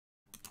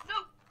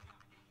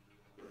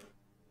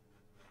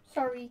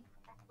sorry.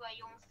 I swear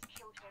you almost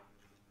killed him.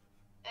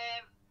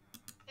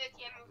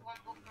 30M with 1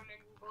 book from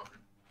any book.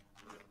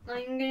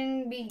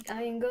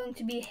 I am going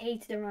to be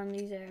hated around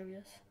these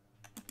areas.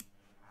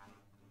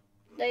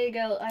 There you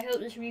go. I hope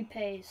this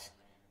repays.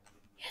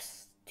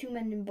 Yes, 2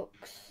 mending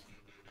books.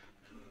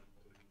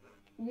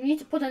 You need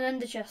to put an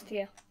ender chest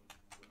here.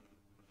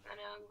 I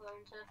know I'm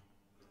going to.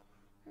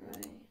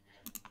 Right.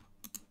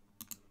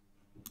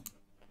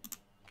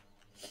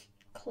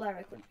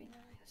 Cleric would be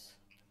nice.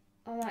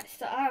 I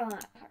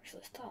might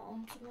actually start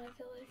onto my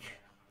village.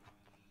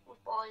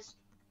 With boys.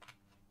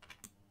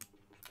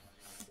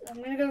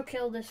 I'm gonna go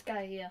kill this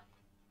guy here.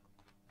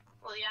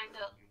 Well, you ain't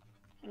got.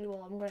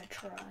 Well, I'm gonna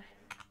try.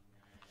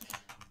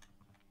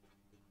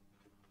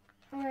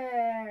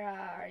 Where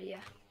are you? I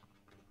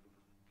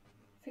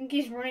think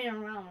he's running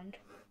around.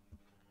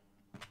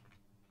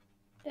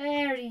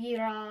 There you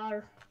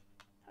are.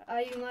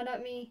 Are you mad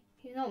at me?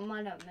 He's not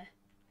mad at me.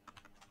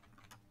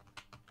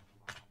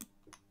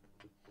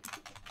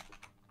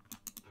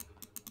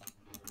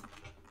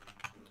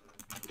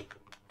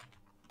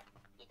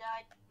 He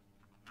died.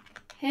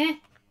 Huh?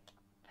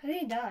 How did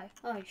he die?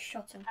 Oh, he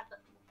shot him.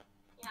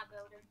 Yeah, I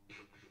built him.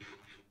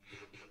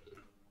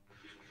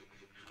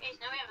 Okay, so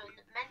now we have a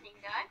mending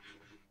guy.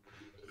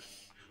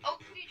 Oh,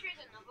 future is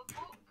another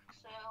book,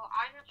 so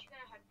I'm actually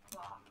gonna head for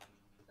that.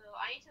 So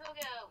I need to go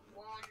get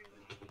one.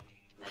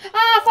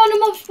 Ah, I found a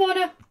mob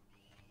spawner!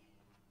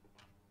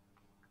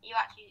 You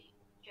actually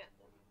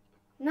joking?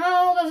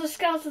 No, there's a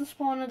skeleton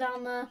spawner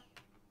down there.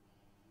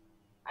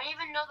 I didn't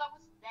even know that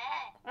was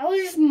there. I was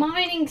just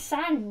mining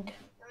sand.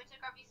 You want me to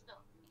grab your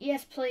stuff?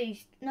 Yes,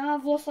 please. Now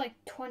I've lost like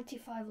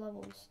 25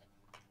 levels.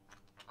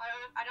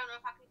 I don't know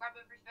if I can grab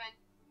everything.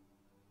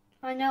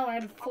 I know, I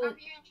had a I'll full... grab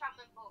your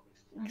enchantment books.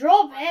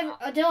 Drop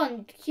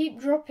Dylan, keep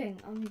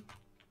dropping.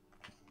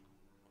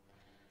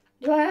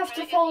 Do I have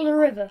to follow the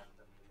river?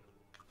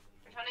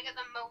 I'm trying to get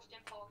the most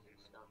important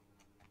stuff.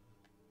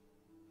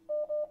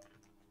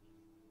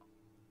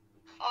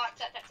 Oh,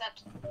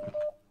 accept.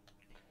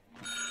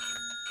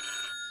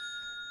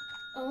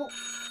 Oh.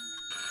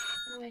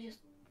 Let me just...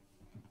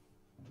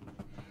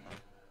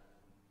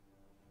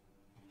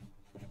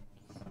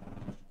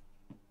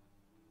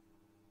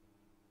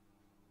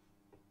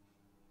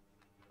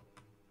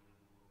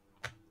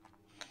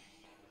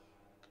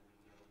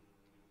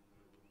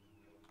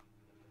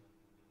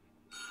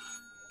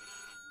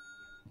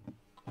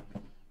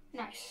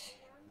 Nice.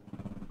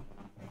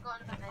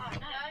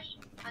 Nice.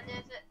 And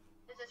there's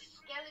a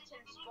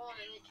skeleton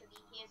spawner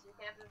literally here, so we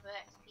can have another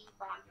XP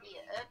farm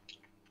here.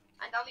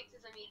 And Alex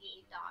has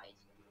immediately died.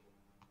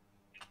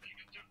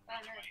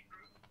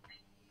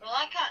 Well,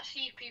 I can't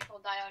see people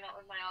die on it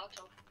with my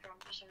auto drone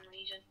for some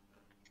reason.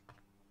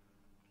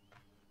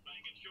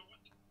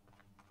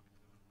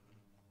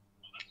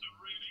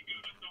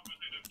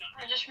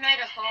 I just made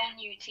a whole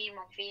new team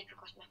on feed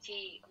because I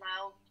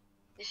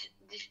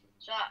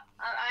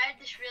had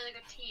this really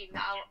good team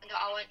that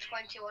I went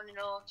 21 in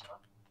auto,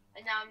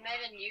 and now I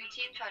made a new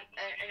team, so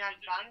an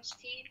advanced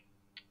team,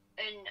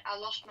 and I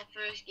lost my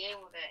first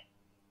game with it,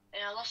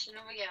 and I lost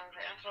another game with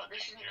it, and I thought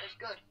this isn't as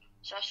good,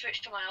 so I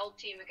switched to my old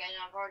team again,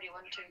 and I've already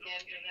won 2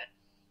 games with it.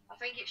 I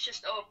think it's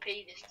just OP,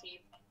 this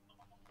team.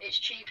 It's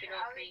cheap in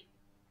OP.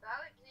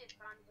 Alex did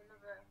find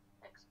another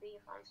XP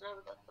farm, so now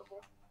we've got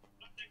double.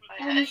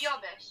 Your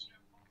base?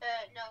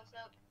 No, so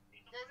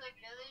there's a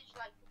village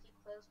like pretty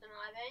close to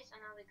my base,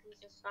 and Alex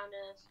just found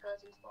a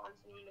skeleton spawn,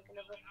 so we make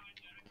another.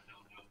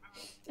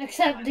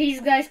 Except these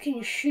guys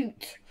can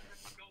shoot.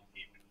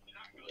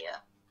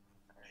 Yeah.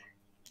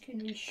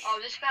 Can you shoot? Oh,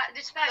 this guy's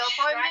I'll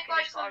probably make striker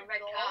like just got a some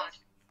red doors. card.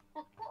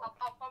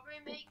 I'll probably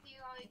make the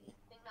like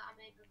thing that I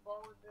made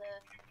before with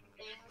the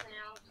things, and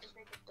I'll just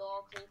make a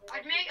door.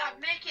 I'd make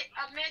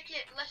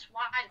it less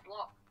wide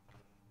block.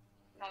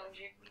 That was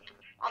you.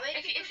 I'll make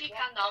If you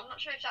can though, I'm not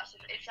sure if that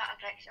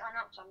affects it or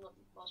not, because I'm not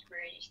the most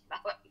greatest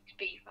about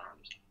XP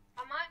farms.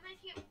 I might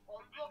make it 1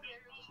 block and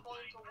then just fall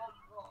into 1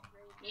 block.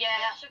 Maybe. Yeah,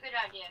 that's a good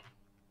idea.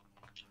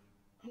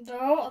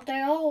 They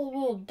all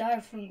will die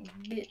from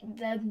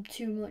them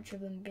too much of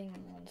them being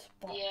in one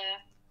spot.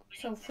 Yeah.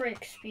 So for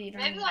XP.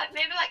 Maybe like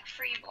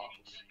 3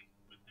 blocks.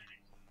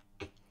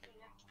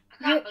 I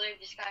can't believe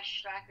this guy's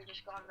striker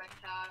just got a red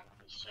card.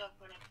 It's so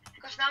funny.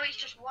 Because now it's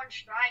just 1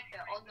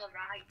 striker on the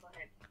right for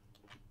him.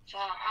 So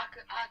I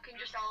can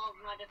just all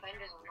over my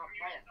defenders and not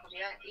play it, because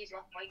he's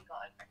left wing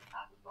got a red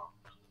card as well.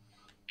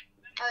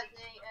 Bit more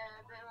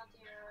to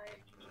your right.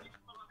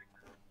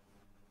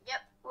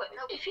 Yep. Wait,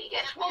 no, if he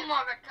gets 1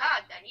 more red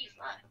card, then he's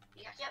left.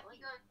 Yep,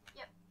 you're good.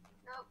 Yep.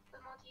 No,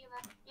 bit more to your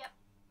left. Yep.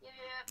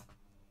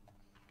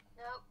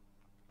 No.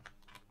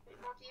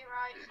 Bit more to your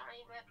right.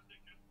 Tiny bit.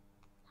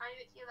 Tiny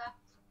bit to your left.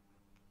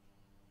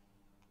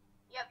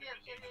 Yep.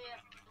 You're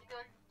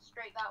going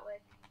straight that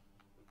way.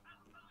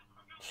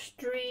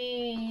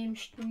 Stream.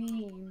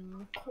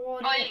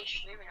 Oh, you're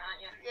streaming,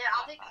 aren't you? Yeah,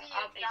 I think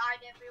you've died,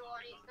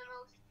 everyone. It's the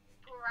most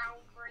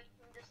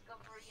groundbreaking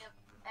discovery I've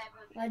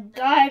ever I done.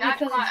 died I've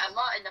because quite a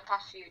lot in the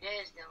past few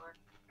days, Dylan.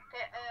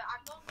 Okay,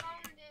 I've not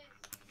found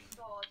his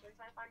swords. I'm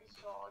trying to find his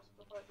swords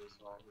before these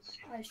ones.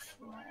 I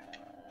swear.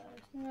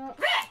 No.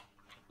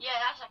 Yeah,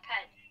 that's a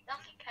pen.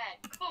 That's a pen.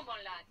 Come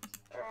on, lads.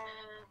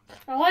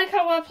 I like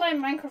how we're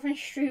playing Minecraft and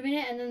streaming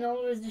it, and then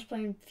all of us just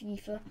playing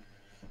FIFA.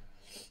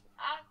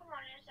 Come on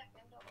in a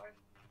second, don't worry.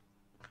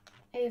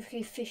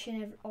 AFK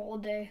fishing all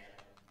day.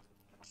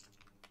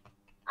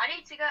 I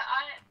need to go.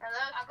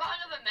 I got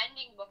another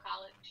mending book,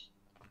 Alex.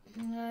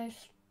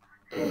 Nice.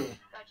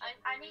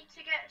 I need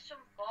to get some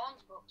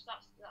Fawns books.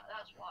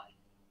 That's why.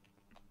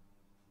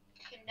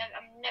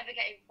 I'm never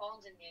getting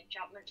Fawns in the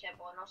enchantment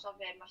table, and also I've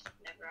made myself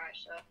never right.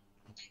 So.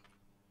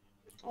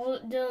 Oh,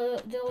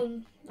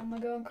 Dylan, am I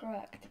going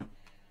correct?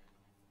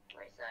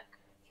 Wait a sec.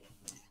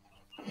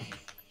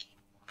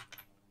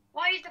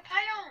 Why is the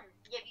pion?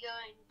 Yep, you're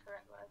going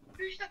correct way.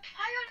 Who's the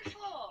pion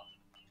for?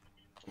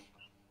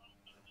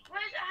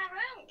 Where's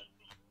RL?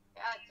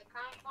 I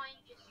can't find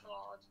your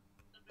sword.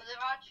 But there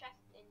are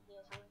chests in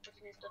here, so I'm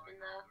putting his stuff in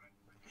there.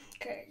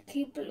 Okay,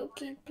 keep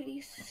looking,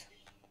 please.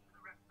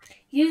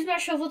 Use my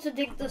shovel to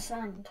dig the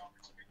sand.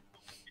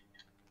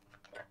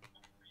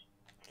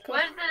 Cool.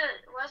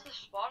 Where's the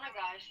spawner,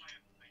 guys?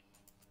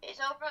 It's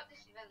over at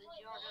this village,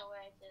 you don't know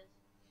where it is.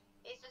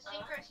 It's a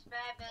secret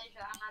spare village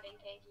that I had in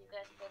case you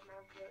guys killed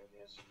my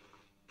villagers.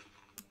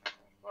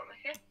 What,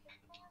 Ricky?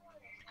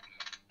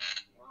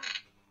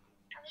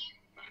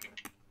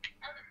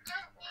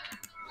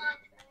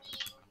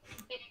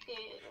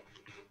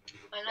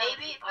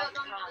 Maybe it built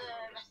on the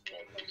rest of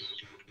it.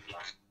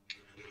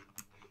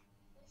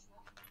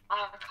 I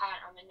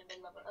can't, I'm in the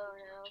middle of it. Oh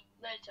no.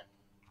 Later.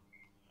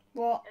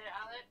 What?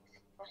 Alex,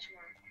 What's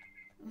wrong?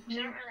 I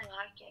don't really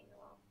like it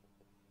anymore.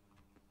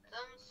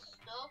 some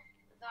stuff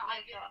that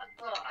I got.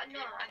 No,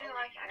 I don't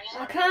like it.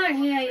 I can't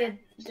hear you,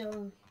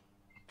 Dylan.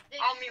 This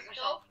I'll mute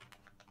myself. stuff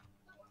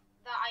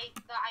that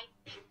I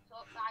picked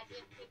up that I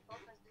didn't pick up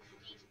as this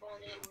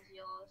despawned and it was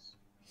yours.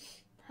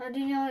 How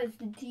do you know it's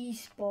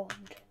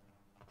despawned?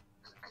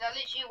 Because I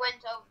literally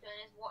went over to it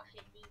and just watched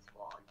it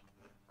despawn.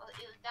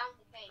 It was down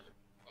the cave.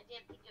 I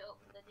didn't pick it up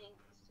because I didn't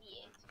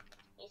see it.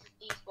 It's just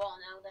despawned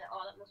now.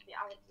 Oh, that must be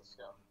Alex's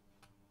stuff.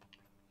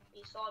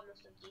 Your sword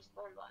must have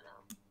despawned by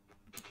now.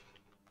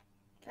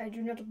 I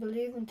do not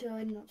believe until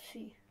I not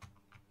see.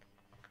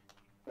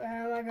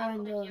 Where am I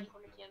I'm going, coming to you, Dylan? I'm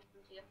coming to you, I'm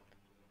coming to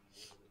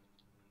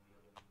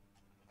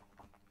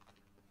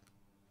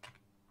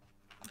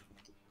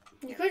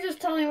you. You could just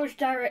tell me which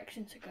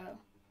direction to go.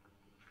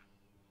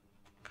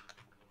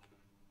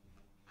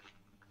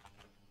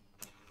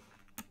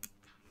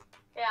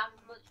 Yeah, I'm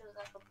literally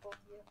like above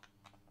you.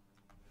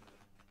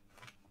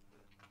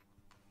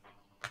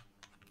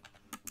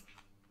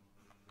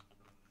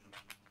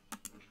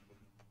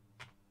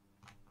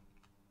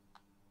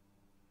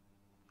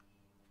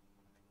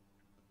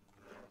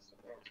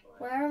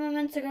 Where am I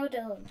meant to go,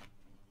 Dylan?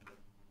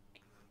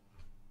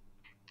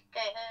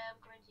 Okay, I'm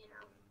coming to you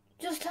now.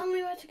 Just tell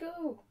me where to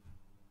go.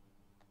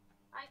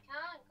 I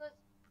can't, because...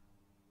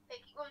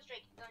 Okay, keep going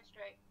straight, keep going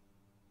straight.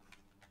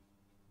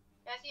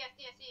 Yeah, I see, you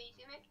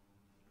see me?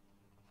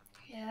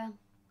 Yeah.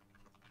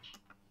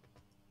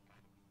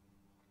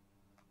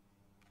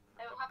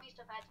 I don't have your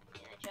stuff ahead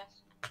in a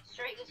chest.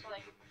 Straight this way.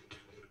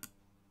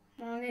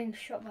 I'm getting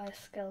shot by a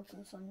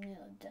skeleton, so I'm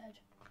nearly dead.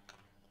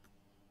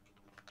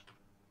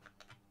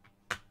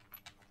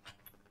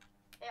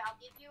 Yeah, I'll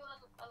give you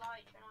a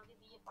light and I'll give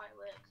you your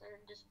fireworks and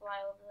then just fly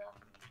over there.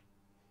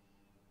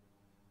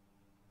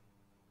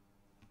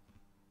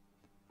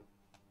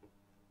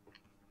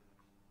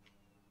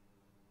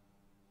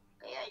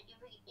 Yeah, if you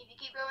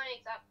keep going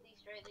exactly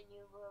straight, then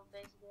you will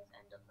basically just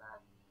end up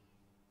there.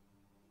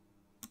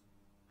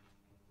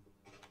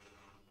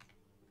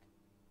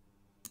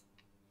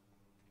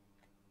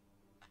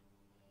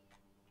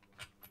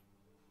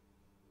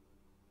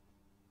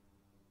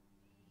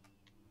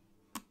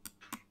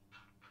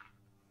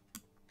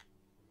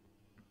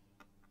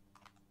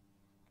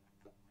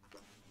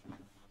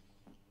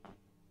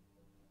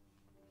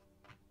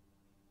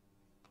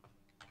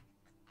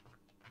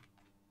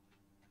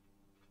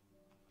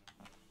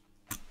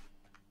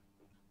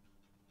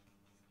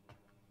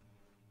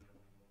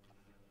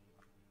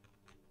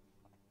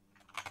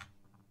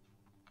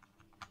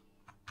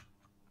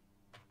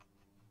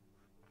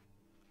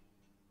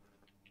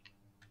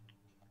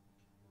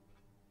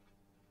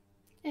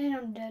 And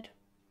I'm dead.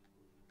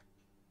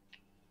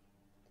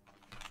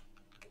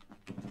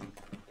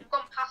 We've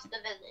gone past the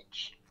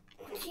village.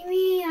 What do you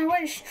mean? I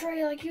went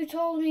straight like you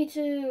told me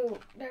to.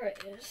 There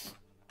it is.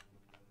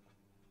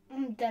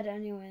 I'm dead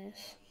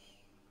anyways.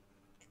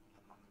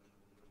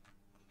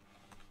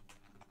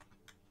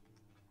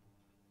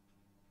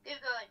 Keep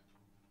going.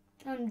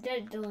 I'm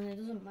dead, Dylan. It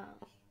doesn't matter.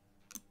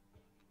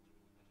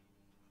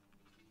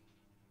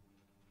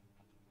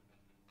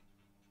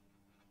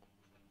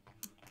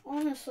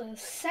 Honestly, the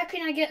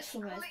second I get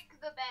somewhere. Click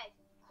the bed.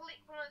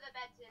 Click one of the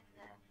beds in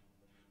there.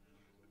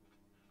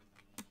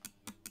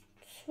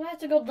 Swear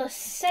to God, the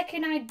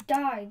second I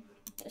die,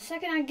 the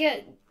second I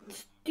get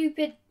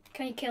stupid,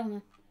 can you kill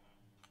me?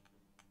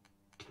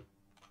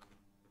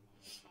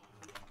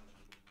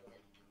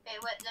 Okay,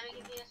 wait, let me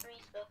give you some of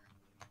your stuff.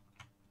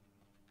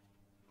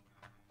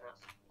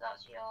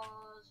 That's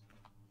yours.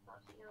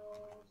 That's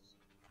yours.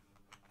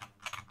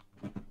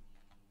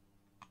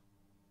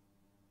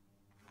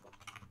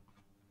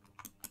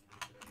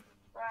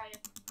 Right.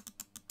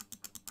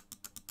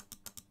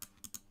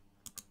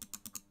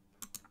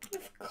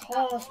 Of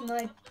course, my.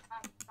 I've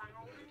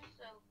found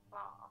so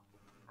far.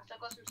 I still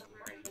got some stuff in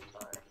my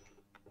inventory.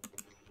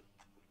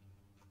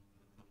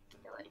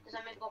 Wait, does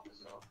that make box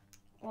up?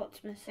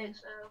 What's missing?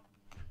 So,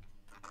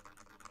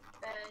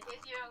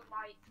 here's your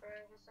elytra,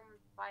 here's some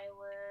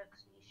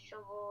fireworks, your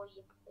shovel,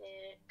 your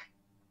pick,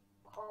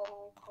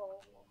 coal.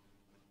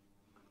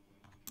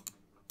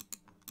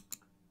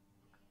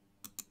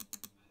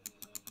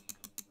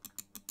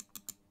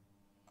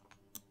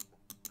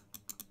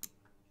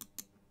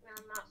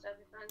 And that's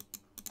everything.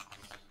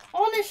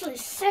 Honestly,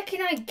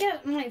 second I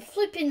get my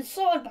flipping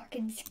sword back,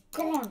 it's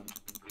gone.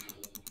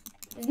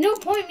 There's no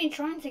point in me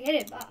trying to get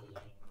it back.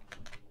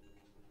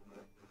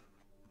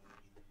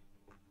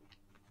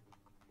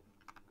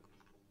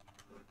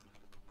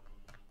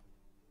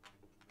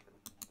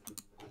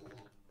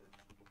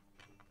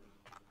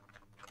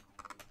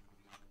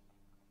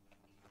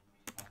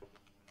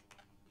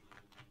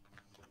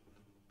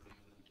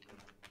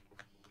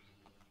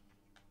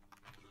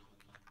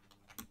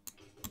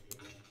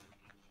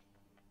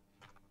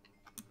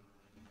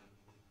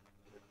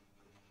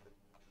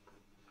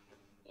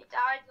 It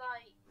died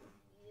like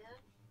here.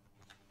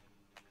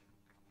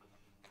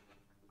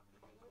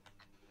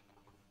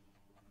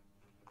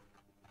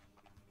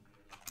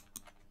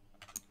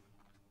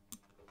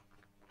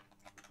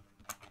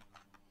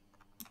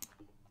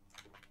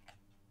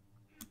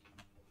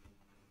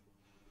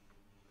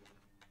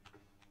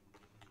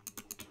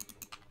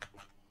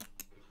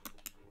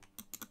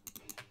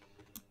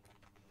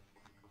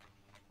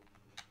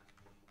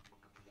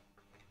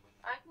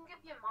 I can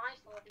give you my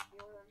sword if you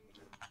want.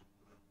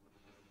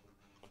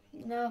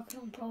 No, 'cause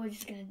I'm probably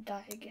just gonna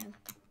die again.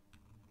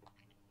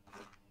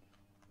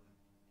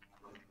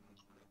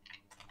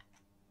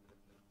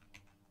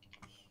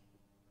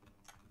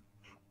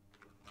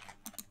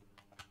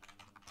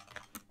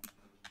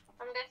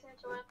 I'm getting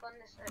to work on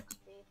this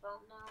XP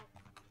farm now.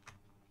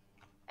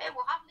 Hey,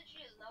 we'll have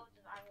literally loads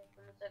of iron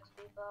from this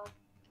XP farm.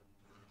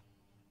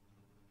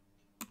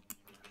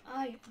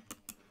 I.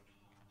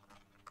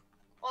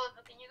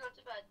 Oliver, can you go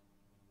to bed?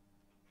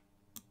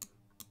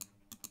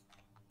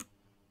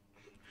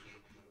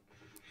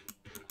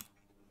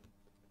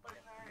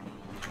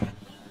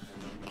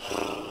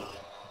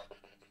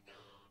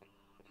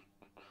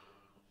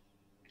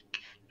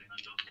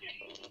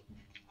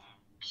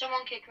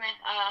 Someone kick me.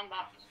 I'm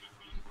back.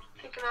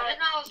 Kick him I out. didn't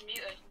know I was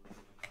muted.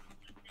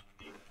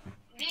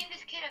 Me and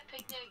this kid have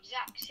picked the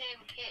exact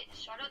same kid,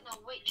 so I don't know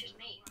which is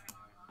me.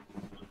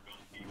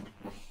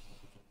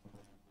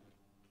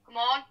 Come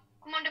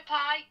on the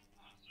pie.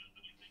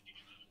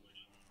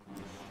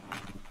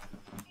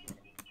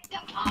 The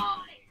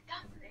pie!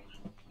 Damn it.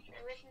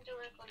 I'm waiting to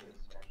work on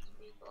this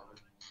XP farm.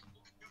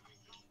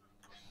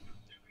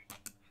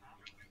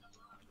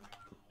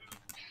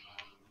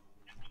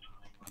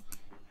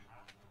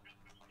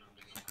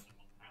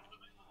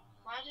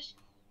 I just...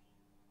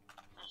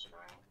 That's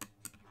alright.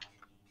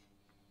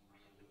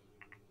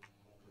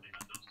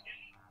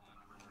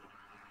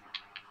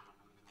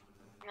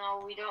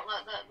 No, we don't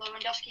let that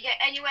Lewandowski get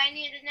anywhere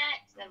near the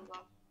net. There we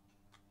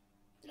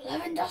go.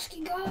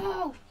 Lewandowski,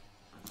 go!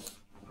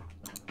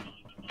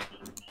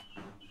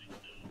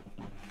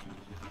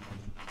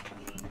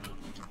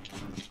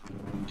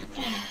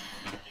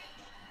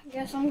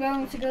 Guess I'm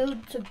going to go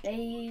to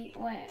Bay.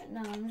 Wait,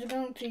 no, I'm just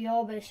going to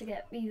your base to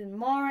get even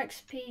more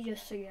XP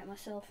just to get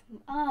myself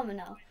armor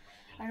now.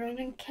 I don't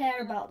even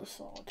care about the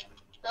sword.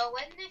 So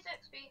when this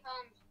XP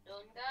farm's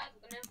done, guys,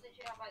 we're gonna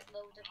literally have like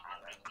loads of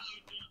arrows.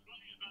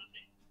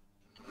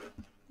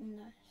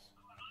 Nice.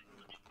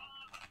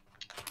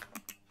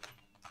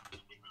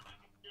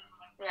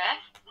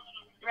 Ref?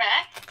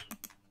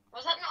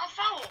 Was that not a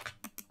foul?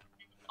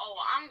 Oh,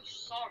 I'm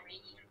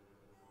sorry.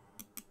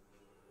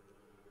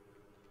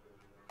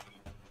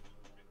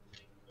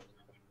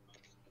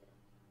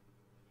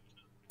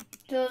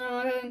 Still not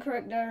going in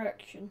correct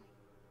direction.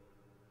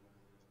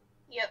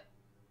 Yep.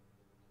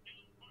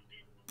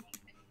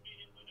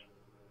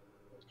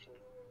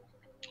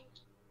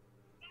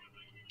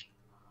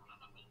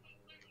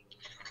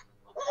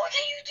 What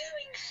are you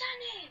doing,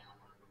 Sunny?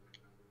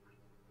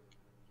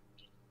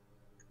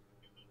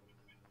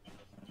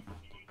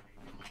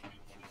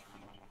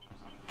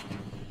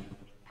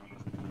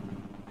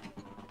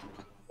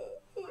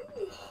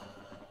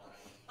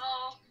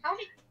 Oh, how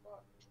did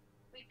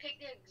we pick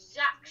the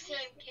exact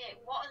same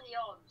kit? What are the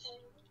odds?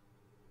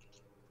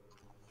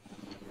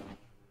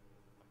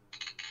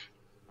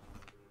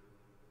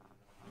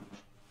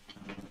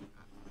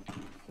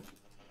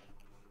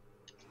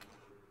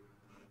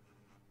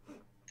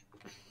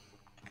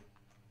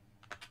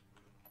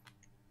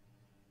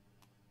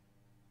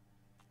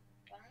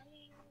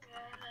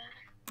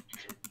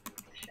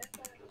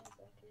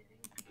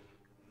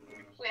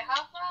 Wait,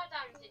 how far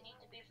down does it need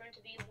to be for him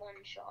to be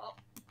one shot?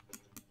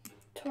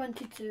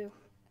 22.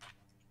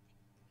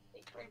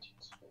 Wait, 22.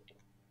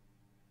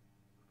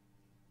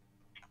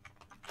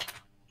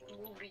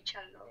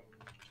 channel.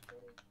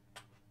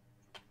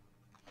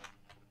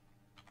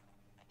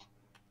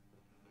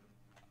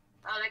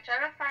 Alex,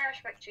 I have a fire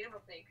aspect 2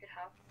 book that you could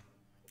have.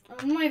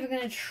 I'm not even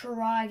gonna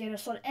try get a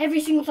sword every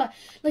single time.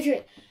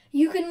 Literally,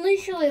 you can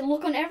literally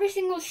look on every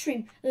single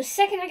stream. The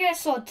second I get a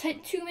sword,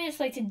 2 minutes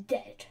later,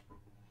 dead.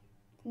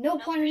 No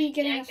That's point in me because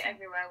getting you a take it sword.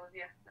 everywhere with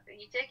you.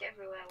 You take it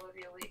everywhere with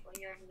you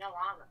when you have no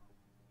armor.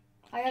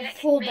 I have You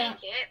full make diamond.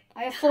 it.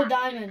 I have full You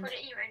diamond. put it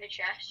in the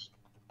chest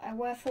I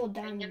wear full and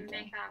diamond. then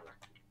make armor.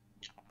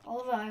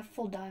 Oliver, I have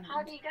full diamond.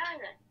 How do you die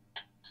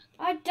then?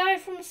 I died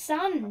from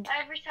sand.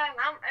 Every time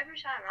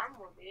I'm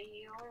with you,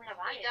 you only have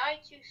I iron.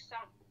 died to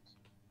sand.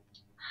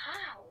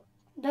 How?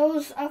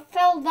 I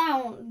fell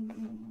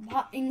down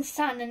in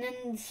sand and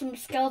then some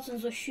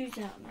skeletons were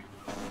shooting at me.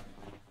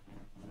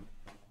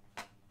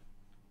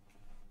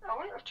 I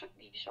wouldn't have took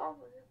these off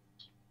with you.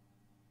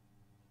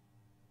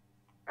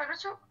 I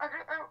reckon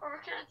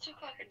I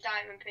took like a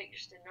diamond pick,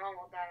 just a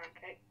normal diamond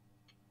pick.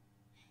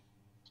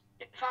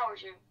 If I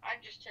was you,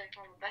 I'd just take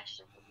on the best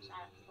stuff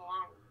outside the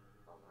armor.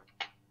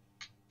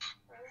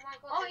 Oh my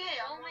god, Oh, there's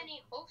yeah, so I'm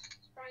many hosts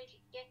trying to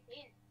get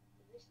in to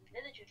this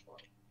villager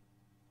boy.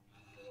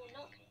 They will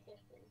not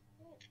get in.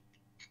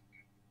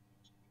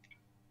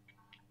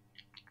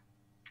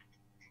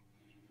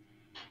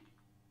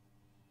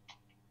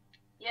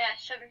 Yeah,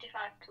 75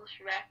 plus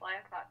rare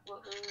player pack.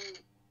 Woohoo!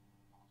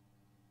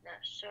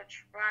 That's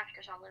such trash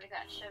because I'm gonna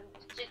get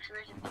 76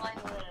 rated player.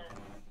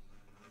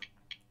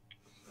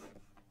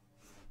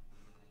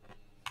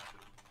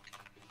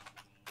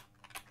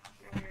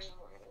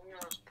 No,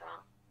 it's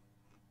not.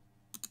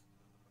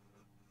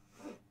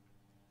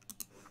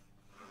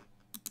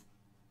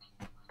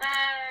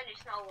 And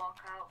it's not a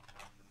walkout.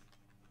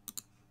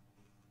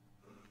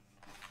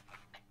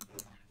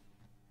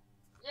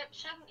 Yep,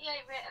 78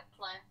 rated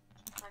player.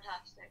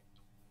 Fantastic.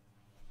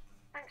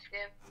 Thanks,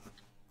 game.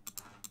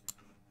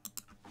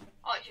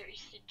 Oh,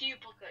 it's the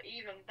duplicate,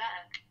 even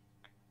better.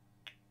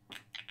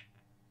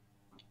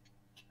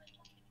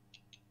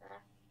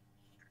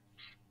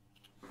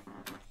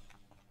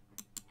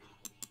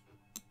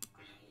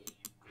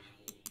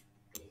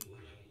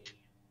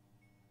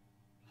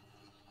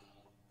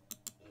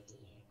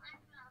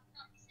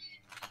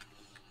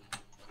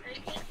 Are you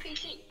getting a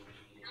PC?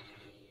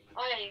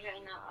 Oh yeah, you're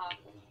getting that.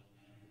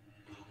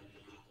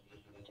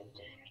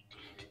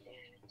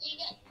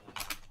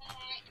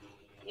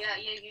 Yeah,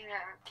 you're getting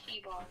a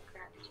keyboard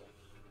connector.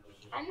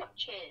 How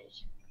much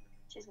is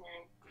his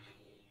name?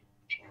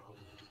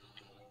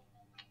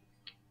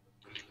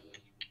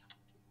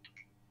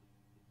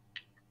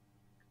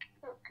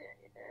 Okay.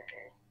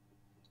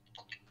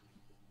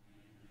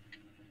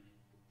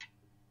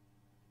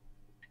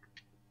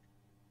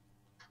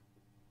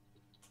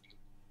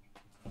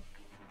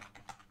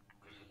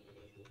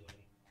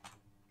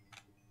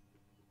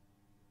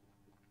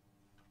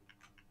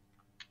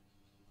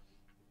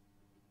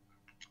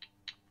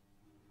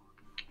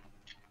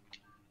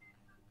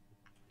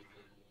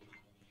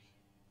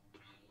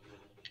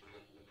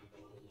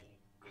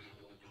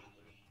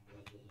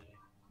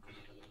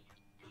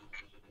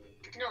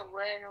 No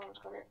way, no one's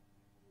got it.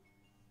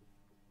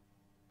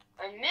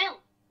 A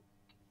mill.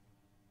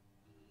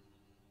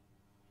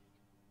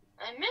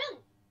 A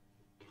mill.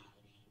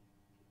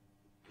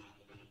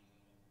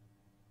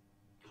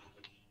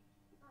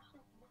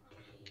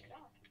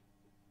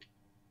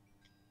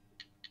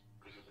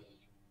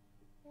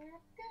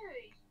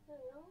 Okay, so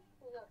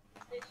we got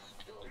this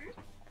done.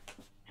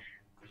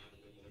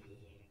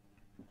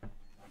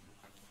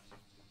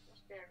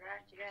 Must be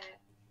alright to get it.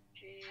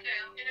 Jeez.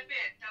 In a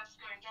bit, Dad's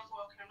going dog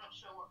walking. I'm not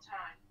sure what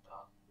time,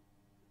 but.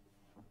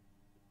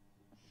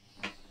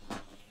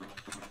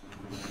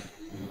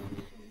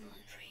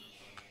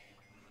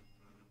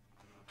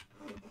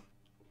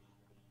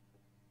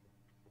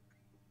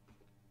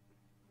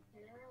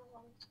 No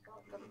one's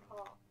got the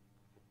pot.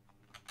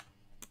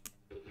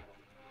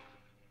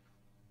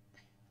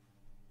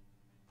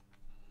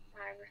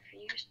 I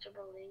refuse to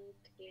believe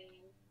the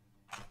game.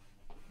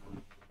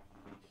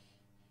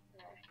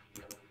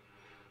 There.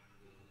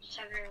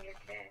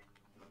 700k.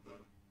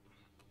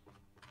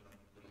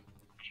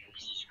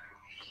 Jesus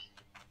Christ.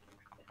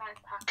 If I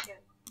pack him.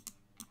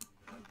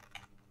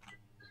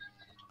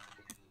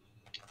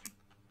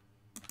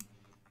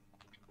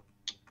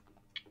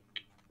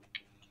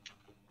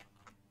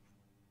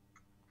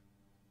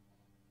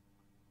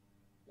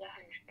 Yeah,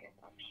 100k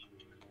pops.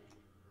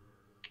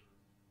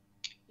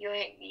 You're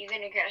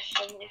gonna get a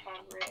 75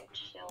 rated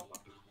silver.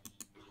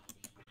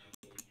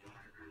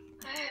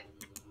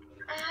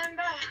 I'm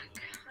back.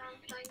 I'm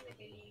playing the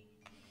game.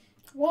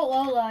 What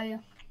level are you?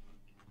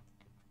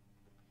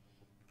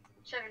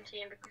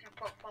 17 because I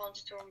put fallen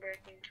stone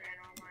breaking train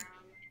on my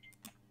armor.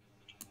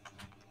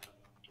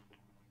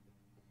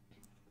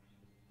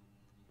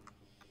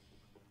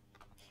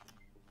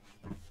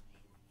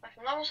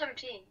 I'm level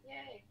 17.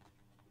 Yay.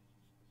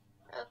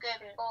 Okay,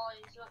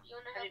 boys, you wanna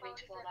I help didn't mean out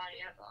to this fall down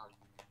XP yet. farm?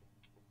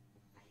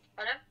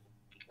 Pardon?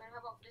 You wanna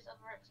help out this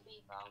other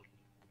XP farm?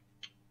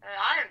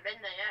 I haven't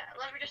been there yet.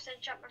 Let me just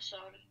enchant my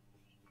sword.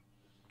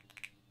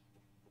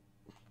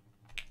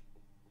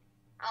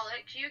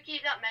 Alex, you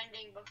keep that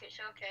mending book, it's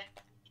okay.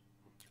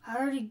 I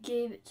already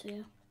gave it to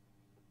you.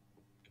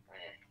 Oh,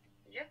 yeah.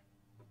 Did you?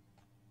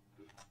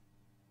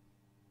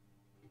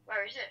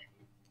 Where is it?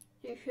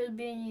 It should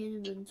be in your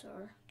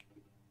inventory.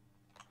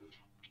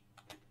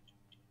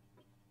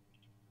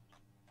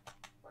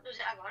 What does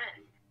it have on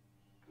it?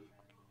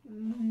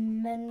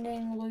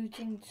 Mending,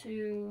 looting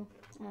 2.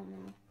 I don't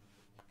know.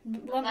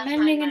 That's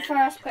Mending my and fire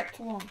aspect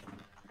 1.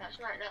 That's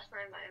my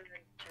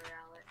inventory,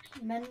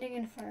 Alex. Mending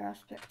and fire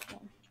aspect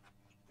 1.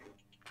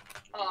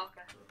 Oh,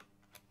 okay.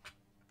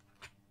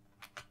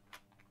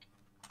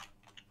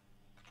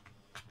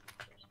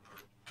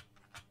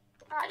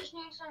 I just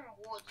need some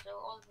wood, so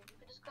all of you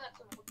could just collect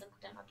some wood and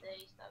put it on my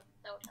base. That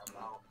would help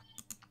out.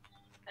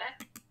 Eh?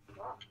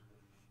 What?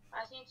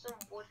 I just need some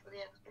wood for the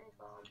XP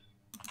farm.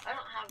 I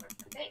don't have a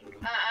pick.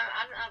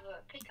 I don't have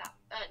a pickaxe.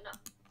 No,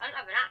 I don't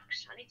have an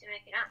axe. I need to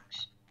make an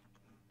axe.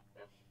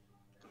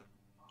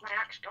 My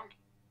axe gone.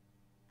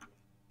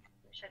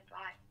 It said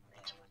bye. I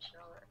need someone to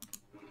know it.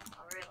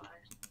 I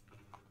realised.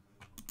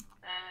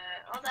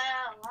 What the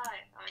hell?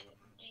 Why? I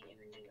didn't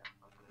even do that.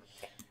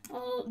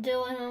 Oh,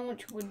 Dylan, how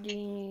much wood do you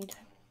need?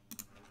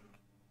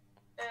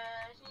 I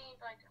just need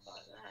like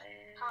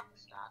half a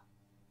stack.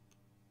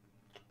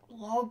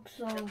 Logs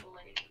or...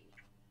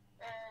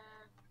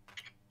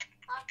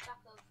 Half a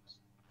stack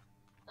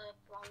of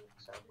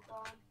planks, that'll be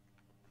fine.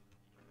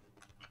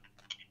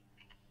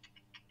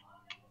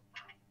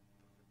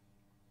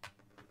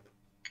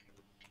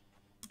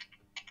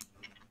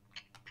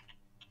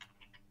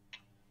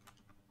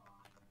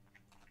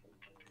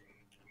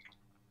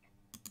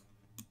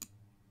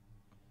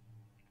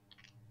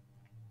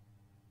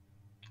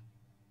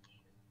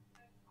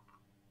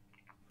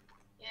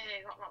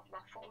 Yeah, got my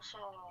full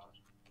sword.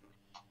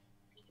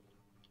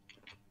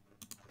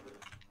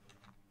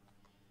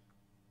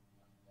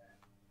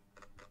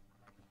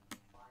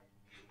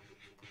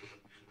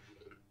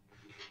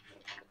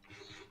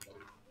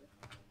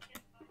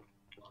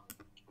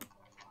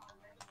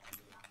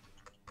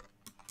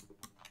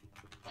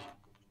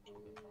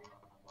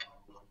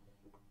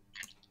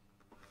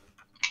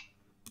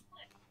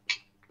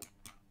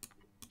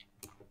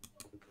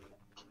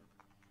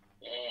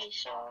 Yay,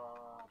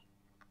 sword.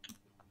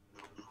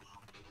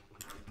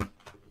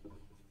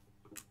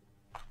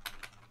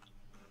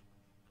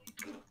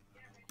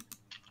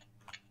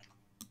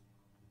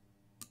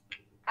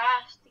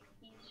 Ah,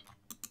 stickies.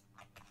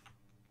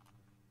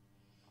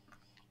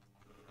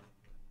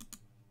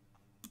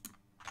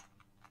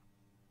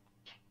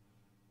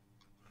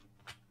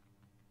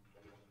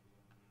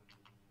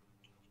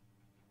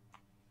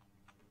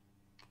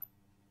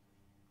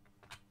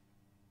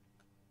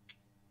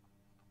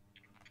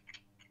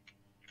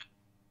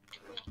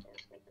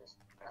 Let's get this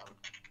out.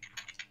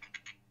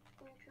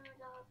 Into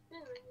the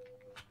village.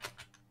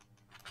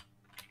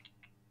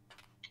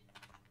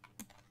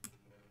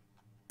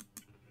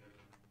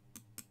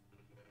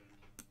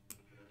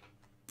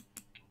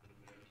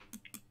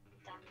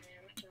 Damn it,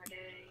 what am I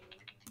doing?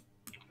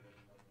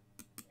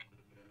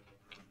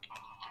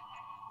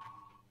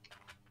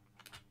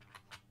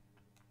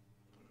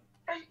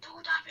 Into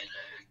the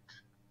village.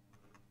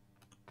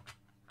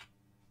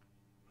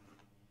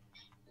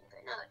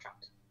 Okay, now that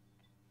dropped.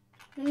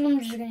 I'm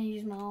just gonna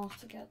use my horse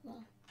to get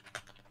there.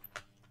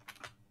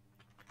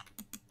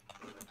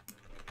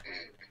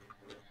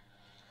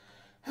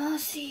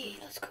 Let's see,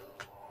 let's go.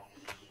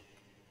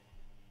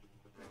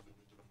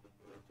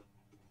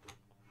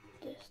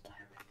 This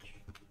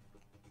direction.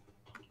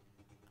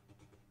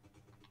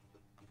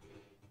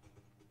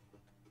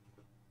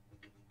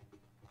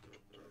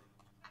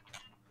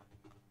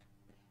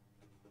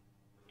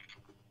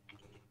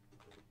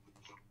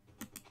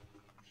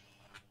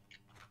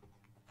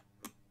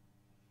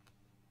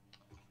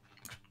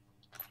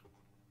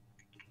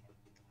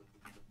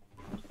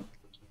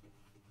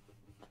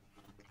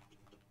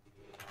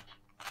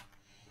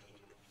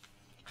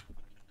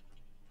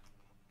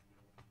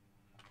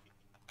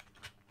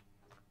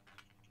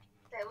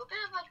 Okay, we're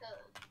gonna have like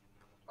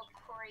a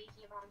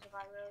crazy amount of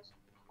arrows.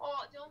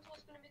 Oh, do you know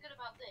what's gonna be good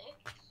about this?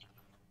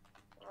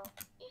 Well,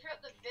 if you're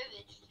at the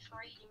village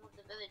trading with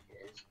the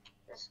villagers,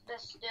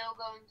 they're still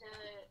going to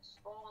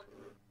spawn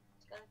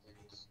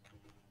skeletons.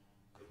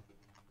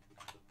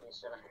 They're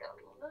still gonna go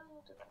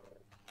loads of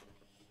arrows.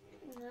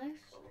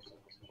 Nice. Let me see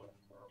if this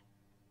works now.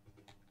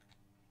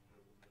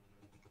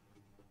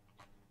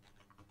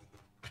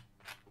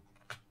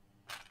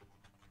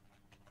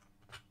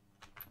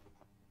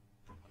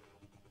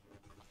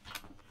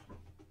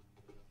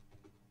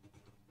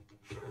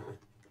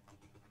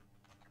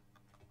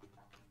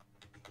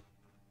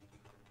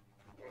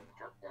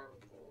 Drop down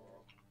here.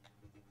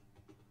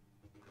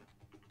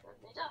 And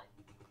they die.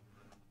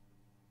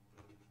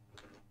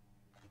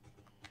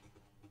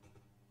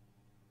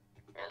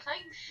 Now, are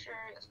you sure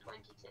it's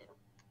 22?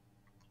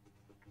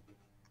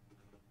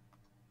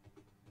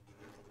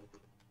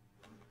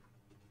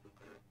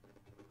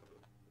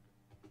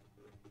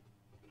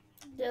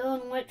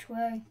 Dylan, which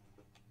way?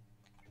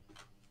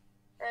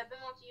 A bit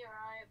more to your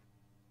right.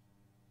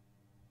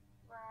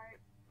 Right.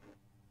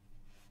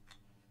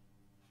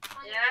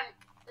 Yeah,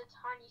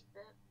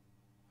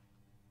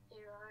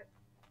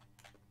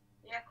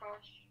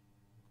 across.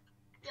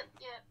 Yep,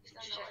 he's Just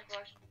going that way.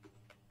 across.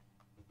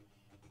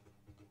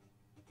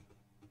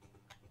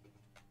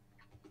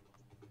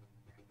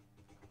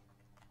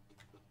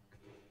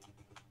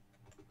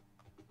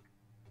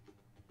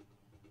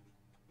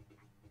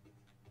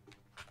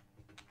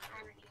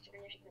 And Ricky's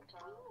finished the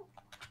tunnel.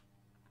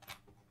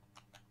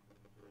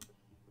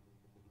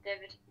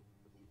 David,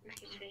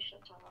 Ricky's finished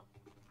the tunnel.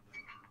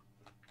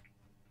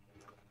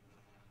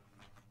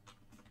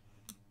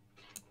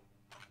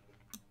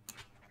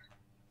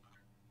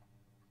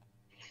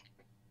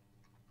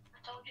 I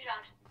told you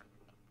that.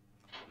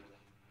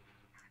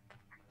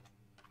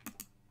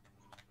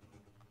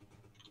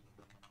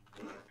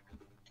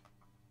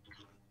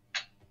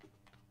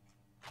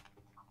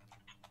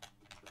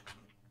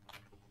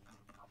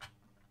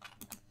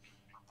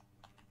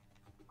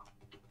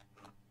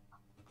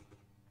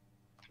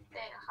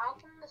 Okay, how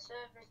come the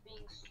server is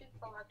being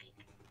super laggy?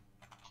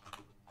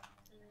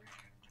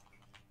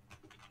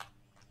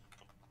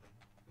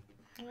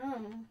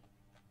 Oh,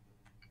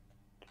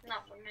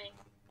 Not for me.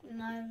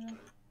 no.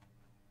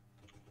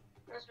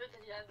 That's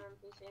because you guys are on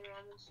PC and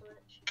I'm on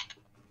Switch.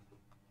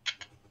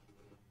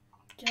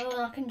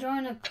 Joe, I can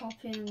join a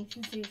copy and we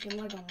can see if you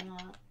lag on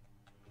that.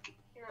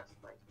 That's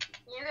fine.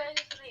 You guys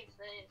just leave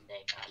so it's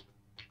daytime.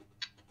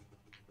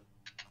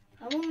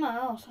 I'm on my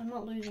house, I'm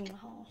not losing my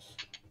house.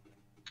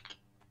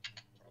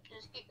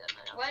 Just keep them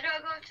out. Where do I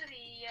go to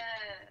the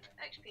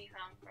XP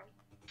farm from?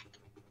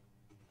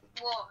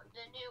 What?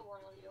 The new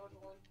one or the old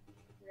one?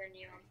 The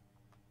new one.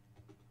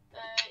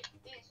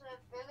 It's a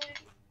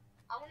village.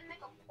 I want to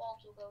make a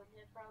portal go in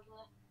here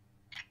probably.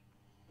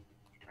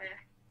 Oh yeah.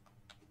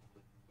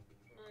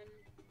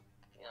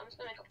 Yeah, I'm just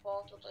gonna make a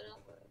portal, so don't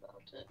worry about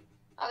it.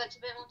 Oh, it's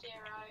a bit more to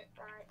your right,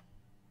 right.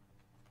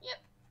 Yep,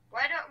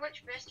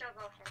 Which base do I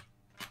go from?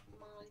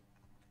 mine.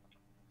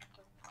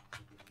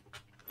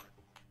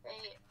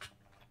 Hey,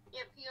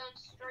 yep, you're going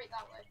straight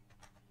that way.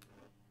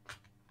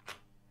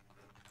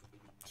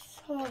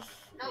 So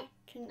Nope.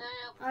 freaking... No,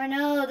 no. I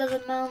know, there's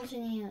a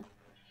mountain here.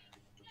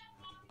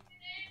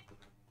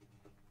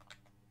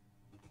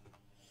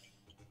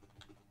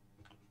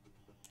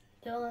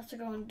 Dylan has to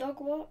go on dog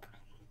walk.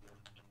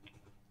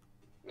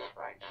 Not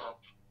right now.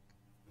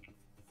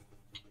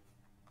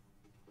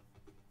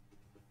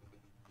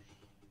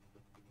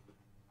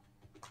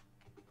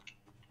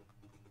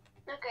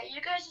 Okay,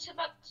 you guys just head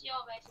back to your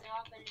base and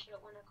I'll finish it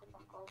when I come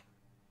back home.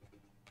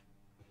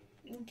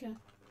 Okay,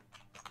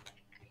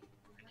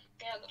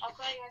 Yeah, I'll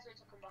call you guys when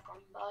I come back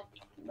home.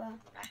 Bye.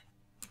 bye.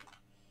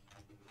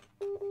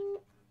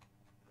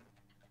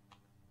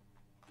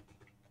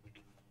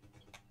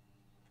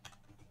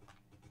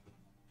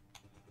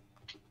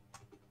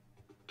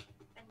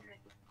 Anyway.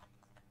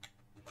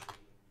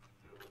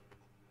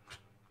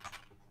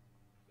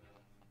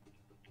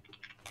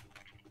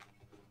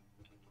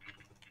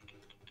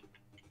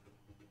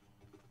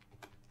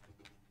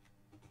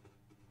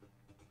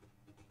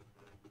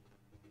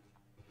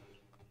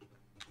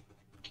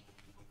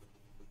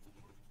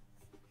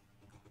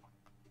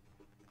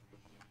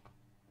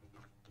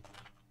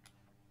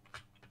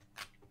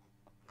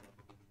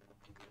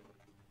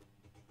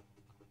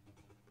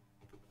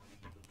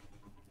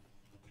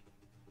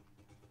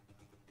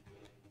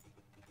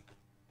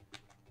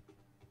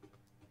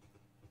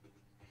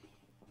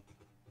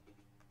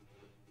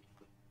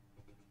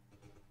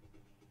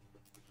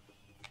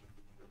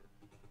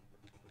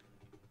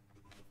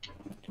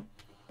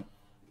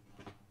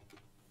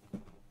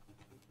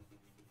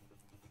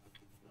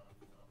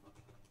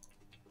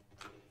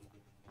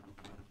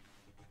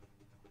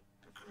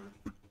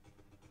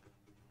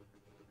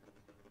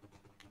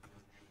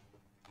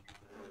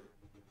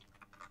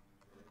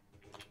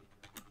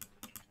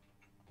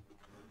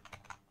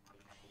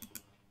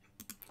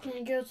 Can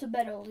you go to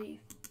bed or leave?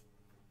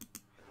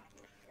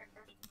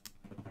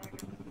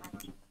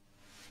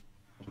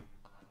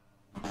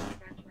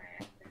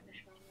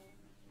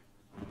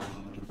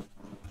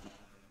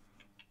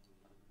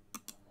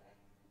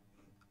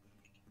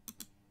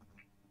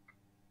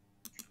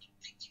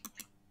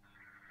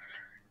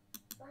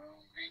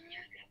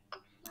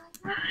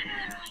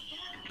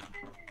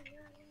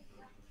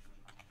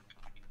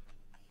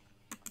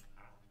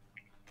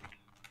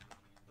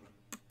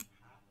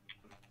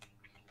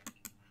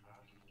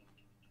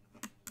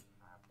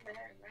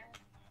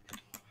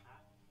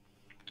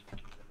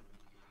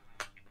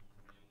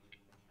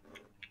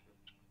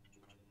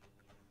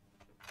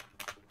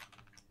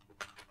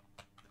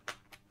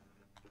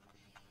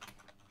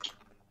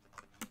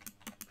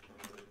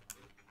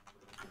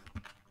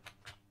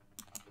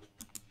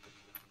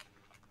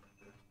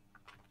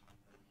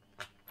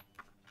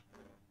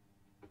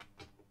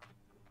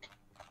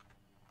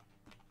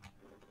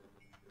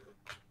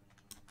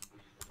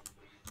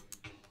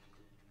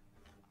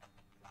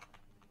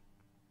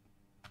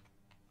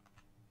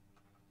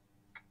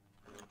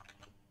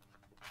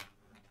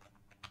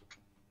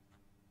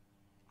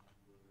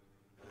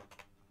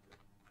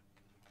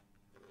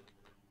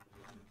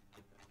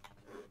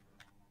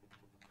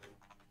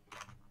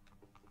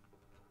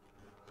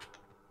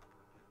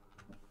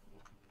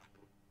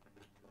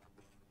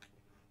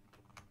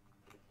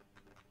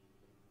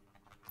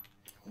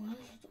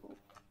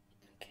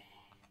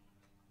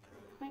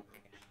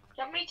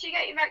 want me to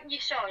get you back your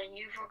sword and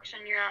you focus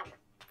on your armour?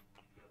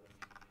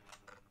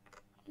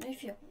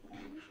 If you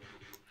want.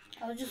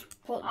 I'll just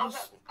put I'll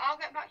this.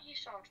 get back your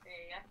sword for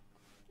you, yeah?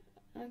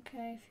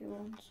 Okay, if you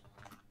want.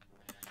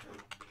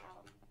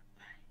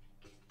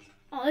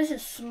 Oh, this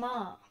is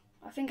smart.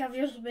 I think I've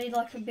just made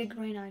like a big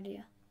brain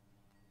idea.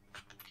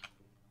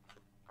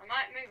 I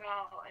might move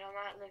out and I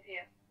might live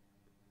here.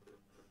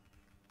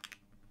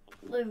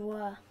 Live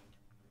where?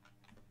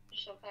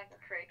 Just look like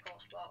a pretty cool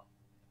spot.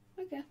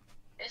 Okay.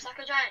 It's like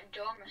a giant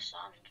dome of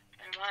sand,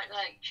 and I might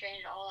like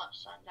change all that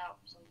sand out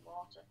for some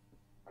water.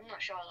 I'm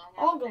not sure though.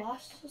 Or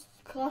glass.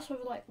 Glass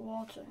with like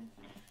water.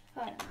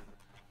 I don't know.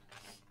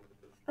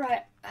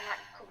 Right. I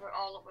might cover it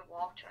all up with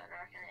water and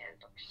I reckon it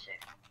would look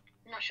sick.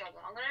 I'm not sure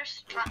though. I'm gonna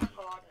just track the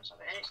coordinates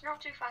of it, and it's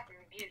not too far from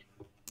you.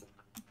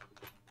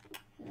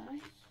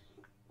 Nice.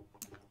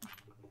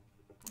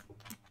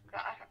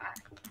 But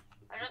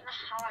I don't know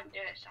how I'd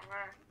do it, so I'm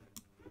gonna.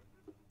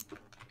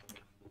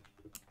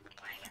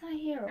 Why can I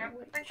hear I a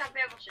witch? think I'll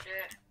be able to do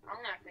it. I'm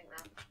gonna think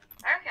that.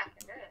 I reckon I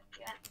can do it,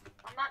 yeah.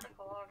 I'm at the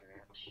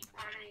coordinates.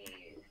 How do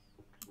you...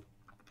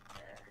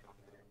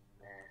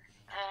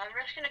 I'm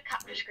just gonna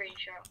capture a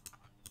screenshot.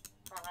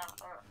 Like that,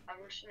 or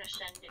I'm just gonna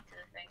send it to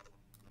the thing.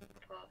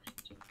 Post.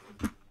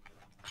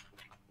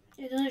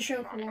 It doesn't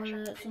show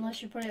coordinates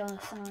unless you put it on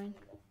a sign.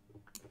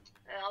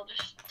 I'll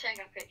just take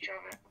a picture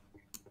of it.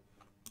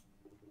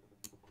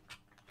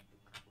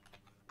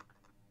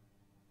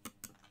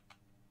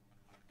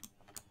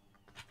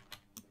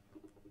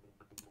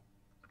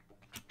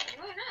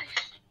 Oh,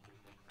 nice.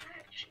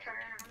 Alright, just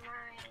carrying on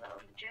my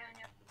little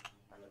journey.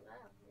 I don't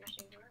know, I'm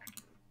missing the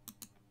rest.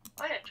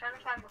 Oh yeah, trying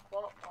to find my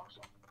quartz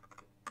parcel.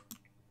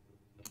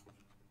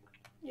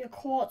 Your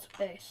quartz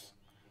base.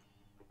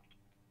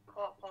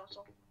 Quartz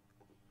parcel.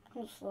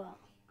 What's that?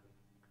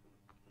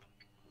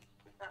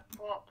 That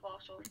quartz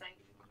parcel thing.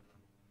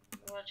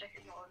 I'm gonna check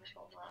it out if it's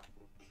called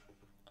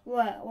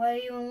that. Where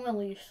you and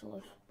Willie used to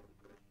live?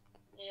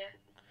 Yeah.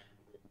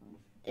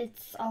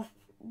 I've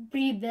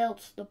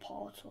rebuilt the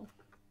portal.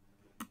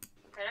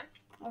 Pardon?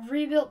 I've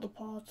rebuilt the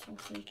portal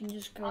so you can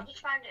just go. I'll just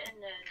find it in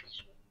the...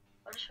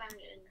 I'll just find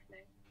it in the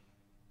thing.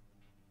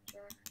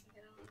 Sure,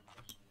 get on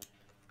this.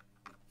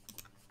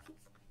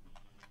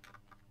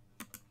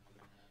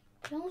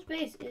 Dylan's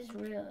base is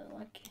really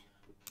lucky.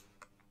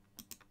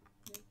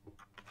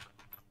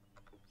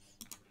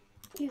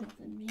 You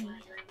and me. My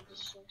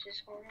resistance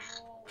is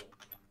horrible.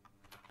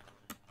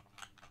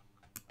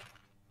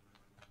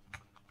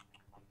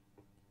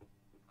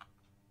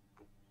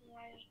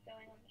 Why is it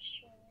going on the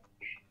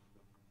search?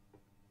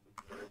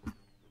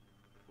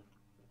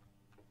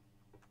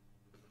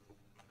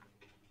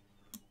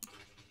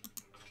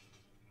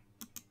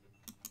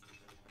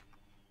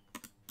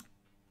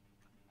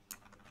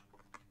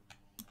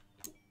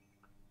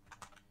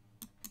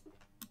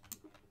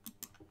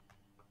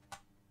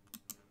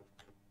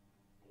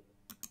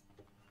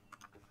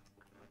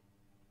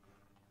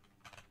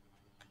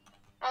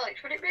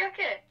 Alex, would it be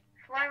okay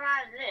if where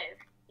I live,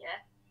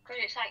 yeah, because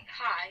it's like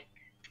high,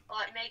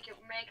 like make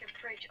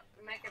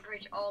a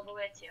bridge all the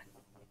way to you?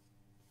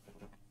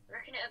 I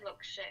reckon it'd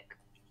look sick.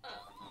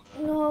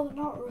 No,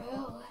 not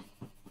really.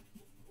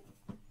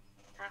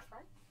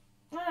 Halfway?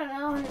 I don't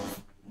know. I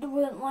just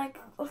wouldn't like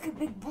a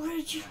big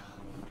bridge.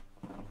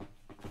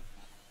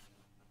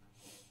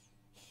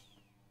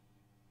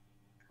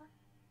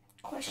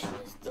 Question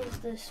is, does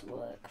this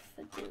work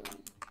for Dylan?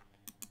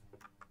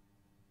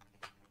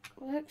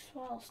 Works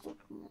whilst up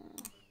there.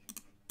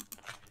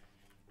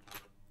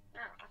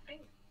 No, I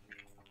think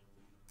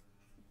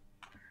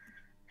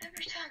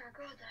every time I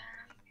go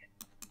there,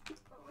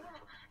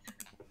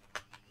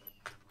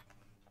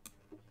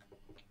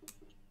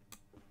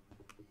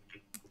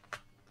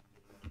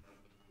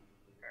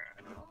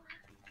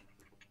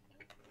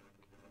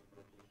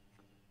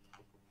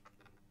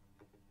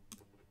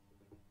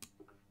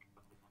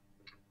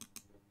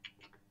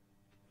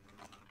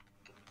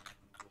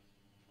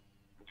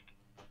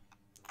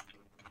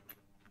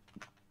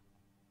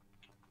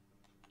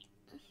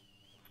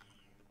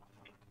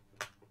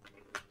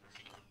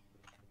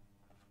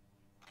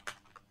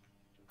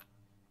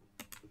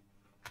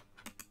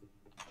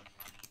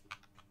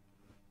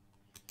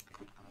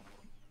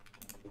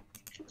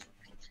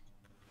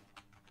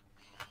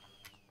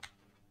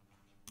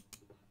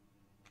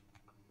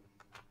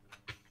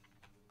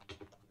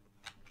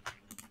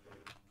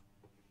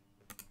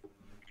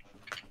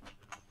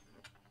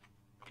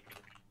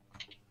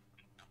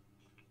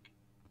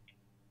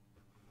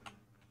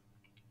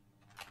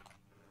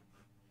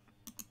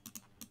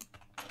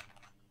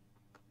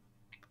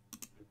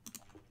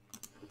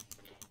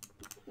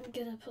 I'm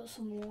gonna put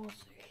some water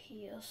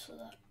here so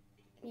that.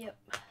 Yep.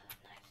 Nice.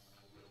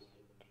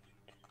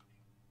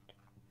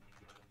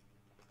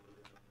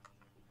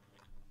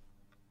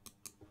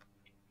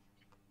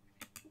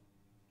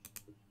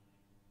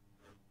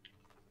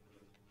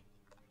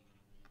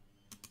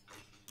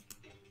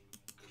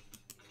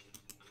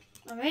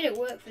 I made it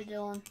work for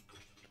Dylan.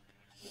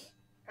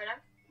 pardon?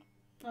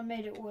 I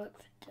made it work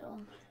for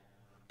Dylan.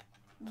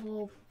 The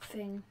little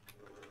thing.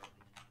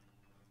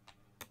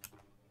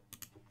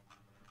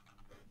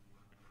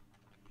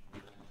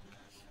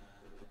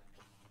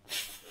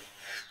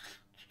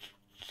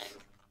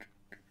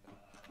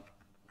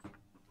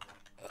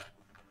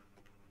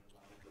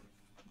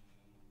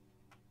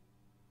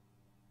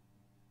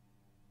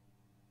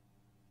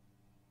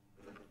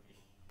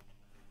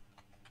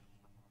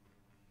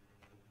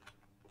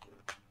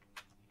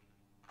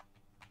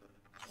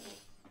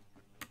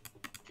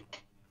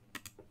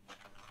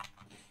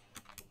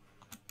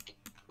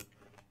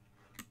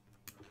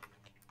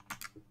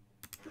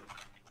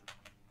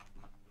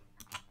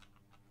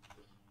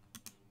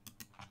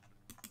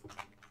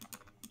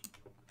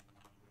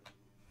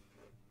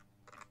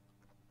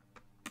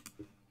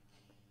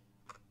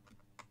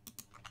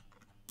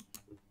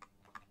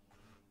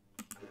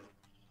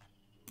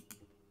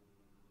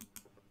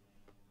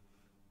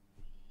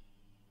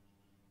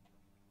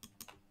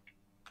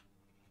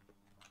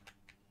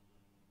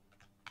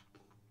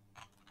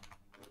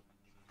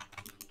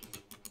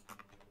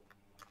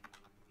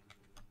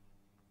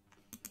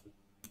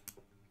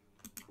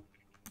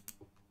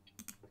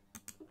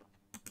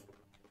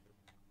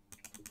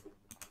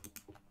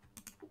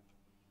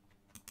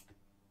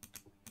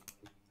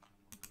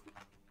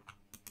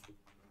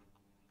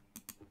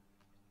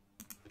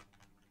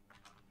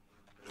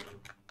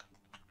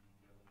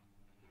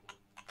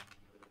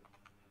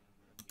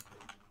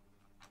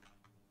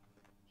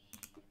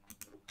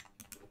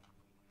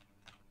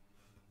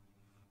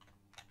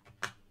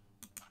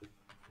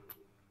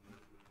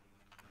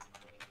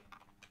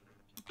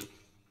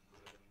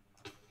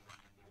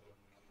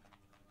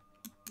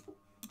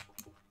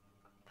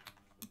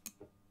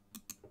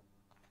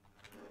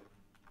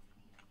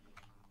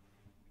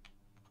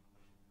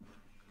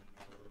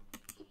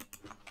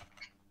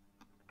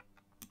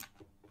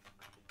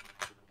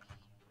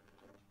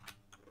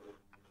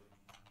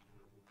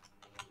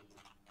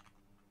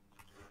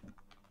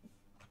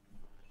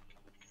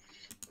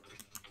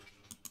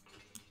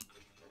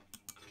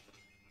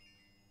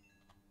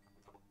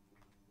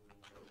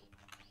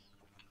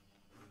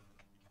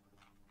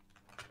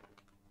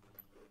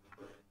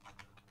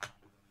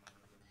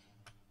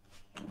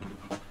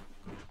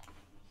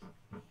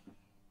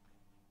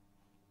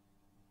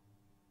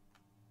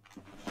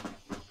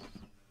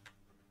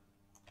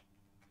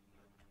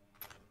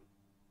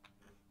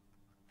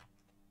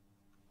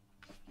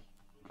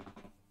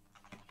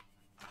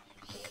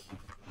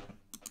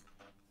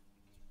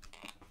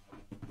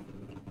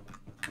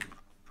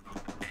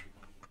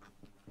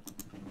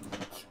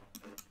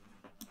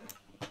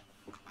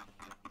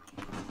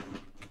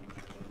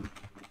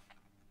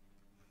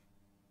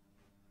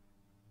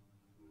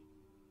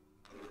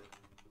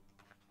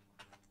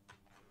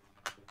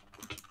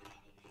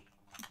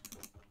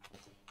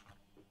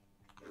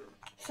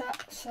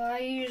 So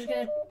I just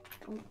gonna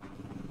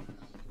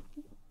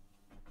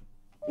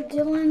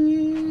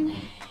Dylan.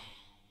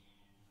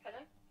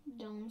 Hello?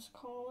 Dylan's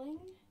calling.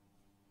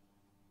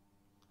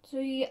 So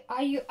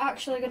are you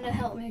actually gonna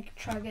help me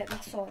try to get my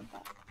sword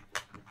back?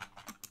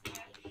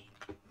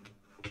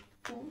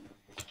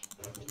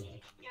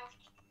 Yeah.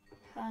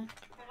 Fine.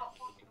 We're not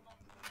wanting them.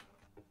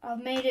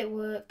 I've made it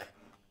work.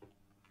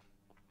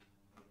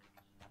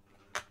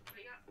 But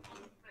you got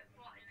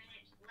 40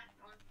 minutes left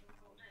on for the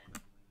whole day.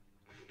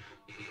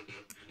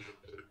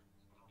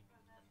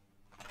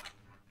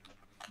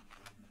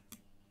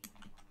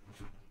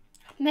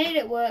 Made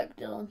it work,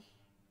 Dylan.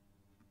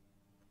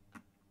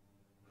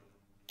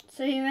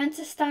 So you're meant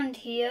to stand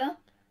here,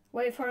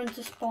 wait for him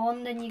to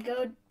spawn, then you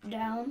go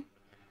down,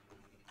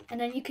 and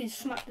then you can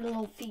smack the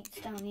little feet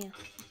down here.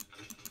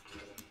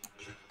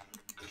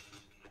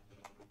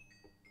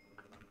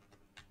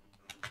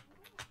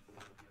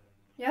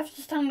 You have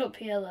to stand up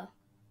here though,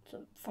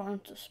 for him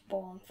to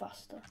spawn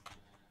faster.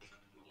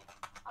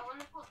 I want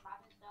to put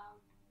ladders down.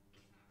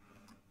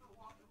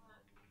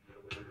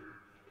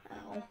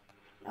 Ow.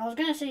 I was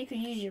gonna say you could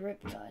use your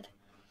riptide.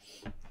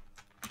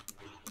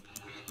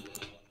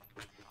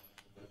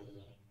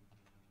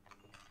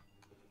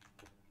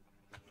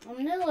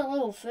 I'm nearly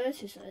level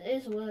 30, so it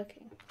is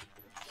working.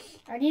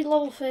 I need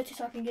level 30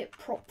 so I can get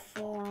prop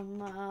 4 on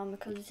my arm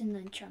because it's in the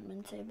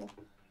enchantment table.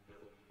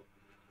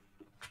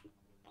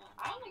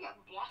 I only got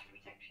blast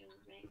protection,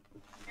 mate.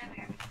 Never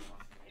get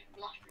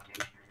blast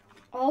protection.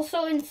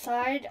 Also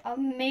inside, I've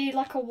made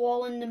like a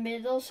wall in the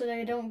middle so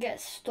they don't get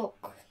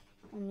stuck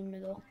on the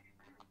middle.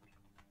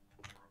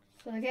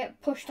 So they get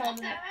pushed out of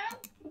the... Idea.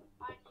 You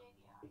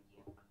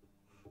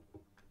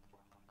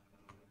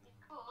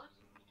could.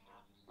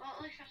 Well,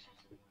 at least that's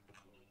something.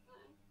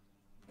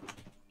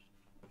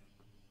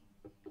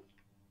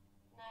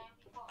 No,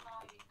 you put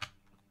like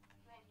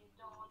maybe a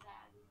door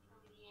there and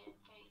through the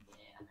gate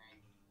it, and then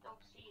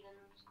they'll see them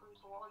and just come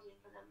towards you,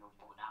 but then they'll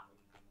fall down.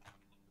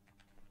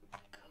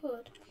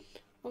 Could.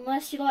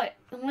 Unless you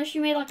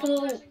made like a One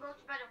little... person go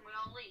to bed and we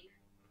all leave.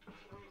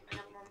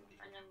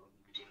 And then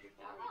two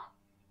people leave.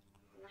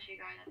 Unless you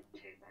guys have 2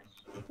 beds.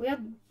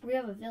 We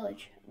have a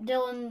village.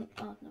 Dylan...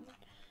 Oh, no.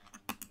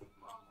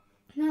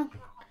 No.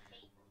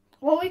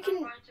 Well, we can...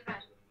 I'm going to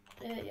bed.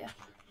 Yeah.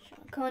 Sure.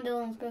 Come on,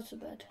 Dylan, let's go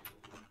to bed.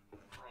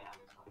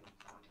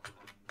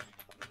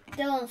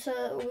 Dylan, so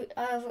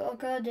I've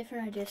got a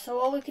different idea. So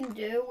what we can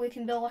do, we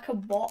can build like a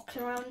box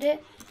around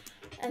it,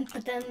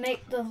 but then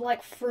make the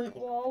like front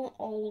wall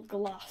all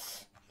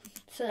glass.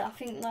 So I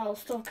think that'll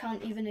still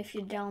count even if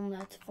you're down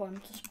there for him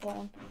to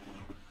spawn.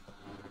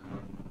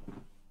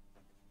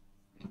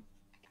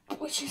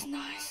 Which is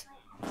nice.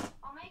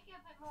 I'll make it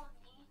a bit more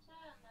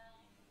neater and then...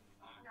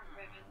 Not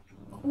really.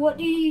 What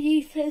do you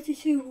need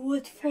 32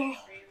 wood for? I'm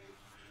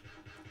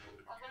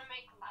gonna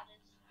make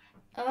ladders.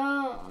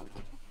 Oh.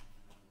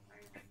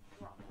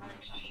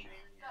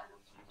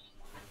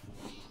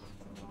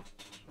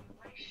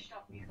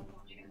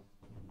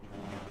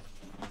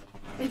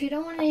 If you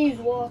don't want to use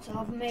water,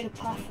 I've made a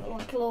path,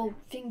 like a little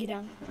thingy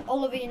down.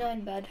 Oliver, you're not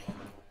in bed.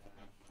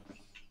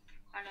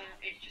 I know,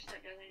 it's just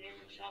that doesn't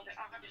even solve it.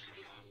 I'll just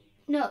do it.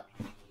 No.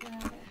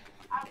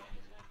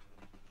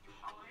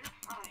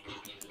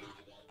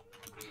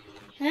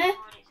 Huh?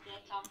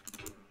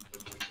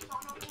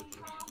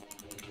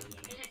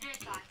 Is it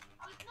daytime?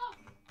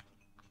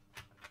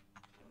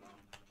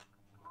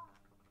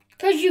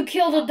 Because you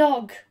killed a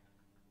dog.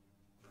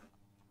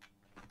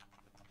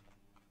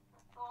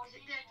 Is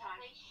it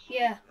daytime?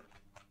 Yeah.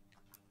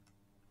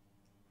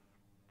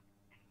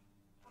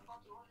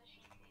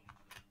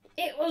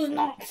 It was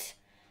not.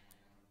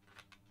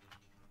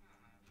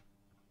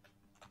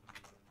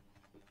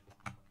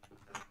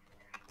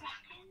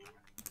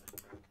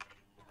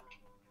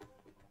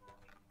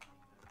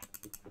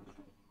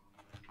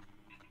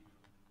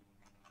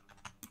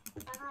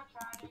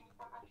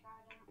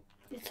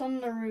 It's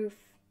on the roof.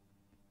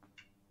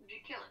 Did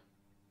you kill him?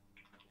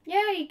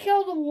 Yeah, you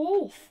killed a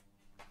wolf.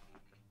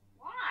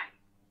 Why?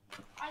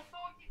 I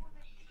thought it was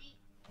a sheep.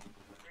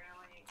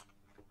 Really?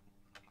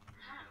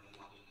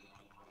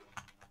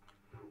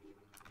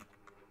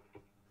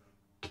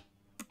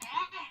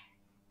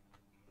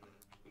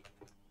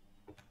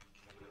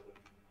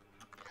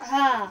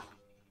 Ah.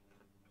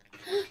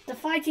 They're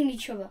fighting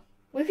each other.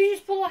 We could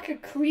just put like a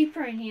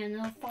creeper in here and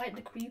they'll fight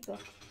the creeper.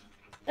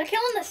 They're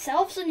killing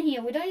themselves in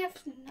here. We don't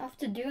have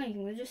to do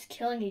anything. We're just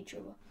killing each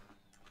other.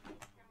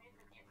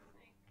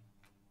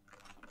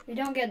 We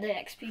don't get the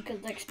XP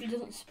because the XP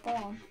doesn't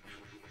spawn.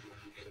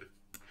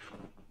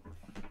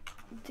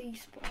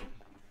 Despawn.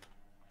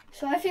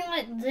 So I think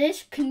like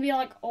this can be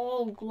like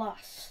all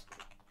glass.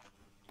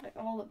 Like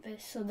all of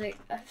this. So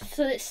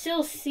it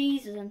still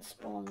seizes and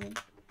spawns in.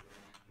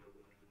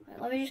 Right,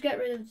 let me just get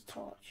rid of the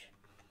torch.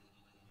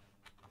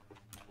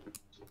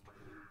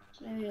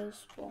 Maybe it'll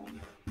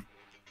spawn.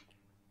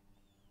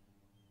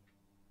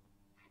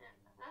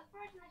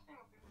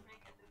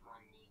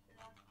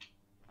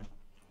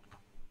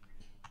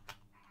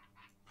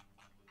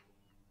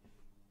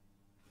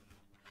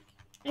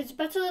 It's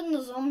better than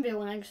the zombie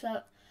one,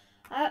 except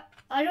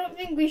I don't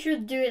think we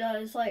should do it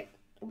as like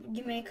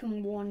you make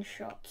them one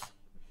shots.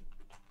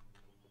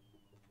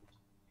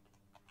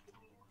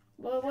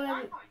 Well,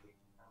 whatever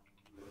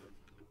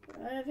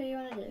you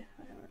want to do.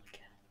 I don't really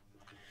care.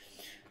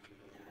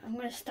 I'm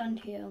gonna stand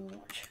here and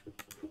watch.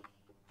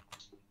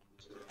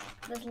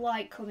 There's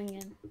light coming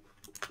in.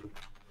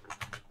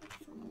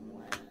 From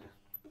where?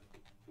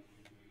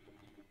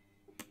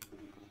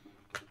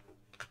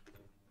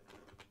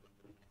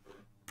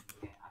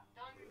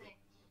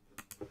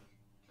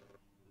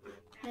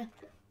 Yeah.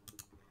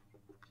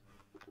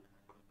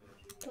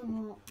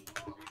 Done what?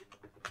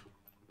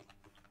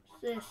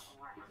 What's this?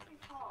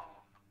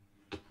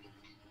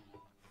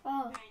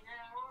 Oh.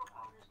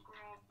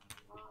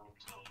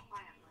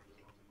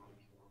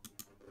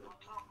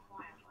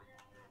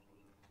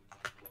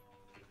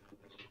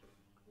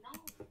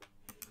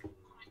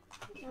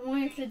 I'm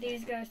waiting for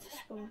these guys to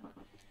spawn.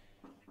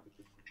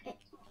 Okay.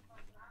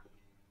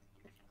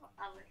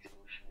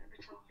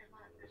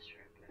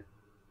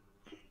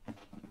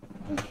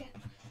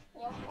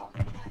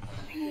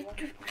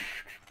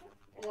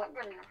 What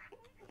good enough?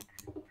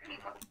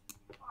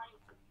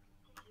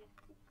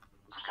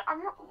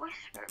 I'm not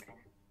whispering.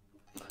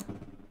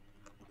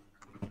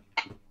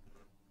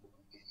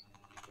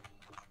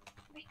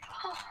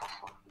 Because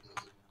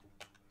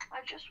I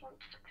just want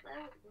to play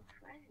with my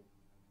friend.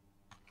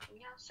 And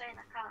you're saying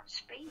I can't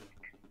speak.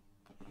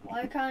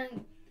 Why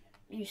can't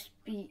you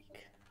speak?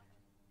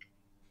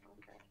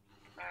 Okay.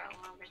 Alright,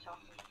 I'm gonna be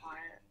talking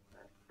quiet.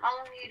 How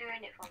long are you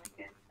doing it for me,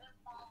 kid?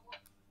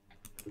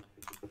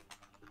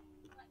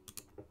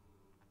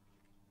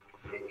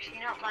 Because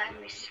you're not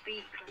letting me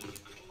speak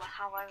for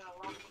however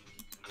long.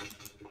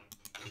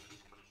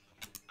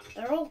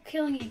 They're all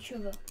killing each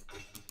other.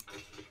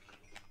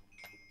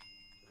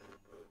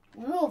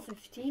 We're all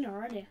 15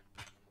 already.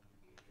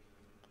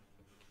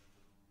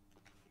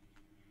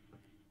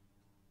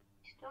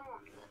 Still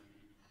want it.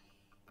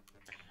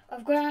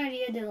 I've got an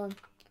idea, Dylan.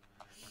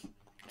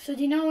 So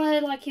do you know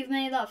where like you've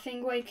made that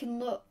thing where you can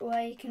look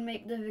where you can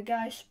make the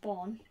guy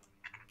spawn?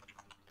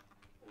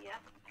 Yeah.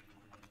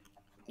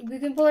 We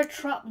can put a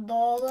trap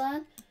door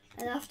there,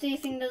 and after you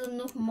think there's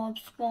enough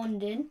mobs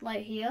spawned in,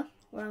 like here,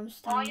 where I'm Oh,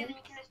 standing. yeah, then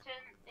you can just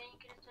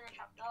turn the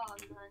trap door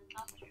and then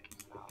that's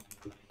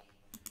true.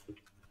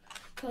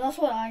 So that's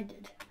what I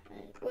did, and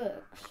it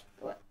works.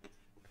 But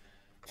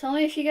tell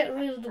me if you get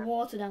rid of the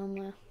water down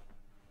there.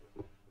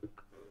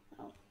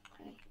 Oh,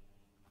 okay.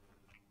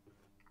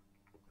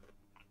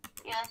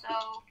 Yeah,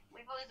 so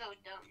we've always got a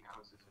dome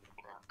now, so it's like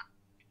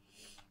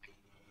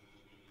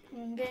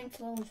I'm getting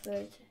to level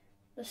 30.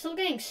 They're still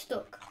getting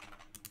stuck.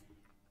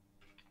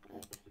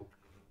 Right.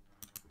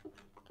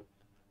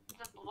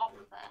 there's a block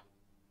there.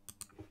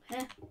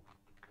 Huh?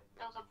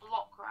 There's a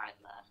block right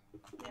there.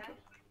 Yeah.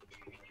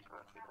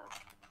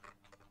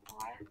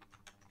 Why?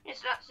 Yeah,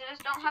 so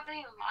just don't have any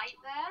light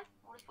there.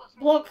 We'll just put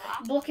some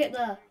glass. Block it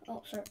there.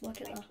 Oh, sorry,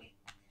 block it there. Thank you.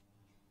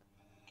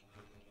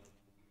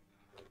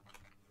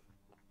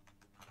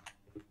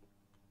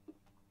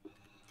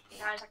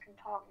 Guys, I can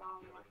talk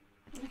normally.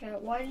 Okay,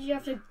 why did you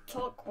have to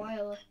talk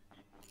quietly?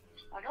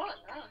 I don't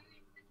know.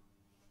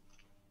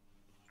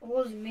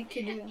 What does it make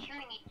you do?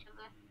 Killing each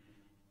other.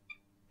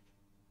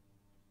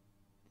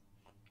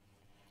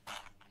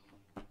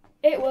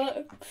 It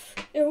works.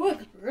 It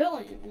works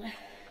brilliantly. And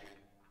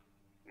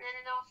then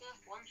it also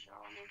has one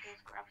shot and you can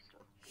just grab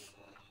stuff.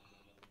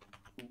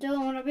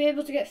 Dylan, want to be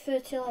able to get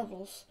 30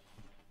 levels?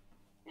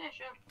 Yeah,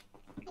 sure.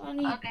 I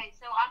need... Okay,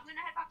 so I'm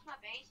gonna head back to my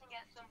base and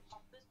get some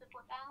poppers to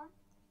put down.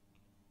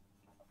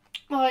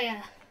 Oh,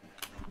 yeah.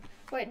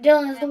 Wait,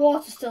 Dylan, is the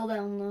water still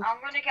down there? I'm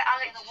gonna get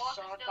Alex's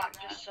sword back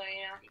just so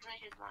you know. You can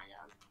just lie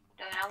down.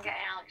 I'm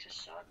getting Alex's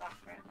sword back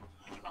for it.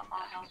 I've got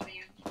more health for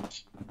you.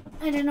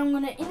 And then I'm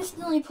going to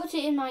instantly put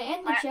it in my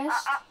ender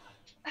chest.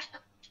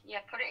 Yeah,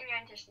 put it in your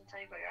ender chest until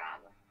you've got your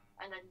armor.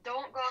 And then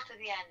don't go to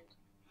the end.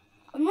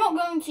 I'm not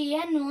going to the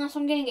end unless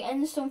I'm getting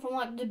endstone from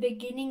like the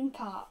beginning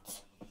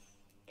part.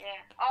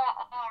 Yeah.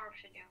 Or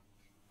should you?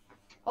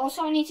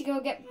 Also, I need to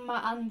go get my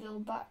anvil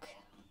back.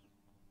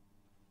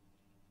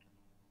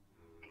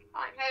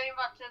 I'm heading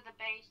back to the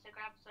base to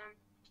grab some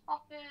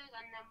hoppers,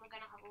 and then we're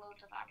gonna have loads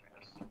of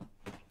arrows.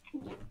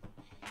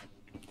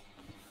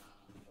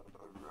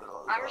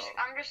 I'm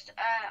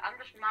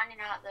just mining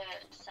out the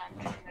sand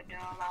from the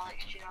dome,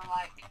 Alex. You know,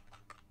 like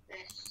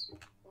this,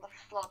 the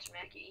floor to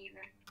make it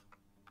even.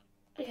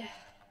 Yeah.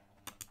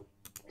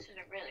 This is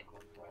a really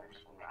good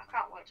place. I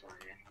can't wait to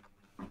leave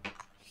it.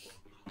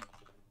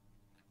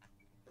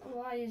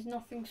 Why is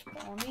nothing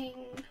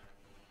spawning?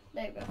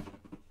 There you go.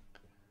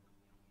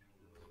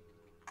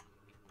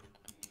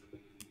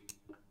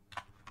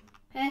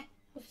 Hey,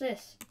 what's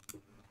this?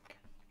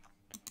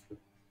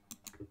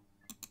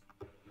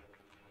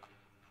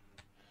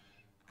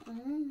 There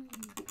we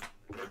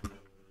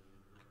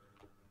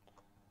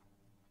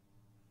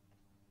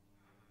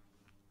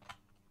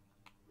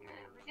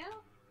go.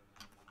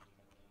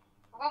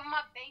 I got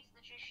my base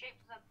that is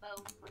shaped as a bow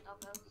for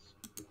doggos.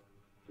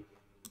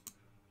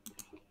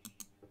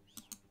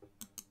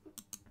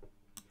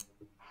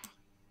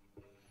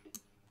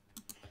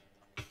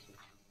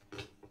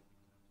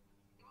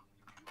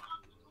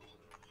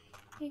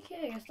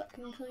 Okay, I guess that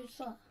concludes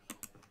that.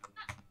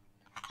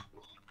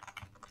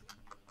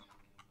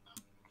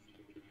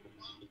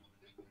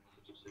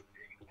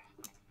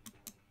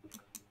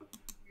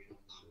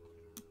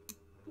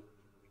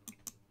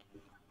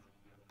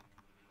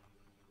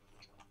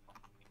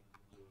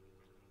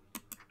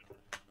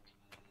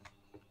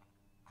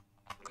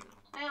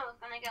 Yeah, we're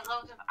gonna get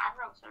loads of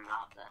arrows from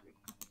that then.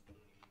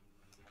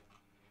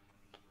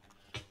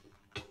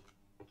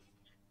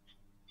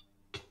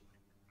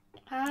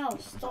 Ow,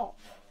 stop.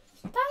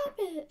 Stop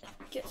it!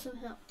 Get some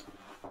help.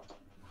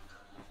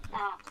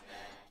 Ah.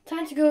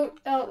 Time to go.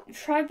 Oh,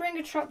 try bring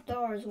a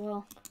trapdoor as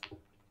well.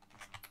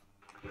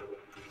 I'm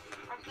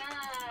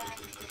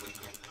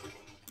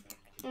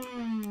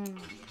gonna...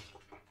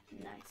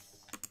 Nice.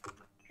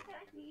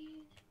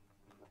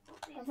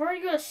 I've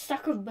already got a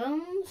stack of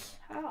bones.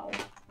 How?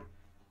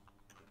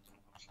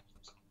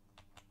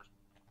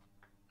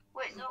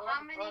 Wait, so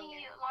how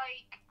many,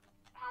 like,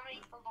 how many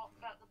blocks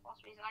at the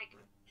bottom is like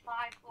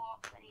 5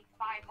 blocks? I need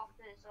 5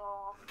 hoppers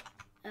or...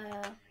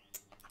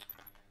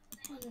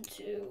 1,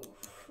 2,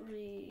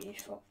 3,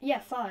 4. Yeah,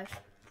 5. Okay,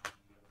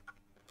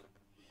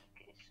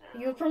 so...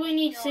 You'll probably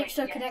need No, 6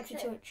 to guess connect it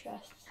to it. a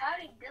chest. How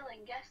did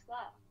Dylan guess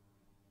that?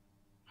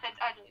 I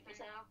don't even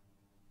know.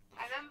 I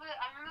remember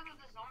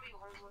the zombie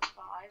one was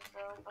 5, so...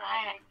 But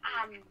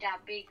I'm the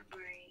big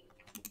brain.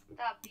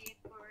 that big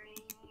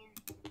brain.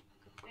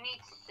 We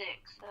need 6,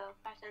 so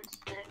 5 times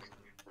 6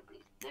 would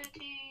be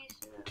 30,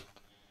 so...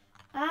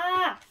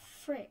 Ah,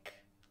 frick.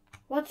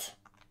 What?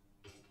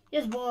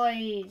 Yes,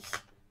 boys.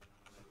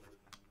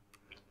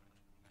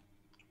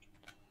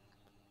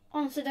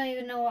 Honestly, don't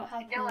even know what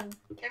happened.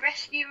 The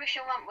rescue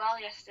mission went well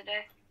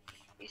yesterday.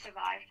 We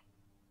survived.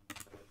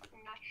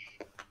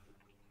 Nice.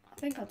 I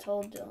think I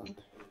told Dylan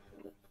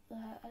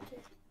that I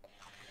did.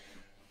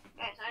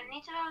 Right, so I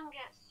need to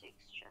get 6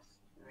 chests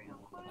real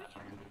quick.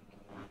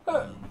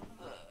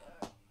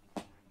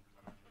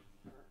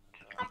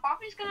 I'm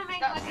probably gonna make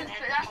That's like the, an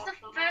that's the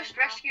first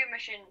rescue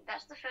mission.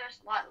 That's the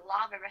first like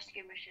lava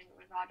rescue mission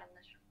we've had on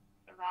this.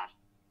 We've had.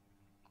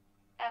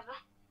 ever.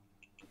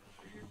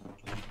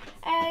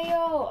 Hey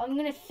yo, I'm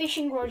gonna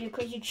fishing rod you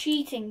because you're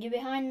cheating. You're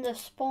behind the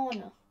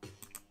spawner.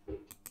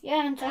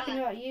 Yeah, I'm talking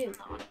about you.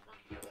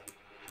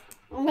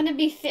 I'm gonna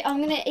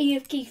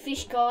AFK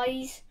fish,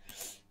 guys.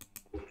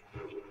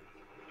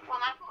 Well,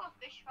 I put a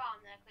fish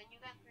farm there, then you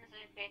guys can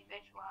say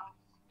fish whilst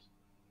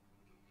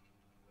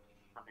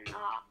having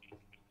that.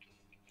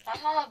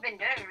 That's all I've been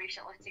doing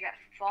recently to get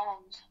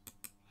farms.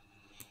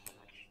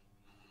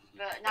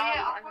 But now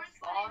I'm on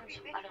farms,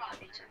 I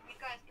don't need to. You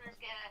guys can just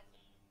get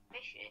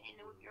fishing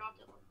with your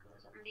other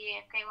workers and the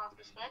AFK whilst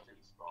the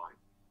skeletons spawn.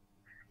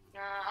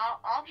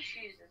 I'll just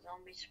use the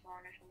zombie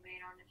spawner if I'm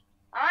being honest.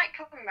 I might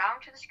come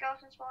round to the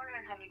skeleton spawner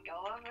and have a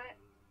go of it.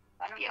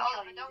 But I don't think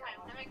I'll use don't it worry, a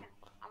lot.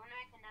 I'm gonna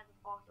make another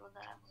portal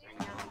there. So you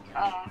know.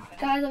 Oh, okay.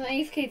 Guys, I'm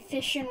AFK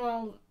fishing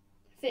while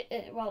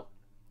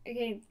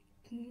getting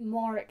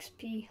more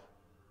XP.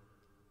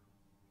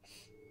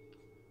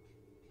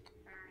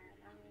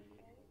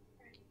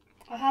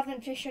 I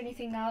haven't fished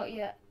anything out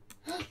yet.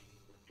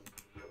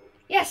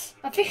 Yes,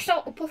 I fished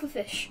out a puffer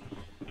fish.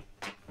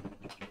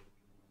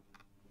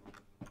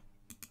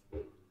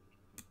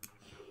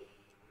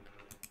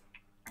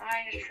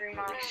 I just threw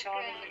my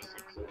sword in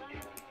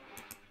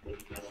the ground.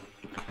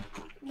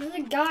 There's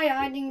a guy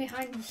hiding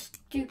behind the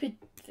stupid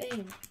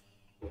thing.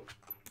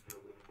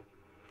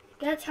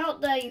 Get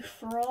out there, you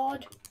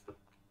fraud.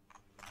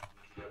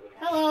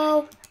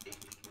 Hello.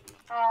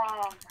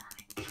 Oh,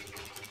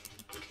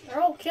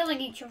 They're all killing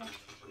each other.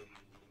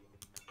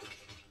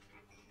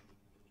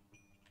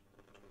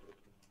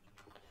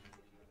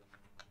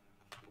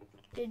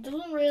 It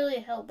doesn't really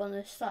help when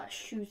they start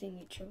shooting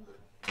each other.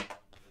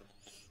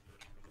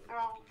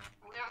 Well,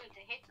 we don't need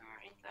to hit them or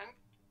anything.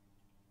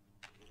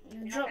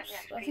 It drops,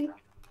 I think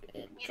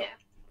it You do.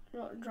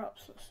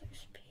 drops less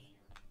XP.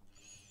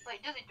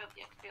 Wait, does it drop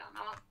the XP or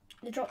not?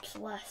 It drops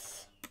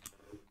less.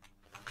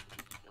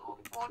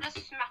 We'll just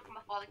smack them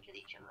before they kill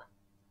each other.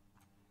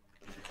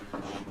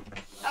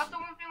 That's the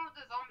one thing with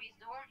the zombies,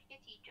 they won't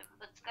hit each other,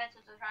 but the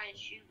skeletons will try and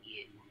shoot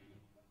you.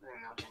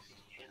 Then they'll just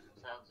shoot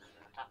themselves and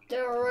attack you.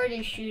 They're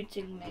already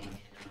shooting me.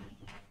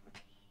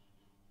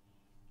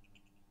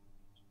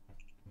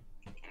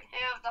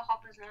 Here are the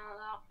hoppers now,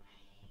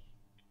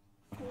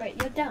 that. Wait,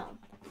 you're down.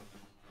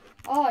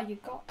 Oh, you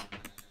got.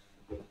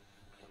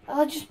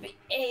 I'll just be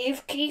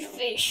AFK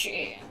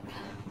fishing.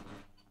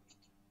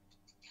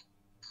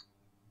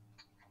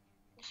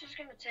 this is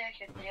gonna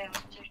take a day or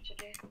two to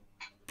do.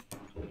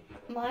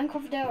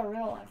 Minecraft Day or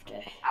real life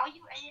day? How are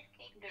you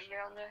AFK? Do it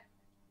real day.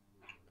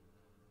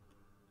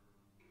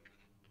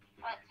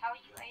 How are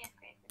you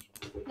AFK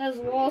fishing? There's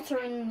water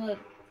in the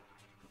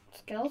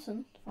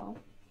skeleton farm.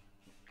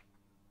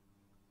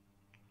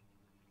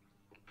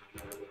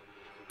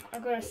 I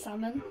got a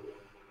salmon.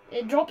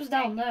 It drops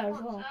down there as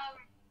well.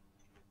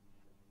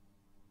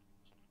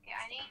 Yeah,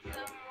 I need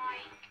some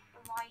like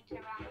light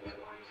around this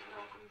one so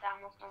they'll come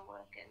down whilst I'm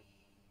working.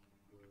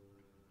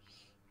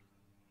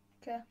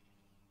 Okay.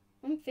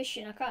 I'm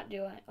fishing. I can't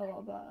do a lot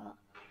about that.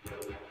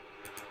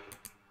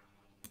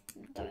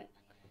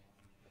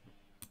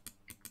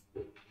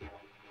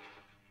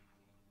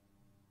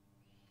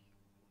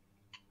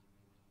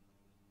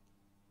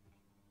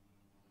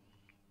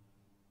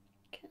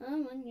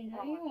 Dylan, you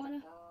know you wanna.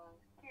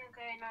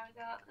 Okay, now we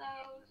got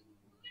those.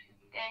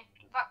 Okay,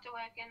 back to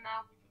working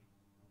now.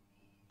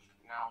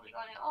 Now we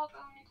got it all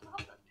going into the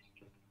hopper.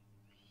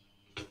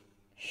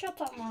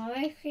 Shut up,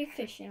 Mike. You're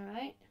fishing,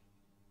 right?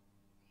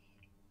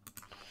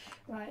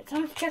 Right,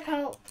 time to check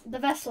out the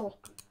vessel.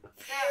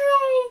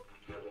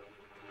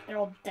 They're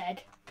all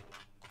dead.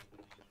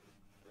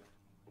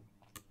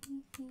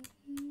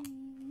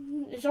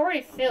 It's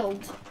already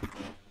filled.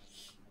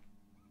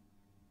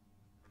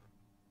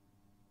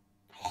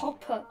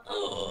 Hopper.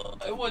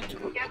 I want to.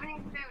 Do you have any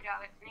food,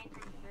 Alex? I need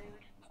some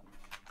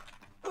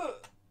food.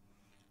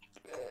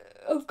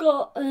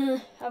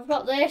 I've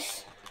got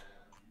this.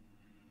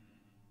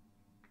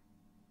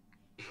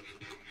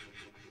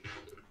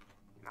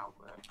 No,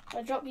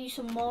 I'll drop you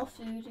some more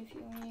food if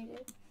you need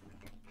it.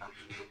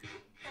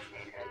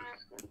 okay,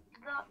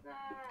 that there.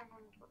 I'm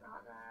going to put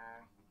that there.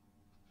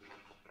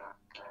 That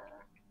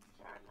there.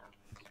 There,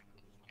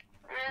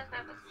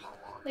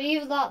 no.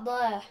 Leave that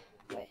there.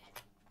 Wait.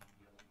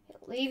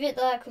 Leave it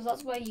there because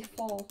that's where you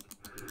fall.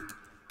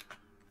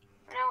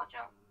 I know what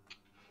jump.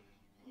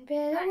 You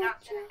better I know watch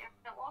it's in out.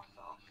 infinite water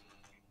source.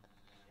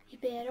 You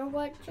better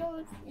watch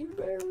out. You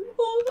better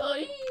watch out.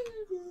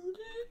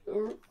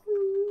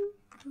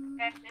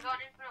 Okay, we got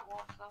an infinite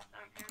water source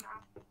down here now.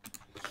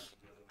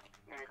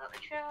 Then we got the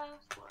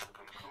chest. What else?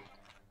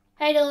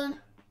 Hey Dylan.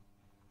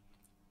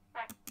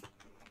 Hi.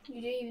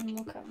 You didn't even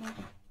look at me.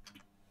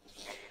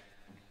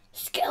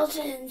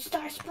 Skeletons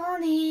start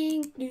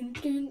spawning. Dun,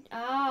 dun.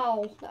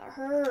 Ow, that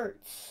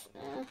hurts.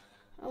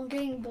 I'm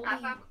getting bleeding. I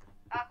thought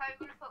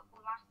we were going to put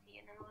glass here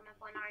and then we're going to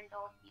put an iron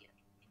door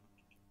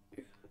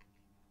here.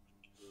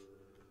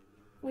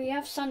 We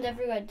have sand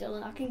everywhere,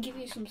 Dylan. I can give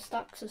you some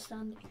stacks of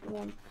sand if you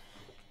want.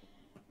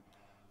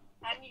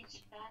 I need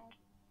sand.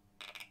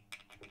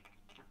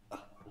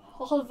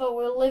 Although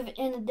we live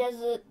in a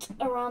desert,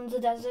 around the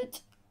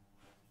desert.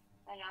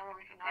 I know,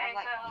 I have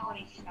like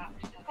 20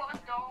 stacks. Put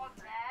a door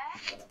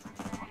there.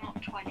 Well,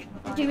 not 20,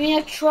 but Do you mean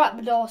a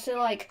trapdoor? So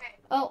like,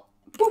 oh,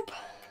 boop.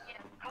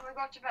 yeah. Can we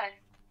go to bed?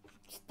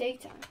 It's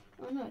daytime.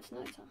 Oh no, it's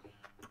nighttime.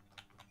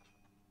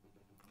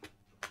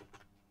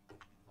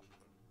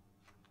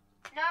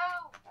 No!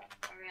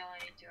 I really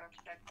need to go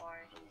to bed,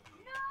 boys.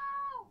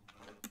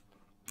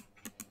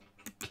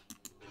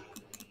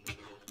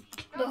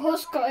 No! The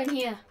husk got in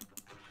here.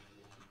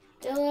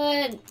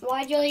 Dylan,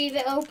 why'd you leave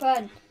it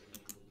open?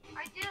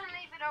 I didn't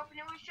leave it open,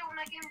 it was shut when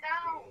I came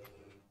down.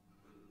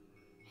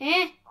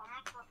 Eh?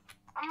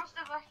 I must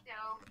have left it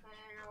open.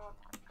 Oh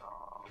my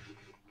god.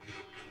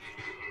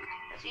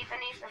 Let's see if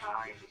any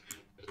survived.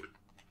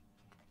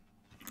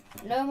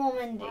 No more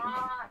mending.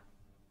 Ah,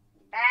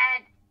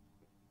 bed.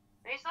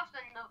 We just lost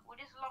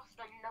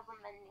another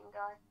mending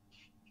guy.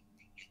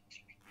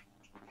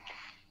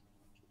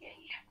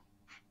 Yay.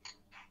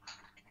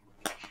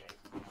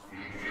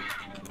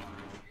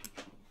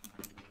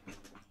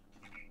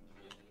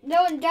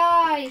 Don't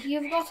die.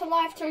 You've got a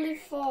life to live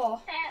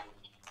for.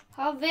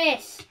 Have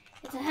this.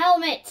 It's a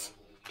helmet.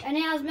 And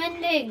it has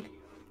mending.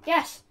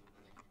 Yes.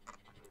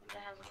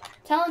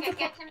 Tell him to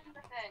Get put him to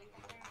the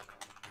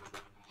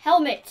thing.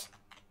 helmet.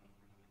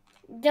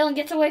 Dylan,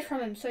 get away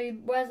from him so he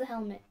wears the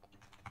helmet.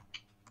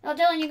 No,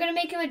 Dylan, you're going to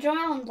make him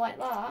drown like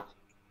that.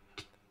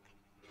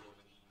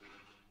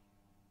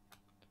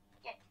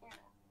 Get in there.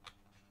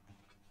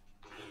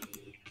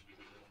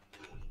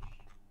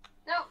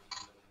 No.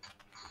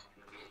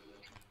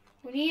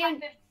 We need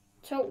him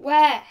to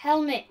wear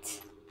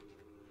helmet.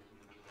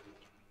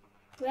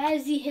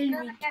 Where's the We're gonna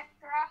helmet? get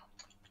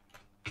trapped.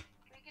 We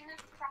can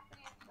just trap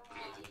him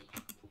somewhere.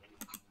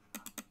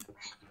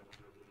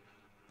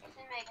 It's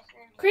in me, it's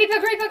in me. Creeper,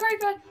 creeper,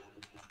 creeper.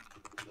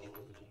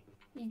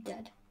 He's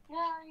dead. No,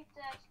 he's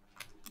dead.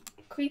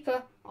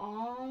 Creeper.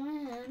 Oh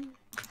man.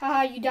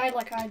 Haha, you died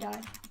like I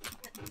died.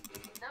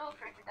 No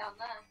creeper down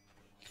there.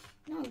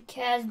 No one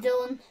cares,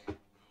 Dylan.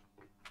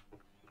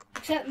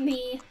 Except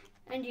me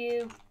and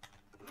you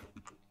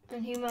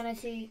and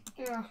humanity.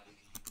 Ugh.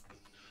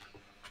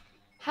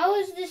 How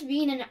has this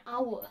been an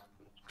hour?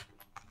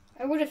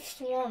 I would have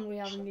sworn we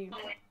haven't been.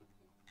 Okay,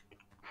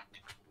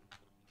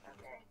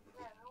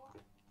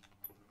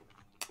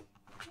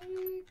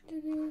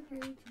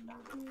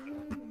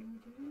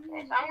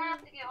 yes, I'm gonna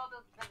have to get all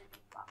those feathers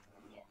back.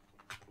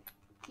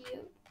 Yeah.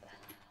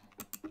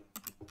 Yep.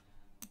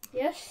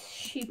 Yes,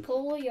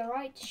 sheeple, you're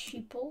right,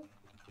 sheeple.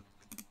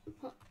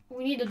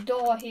 We need a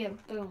door here,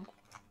 boom.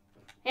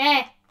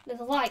 Eh,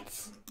 there's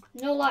lights.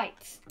 No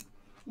lights.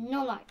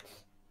 No lights.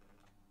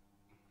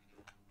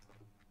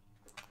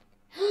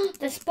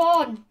 The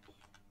spawn!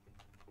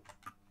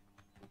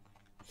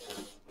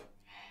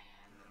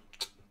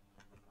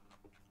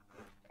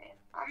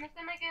 I'm just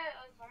gonna get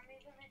a zombie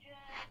villager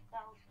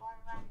that'll spawn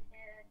around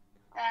here.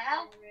 The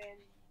hell?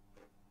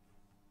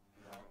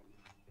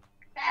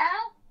 The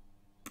hell?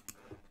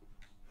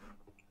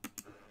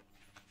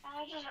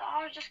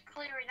 I was just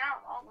clearing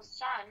out all the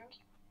sand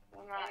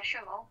with my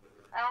shovel.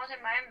 I was in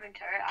my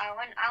inventory. I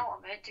went out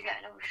of it to get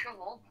another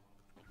shovel,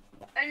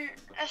 and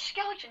a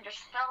skeleton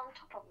just fell on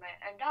top of me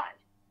and died.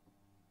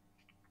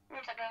 One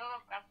second, I'll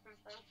go grab some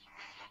food.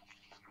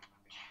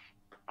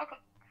 Okay.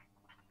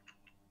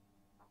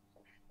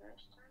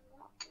 First time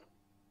walking.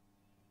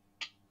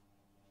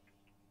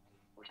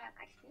 Would I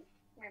like to?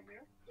 Maybe.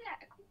 Yeah,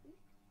 I could be.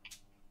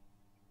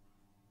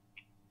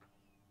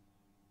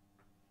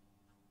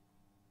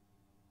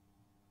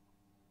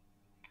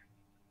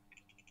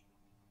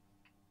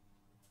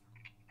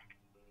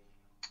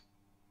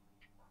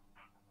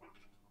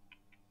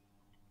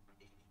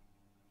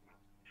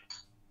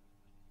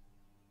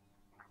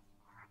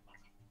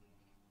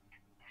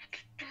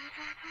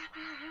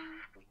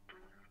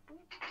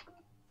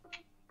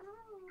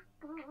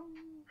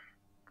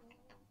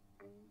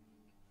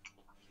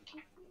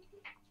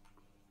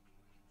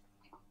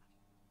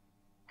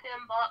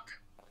 Come back.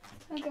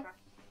 Okay.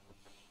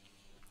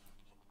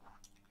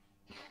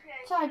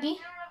 Okay, Tidy.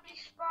 so now be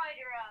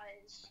spider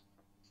eyes.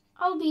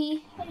 I'll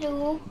be.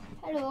 Hello.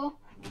 Hello.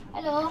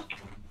 Hello.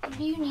 What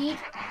do you need?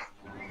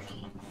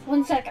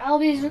 One sec.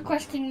 Albie's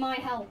requesting my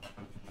help.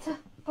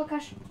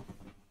 Pokaż.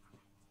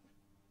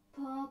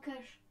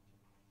 Pokaż.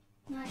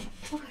 Nice.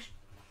 Pokaż.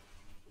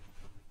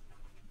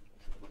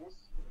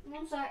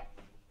 One sec.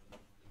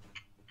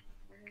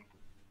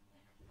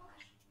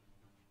 Pokaż.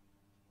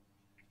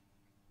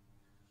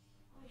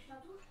 Oj,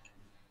 światło?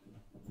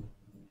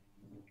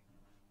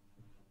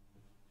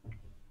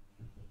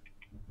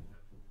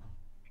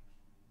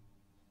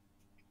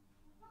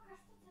 Pokaż,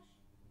 co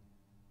chcesz?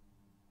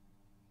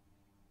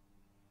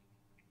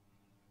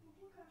 No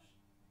pokaż.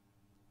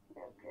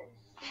 Okay,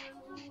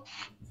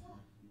 so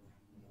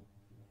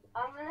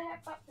I'm gonna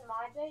head back to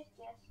my base,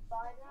 get a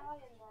spider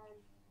eye, and then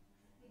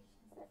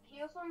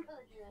kill some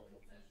villagers.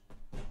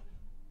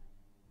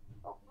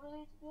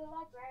 Hopefully to be a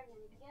librarian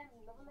to get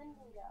another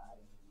mending guy.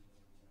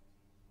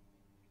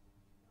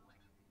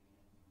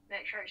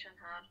 Make sure it's on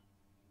hard.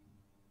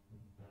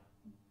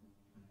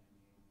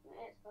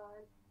 It's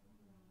fine.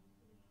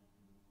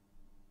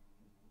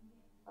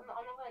 I'm not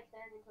gonna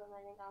turn into a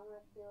mending guy, I'm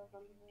gonna kill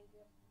some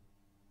villagers.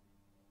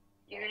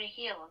 You're gonna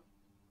heal them?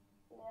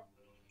 Yeah.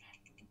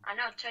 I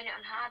know, turn it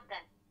on hard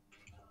then.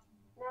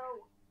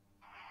 No.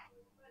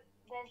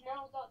 There's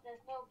no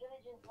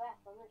villagers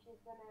left. I'm literally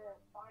gonna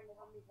find a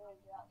zombie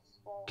villager that's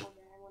spawned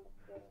and I'm gonna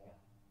kill it.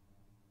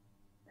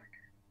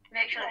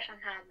 Make sure it's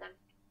on hard then.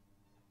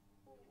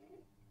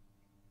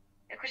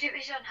 Because if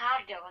it's on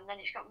hard though, and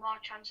then it's got more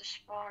chance of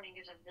spawning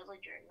as a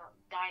villager and not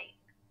dying.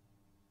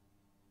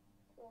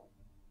 Yeah.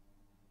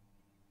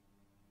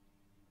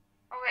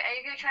 Oh wait, are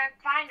you gonna try and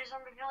find a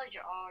zombie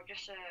villager or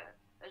just a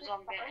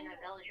zombie and a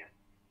villager?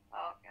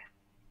 Oh, okay.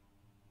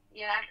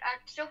 Yeah,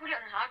 I'd still put it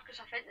on hard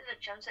because I think there's a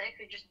chance that it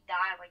could just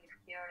die when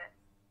you've cured it.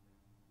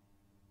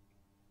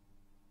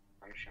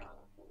 I'm sure.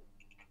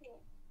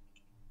 Yeah.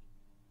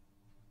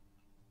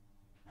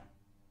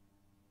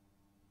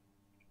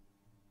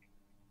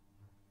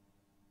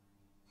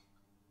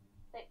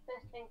 Like,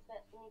 first things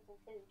first, we need some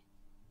food.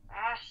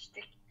 Ah,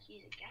 sticky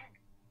keys again.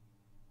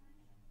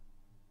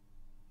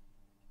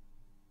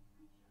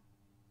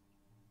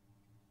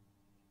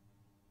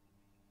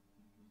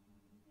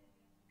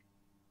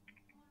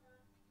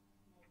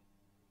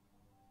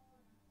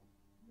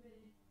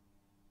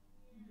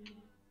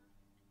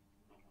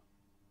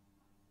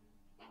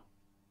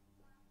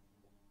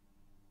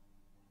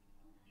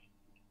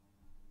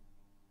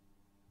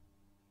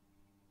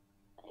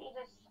 I need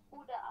a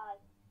scooter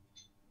eye.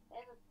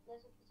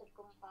 There's a piece of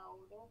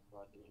gunpowder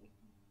for the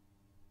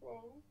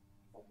thing.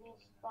 I need a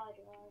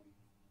spider eye.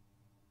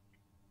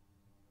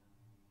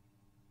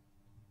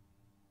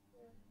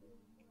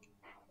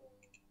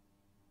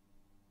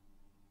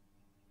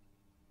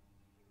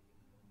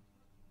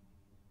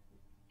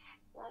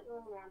 Like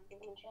running around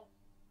picking chests.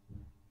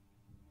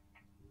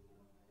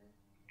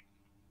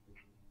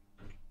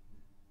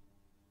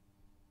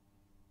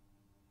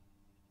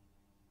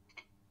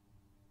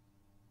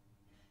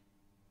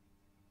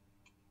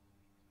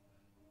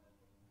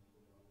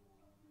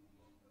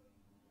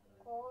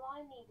 All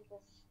I need is a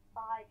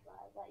spider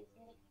eye. That is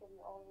literally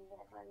all I need.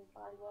 I can't even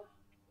find one.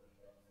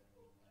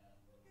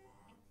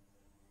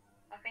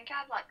 I think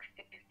I have like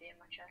 50 in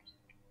my chest.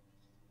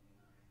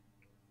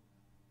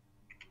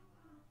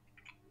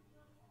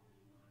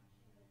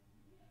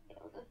 Yeah,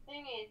 but the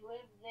thing is,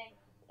 with this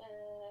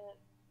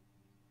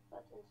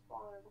button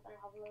spawner, we're gonna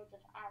have loads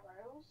of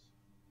arrows.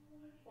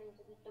 And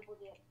to be double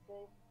the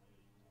XP.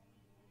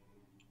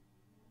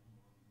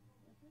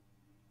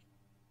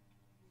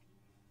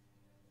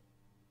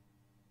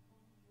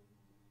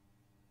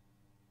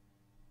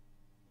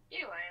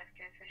 You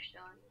AFK fish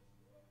still in?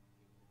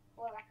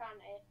 Well, I can't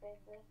AFK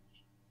fish.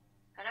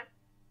 Pardon?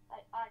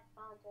 I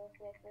can't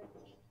AFK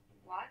fish.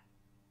 Why?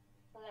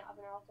 I don't have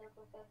an auto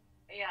clicker.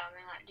 Yeah, I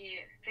mean like do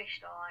you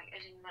fish or like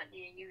as in like do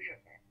you use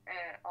your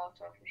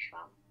auto fish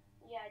farm?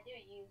 Yeah, I do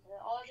use it.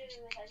 All I do is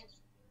I just,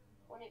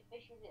 when it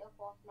fishes it up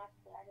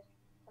automatically, I just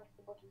press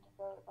the button to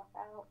throw it back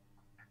out.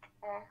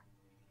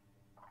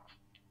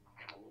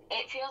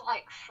 It feels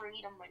like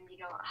freedom when you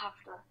don't have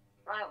to.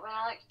 Like when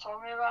Alex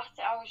told me about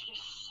it, I was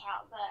just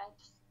sat there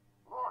just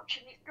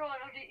watching it go and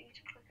I didn't need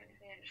to click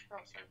anything. It just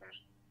felt so good.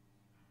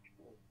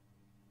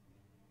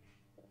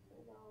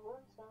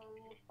 So, I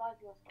need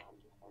 5 more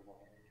sand on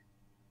there.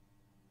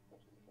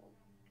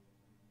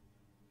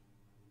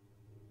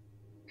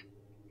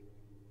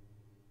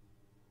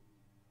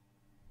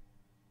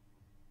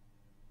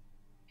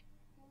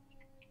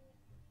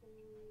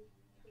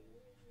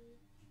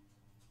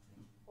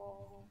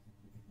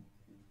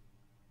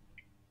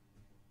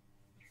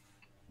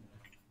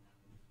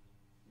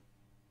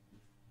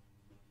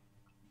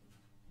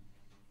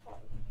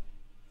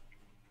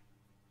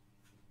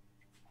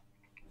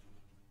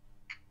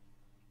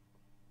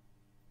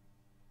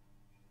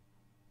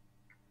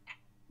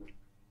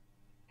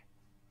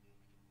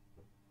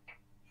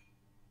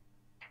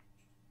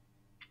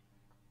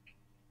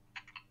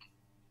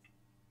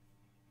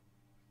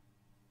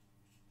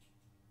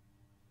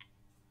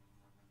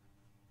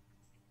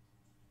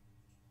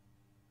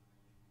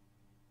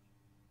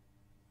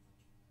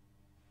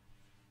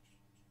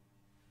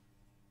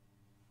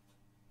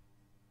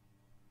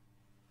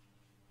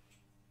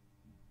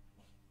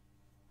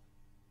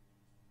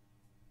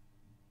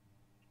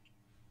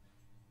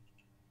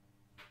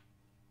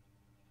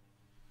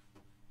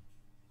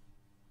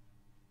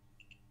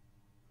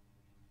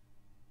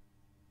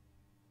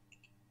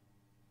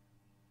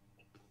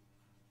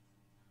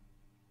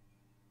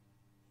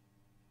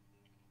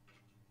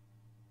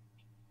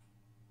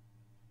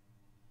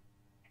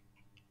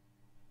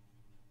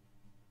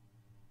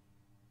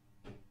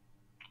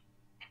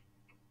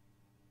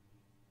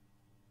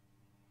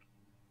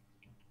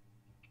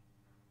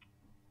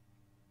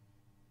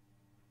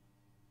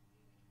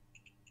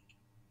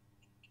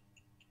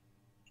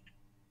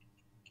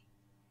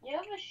 you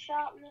have a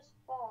sharpness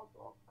 4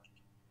 book?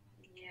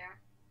 Yeah.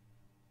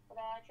 But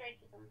I trade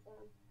you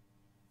something.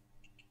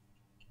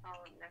 I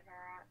would never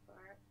write for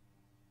it.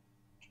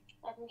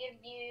 I can give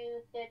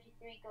you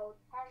 33 gold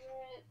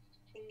carrots,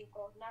 2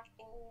 golden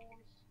apples.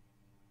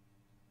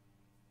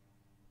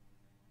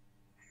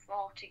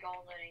 40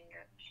 golden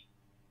ingots.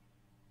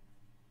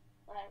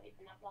 I don't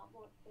even have that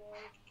much. No,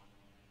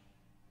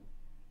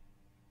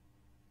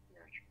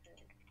 you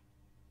could.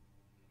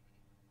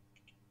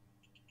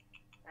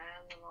 I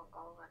only want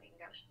golden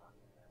ingots on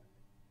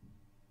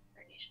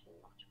I need some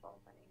lots of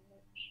golden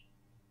ingots.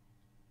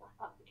 I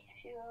can't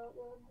cash you out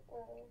then.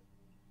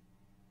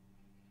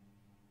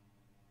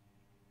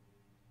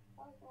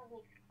 I don't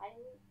need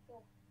carrots.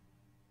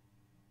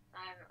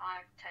 I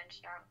have 10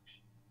 stacks.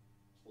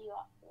 You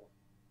have to.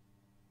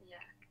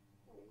 Yeah.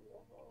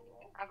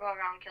 I go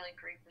around killing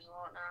creepers a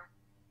lot now.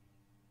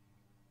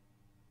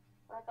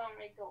 I can't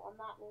really go on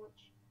that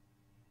much.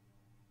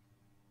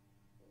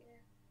 Yeah.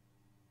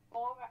 I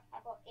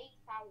got 8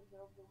 hours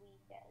over the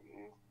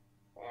weekend.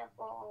 And I've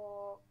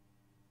got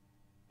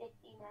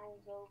 15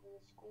 hours over the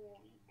school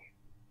week.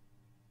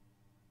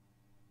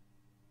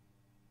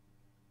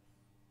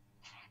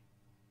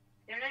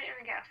 You don't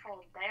even get a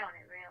full day on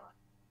it, really.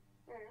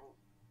 Mm.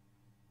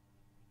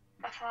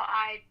 I thought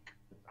I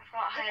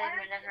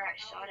had my netherite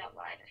sword out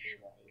by it.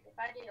 If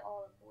I did it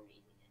all up, I wouldn't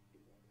even get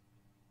 2 days.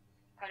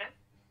 Pardon?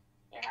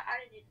 If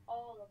I did it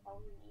all up, I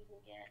wouldn't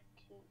even get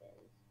 2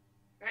 days.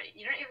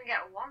 You don't even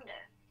get 1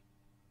 day.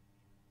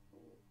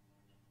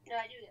 No,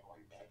 I do get 1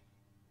 day.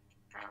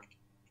 Oh.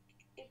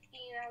 15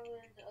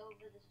 hours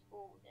over the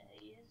school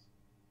days.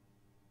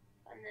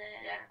 And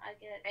then Yeah. I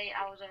get 8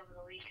 hours over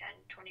the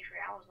weekend, 23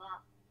 hours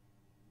that.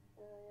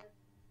 I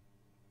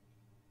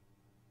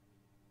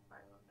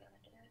won't be able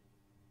to do it.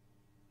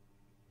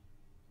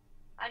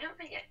 I don't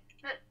think it.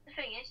 But the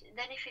thing is,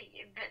 then if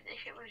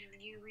it was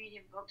you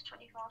reading books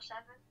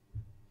 24/7,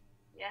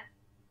 yeah,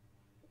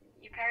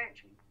 your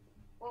parents.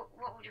 What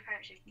would your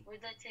parents do?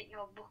 Would they take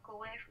your book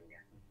away from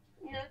you?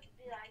 No, to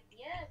be like,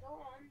 yeah,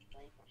 go on,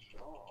 like,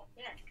 sure.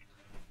 Yeah.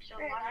 So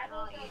why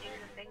don't you do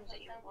the things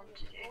that you want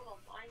to do?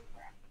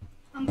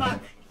 I'm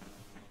back.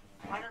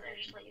 Why don't they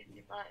just let you do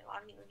the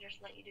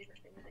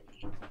things that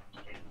you want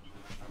to do?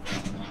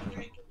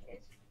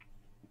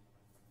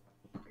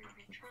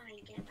 Try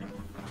and get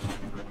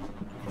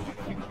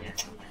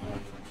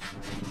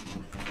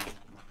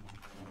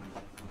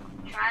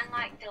Try and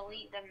like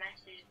delete the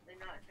message, the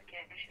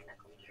notification that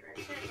comes through.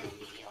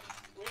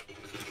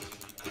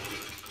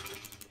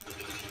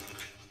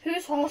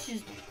 Whose horse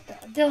is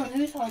Dylan?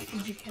 Whose horse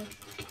did you kill?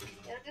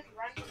 It was just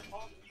random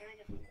horse and trying to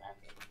get some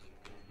leather.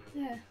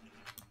 Yeah.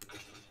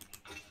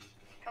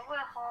 Probably a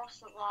horse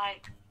that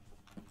like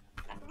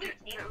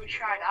that we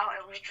tried out,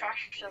 it was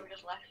trash, so we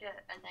just left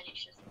it, and then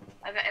it's just.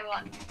 I bet it was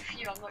like,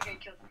 phew, I'm not getting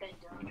killed today.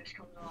 Dylan just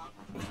comes along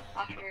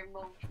after a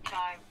month of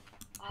time.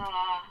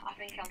 I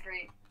think I'm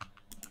free.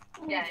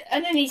 Yeah.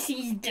 And then he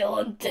sees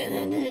Dylan.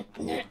 No,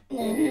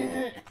 you're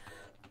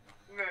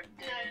a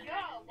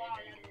wild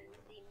animal.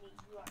 See me,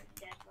 you are a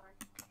dead man.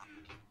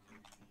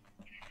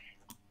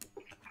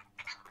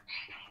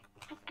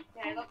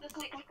 Yeah, I got the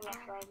 6 glass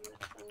over.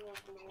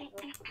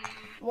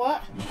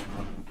 What? I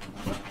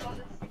got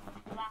the 6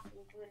 glass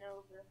into an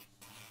over.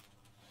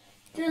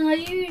 Dylan, are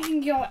you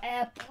using your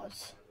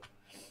AirPods?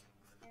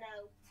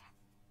 No.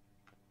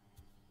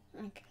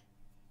 Okay.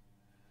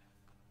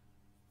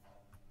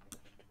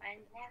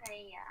 Whenever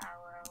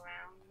you're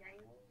around, I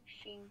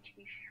seem to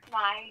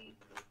smile.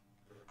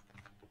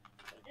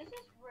 Does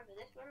this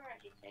river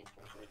actually takes us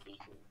to a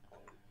decent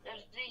point?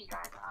 There's these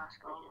guys that ask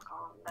all the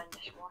call and bend the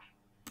swash.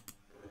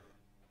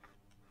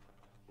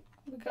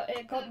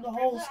 It got the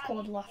whole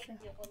squad laughing.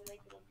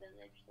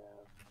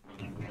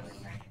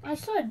 I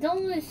saw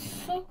Dylan is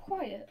so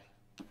quiet.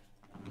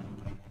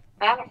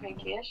 I don't think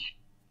he is.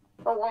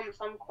 For once,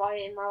 I'm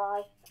quiet in my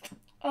life.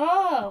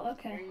 Oh,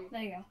 okay.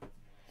 There you go.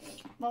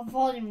 My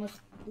volume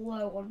was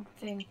low on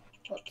thing.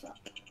 What's up?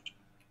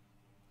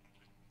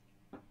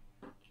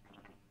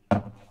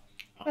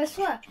 I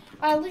swear,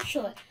 I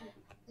literally.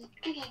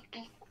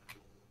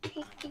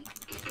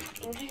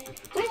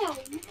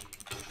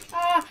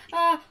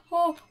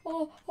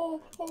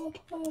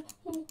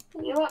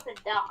 You're about to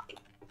die.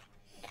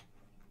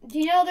 Do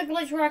you know the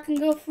glitch where I can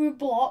go through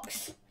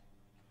blocks?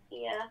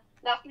 Yeah,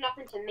 that's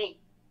nothing to me.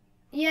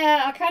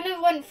 Yeah, I kind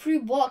of went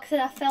through blocks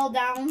and I fell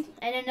down,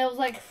 and then there was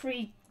like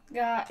three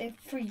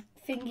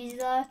thingies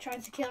there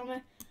trying to kill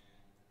me.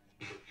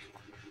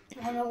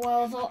 I don't know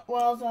while I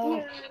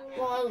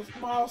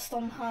was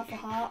on half a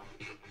heart.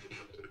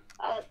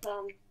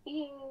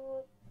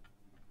 You.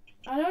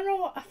 I don't know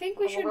what, I think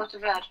we should go to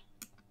bed.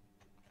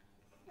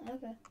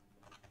 Okay.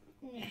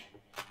 Yeah.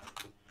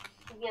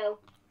 Yo.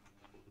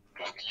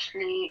 Go to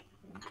sleep.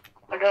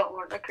 I don't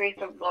want the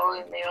creeper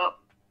blowing me up.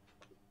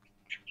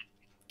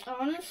 I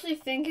honestly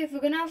think if we're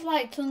gonna have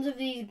like tons of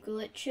these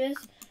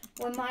glitches,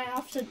 we might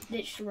have to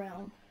ditch the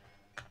realm.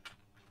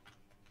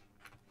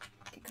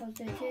 Because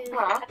it is.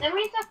 And then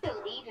we just have to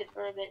leave it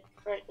for a bit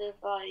for it to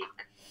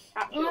like.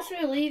 Unless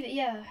we leave it,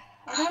 yeah.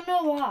 I don't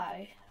know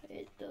why.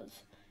 it does.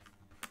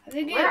 I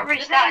think We're not it,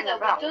 really starting the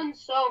We've round. done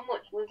so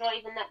much, we've not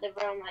even let the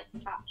round like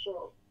catch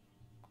up.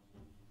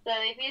 So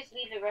if you just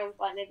leave the round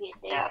for like maybe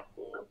a day or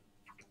two,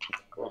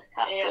 we'll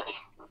catch up.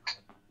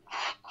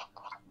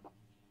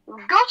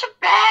 Go to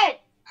bed!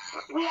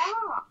 We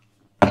are.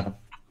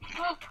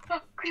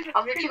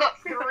 I've literally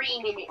got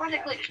 3 minutes. Where's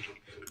it left. glitched?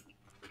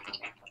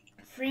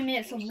 3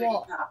 minutes of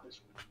what?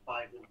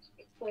 5 minutes.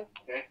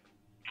 Okay.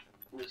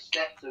 And the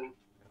steps and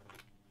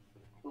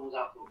tools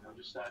out. I'm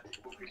just starting to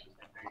increase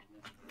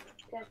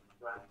the Okay.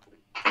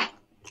 Right.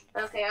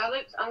 Okay,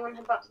 Alex, I'm gonna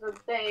head back to the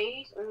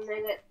base and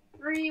then get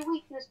 3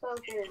 weakness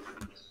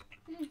potions.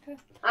 Okay.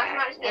 I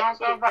might just Now get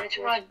go 2. back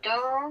to my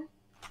dorm.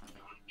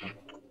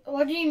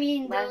 What do you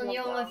mean, Where's Dylan? my You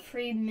only dog? have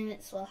 3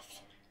 minutes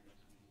left.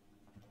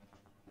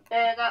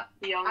 I've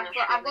Beyond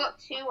got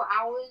 2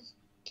 hours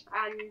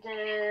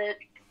and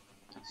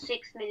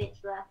 6 minutes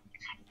left.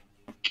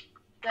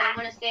 So I'm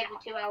gonna save the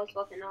 2 hours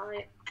for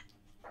tonight.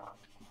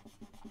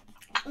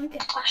 Okay.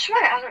 I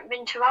swear it hasn't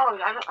been 2 hours.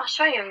 I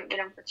swear you haven't been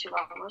on for 2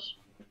 hours.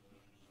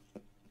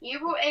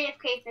 You were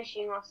AFK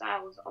fishing whilst I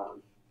was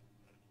on.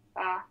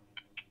 Oh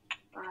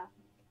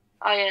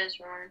yeah, that's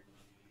right.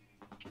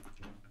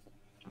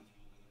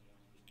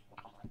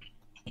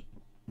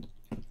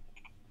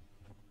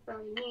 I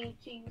need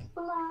to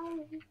fly.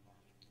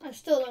 I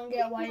still don't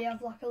get why you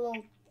have like a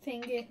little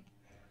thingy.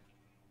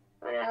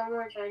 I know, I'm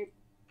gonna try.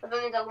 As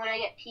long as when I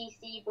get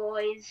PC,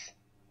 boys.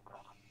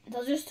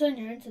 They'll just turn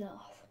your internet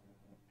off.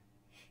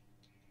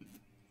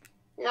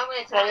 I'm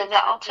gonna So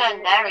that'll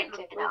turn their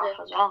internet off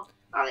as well.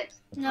 Alex,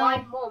 No, my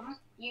mum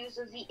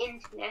uses the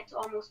internet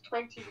almost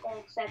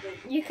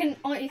 24/7. you can.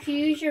 If you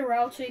use your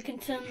router, you can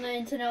turn the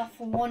internet off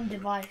for one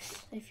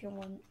device if you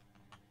want.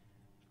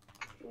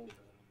 So if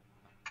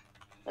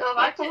Yeah,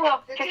 I turn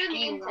well, the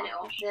 15 internet routers.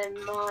 off,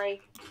 then my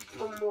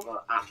mum will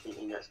go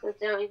absolutely nuts because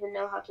they don't even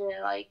know how to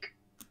like.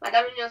 My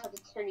dad only knows how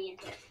to turn the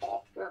internet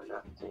off. They don't know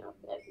how to turn off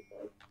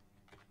everything.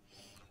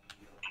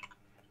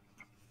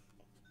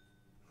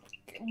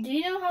 Do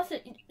you know how to,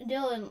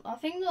 Dylan? I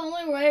think the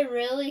only way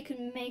really you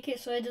can make it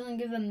so it doesn't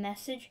give a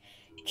message,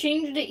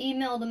 change the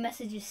email the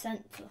message is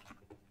sent to.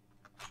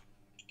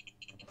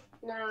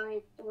 No,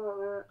 I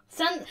don't.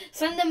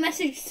 Send the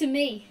message to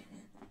me.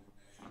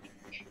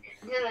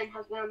 Dylan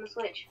has been on the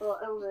Switch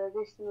for over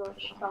this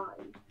much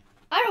time.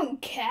 I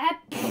don't care.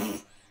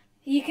 Pfft.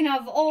 You can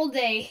have all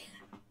day.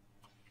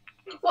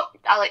 What?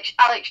 Alex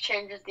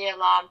changes the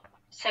alarm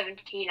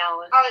 17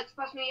 hours. Alex,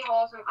 pass me your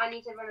horse. I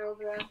need to run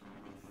over there.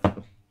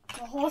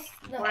 The horse.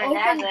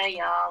 Whenever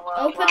you're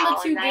open the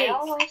 2 they gates.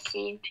 always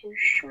seem to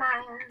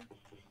smile.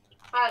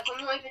 Alex,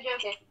 I'm not even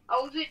joking.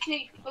 I was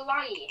literally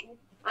flying,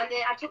 and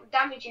then I took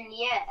damage in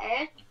the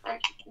air, and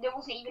there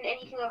wasn't even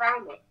anything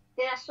around me.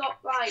 Then I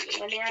stopped flying,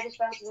 and then I just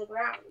fell to the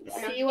ground.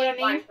 And See what I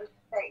mean?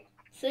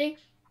 See?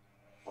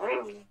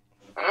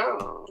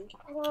 Oh.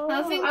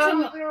 I think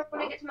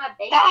when I get to my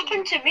base. That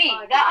happened to me.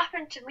 That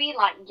happened to me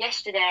like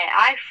yesterday.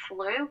 I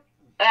flew and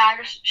I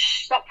just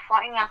stopped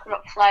flying. I could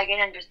not fly again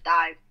and just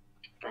died.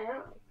 I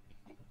know.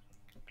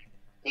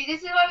 See,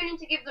 this is why we need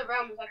to give the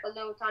realms like a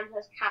little time to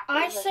catch up.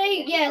 I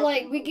say, yeah,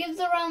 like, we give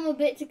the realm a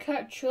bit to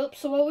catch up,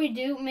 so what we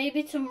do,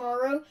 maybe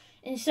tomorrow,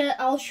 instead,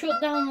 I'll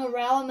shut down the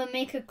realm and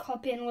make a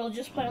copy, and we'll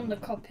just play on the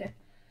copy.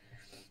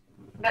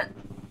 Nah,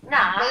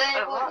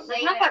 it won't there's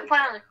save no point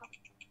playing on the.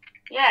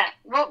 Yeah,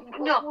 well,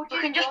 no, We'll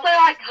we can just just go- play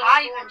like just go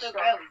Hive on and the stuff.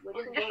 realm. We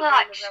We'll can just just go play on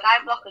like the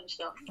realm. Skyblock and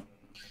stuff.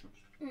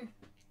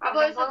 I Well,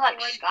 got like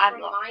something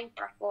from Skyblock.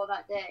 Minecraft for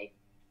that day.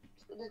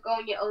 Just go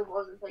on your own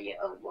wars and play your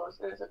own wars,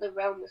 and it's like the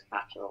realm is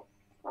catch up.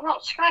 What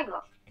about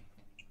Skyblock?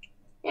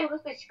 Yeah,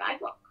 let's play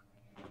Skyblock.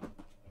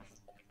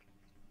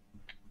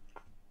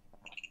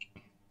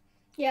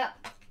 Yeah,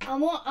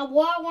 what I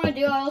want to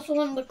do, I also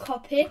want the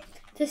copy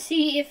to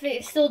see if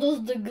it still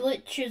does the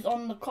glitches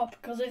on the copy,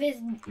 because if it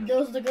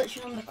does the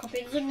glitches on the copy,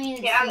 it doesn't mean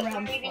it's Yeah, the Alex,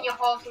 I'm realm. leaving your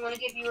horse. I'm gonna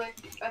give you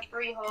a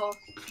free horse.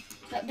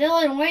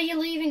 Dylan, where are you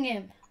leaving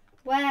him?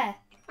 Where?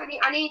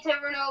 I need to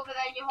run over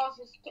there. And your horse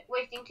is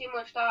wasting too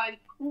much time.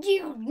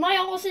 My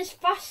horse is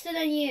faster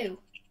than you.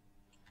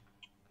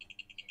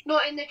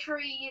 Not in the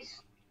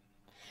trees.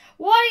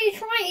 Why are you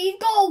trying? He's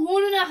got a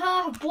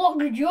 1.5 block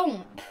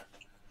jump.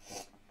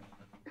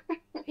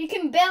 He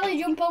can barely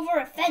jump over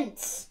a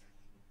fence.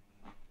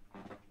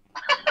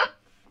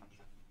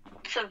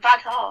 It's a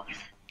bad horse.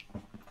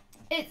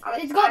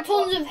 It's got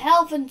tons of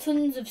health and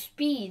tons of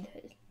speed.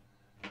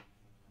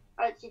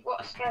 Alex, you've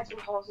got a skeleton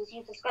horse. Let's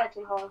use the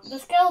skeleton horse. The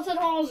skeleton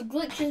horse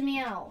glitches me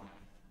out.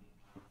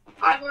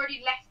 I've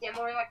already left it. I'm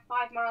already like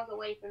 5 miles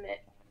away from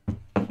it.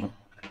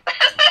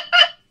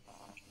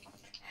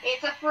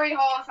 It's a free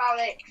horse,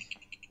 Alex.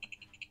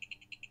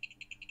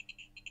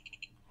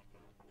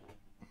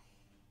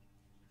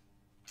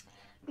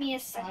 Me a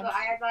That's sad. what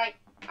I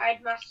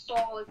had my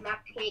sword, my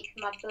pick,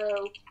 my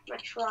bow, my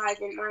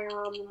trident, my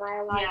arm,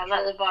 my light. Yeah,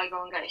 let the boy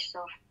go and get his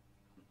stuff.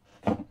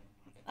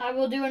 I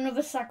will do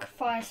another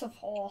sacrifice of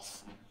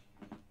horse.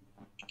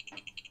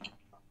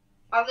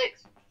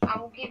 Alex, I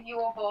will give you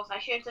a horse. I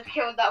shouldn't have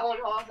killed that one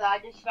horse that I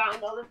just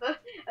found, Oliver.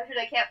 I should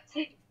have kept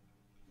it.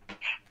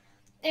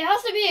 It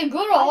has to be a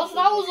good horse.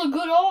 That was a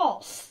good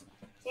horse.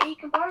 Yeah, you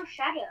can borrow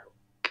Shadow.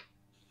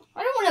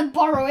 I don't want to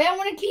borrow it. I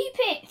want to keep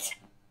it.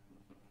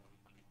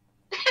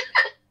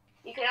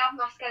 You can have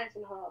my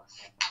skeleton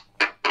horse.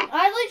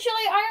 I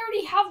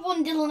already have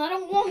one, Dylan. I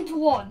don't want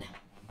one.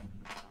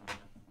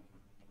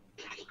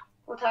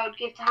 What I would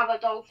give to have a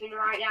dolphin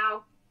right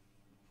now.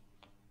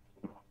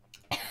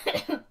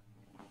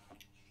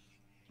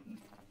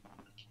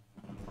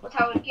 What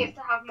I would give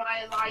to have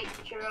my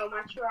Elytra or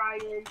my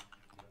Trident.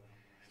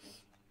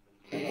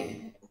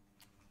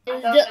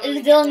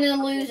 Is Dylan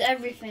gonna lose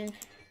everything?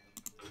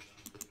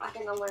 I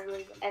think I'm gonna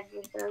lose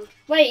everything.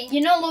 Wait,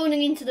 you're not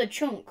loading into the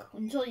chunk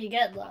until you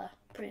get there,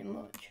 pretty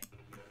much.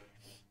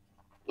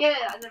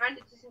 Yeah, and the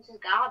render distance is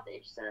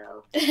garbage,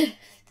 so.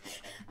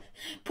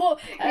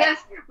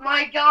 Yes,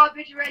 my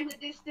garbage render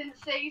distance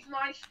saves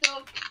my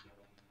stuff.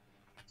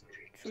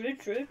 True.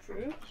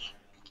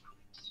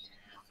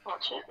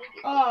 Watch it.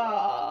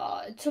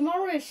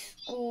 Tomorrow is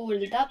school.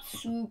 That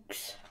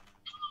sucks.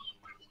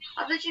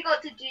 I've literally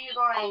got to do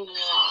like. I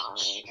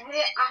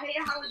hate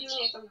how we're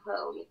doing it from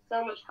home. It's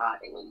so much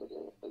harder when we're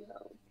doing it from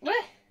home.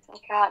 What? I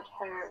can't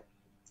hurt.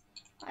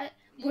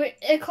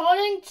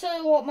 According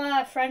to what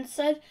my friend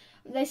said,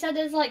 they said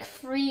there's like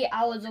 3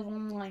 hours of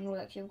online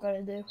work you've got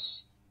to do.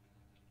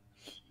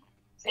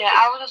 Yeah,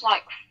 I was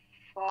like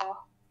 4.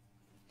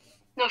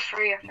 No,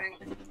 3, I think.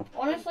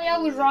 Honestly, I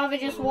would rather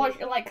just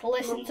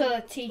listen to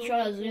a teacher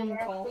on a Zoom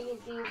call.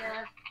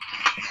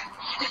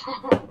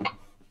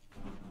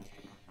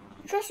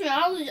 Trust me,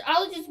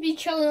 I'll just be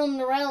chilling on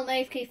the rail and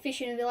AFK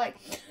fishing and be like,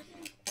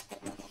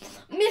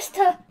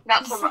 Mister.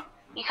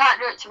 You can't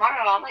do it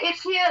tomorrow, aren't you?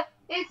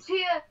 It's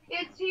here.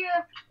 You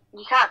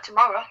can't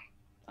tomorrow.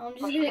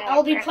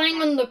 I'll be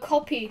playing on the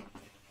copy.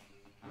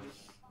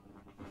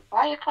 Why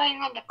are you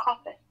playing on the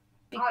copy?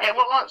 It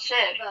won't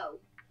save.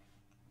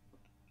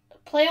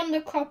 Play on the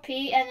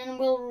copy and then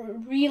we'll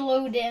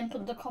reload it and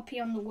put the copy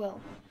on the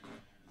wheel.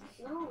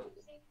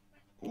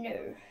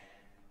 No.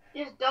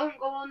 Just don't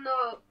go on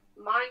the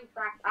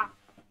Minecraft app.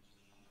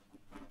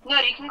 No,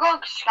 you can go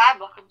on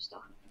Skyblock and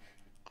stuff.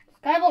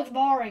 Skyblock's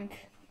boring.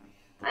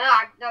 I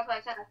know, that's what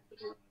I said.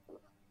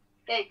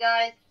 Okay,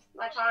 guys,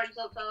 my time's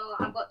up, so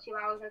I've got 2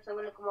 hours left, so I'm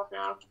gonna come off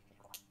now.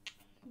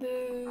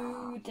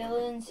 Boo,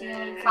 Dylan.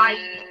 Bye.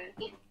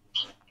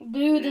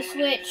 Boo the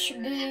Switch.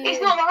 Boo.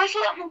 It's not my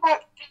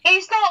fault.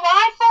 It's not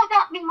my fault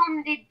that my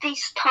mum did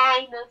this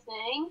timer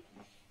thing.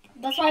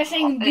 That's why I'm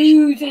saying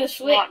boo to the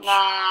Switch. Not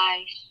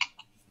nice.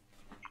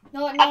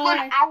 Not I've got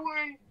nice. an hour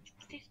and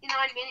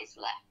 59 minutes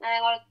left, and I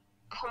gotta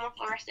come off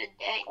the rest of the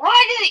day.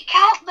 Why does it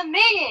count the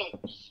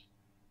minutes?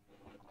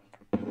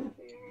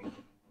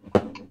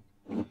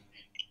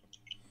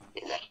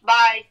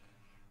 Bye.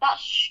 That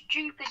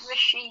stupid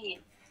machine.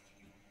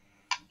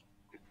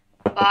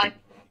 Bye.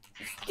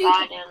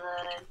 Bye,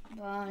 Dylan.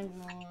 Bye,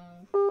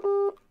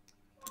 Dylan.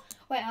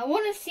 Wait, I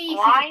want to see.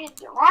 Why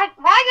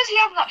does he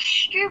have that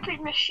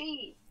stupid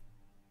machine?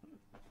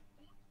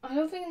 I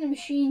don't think the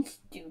machine's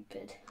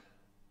stupid.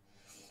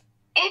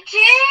 It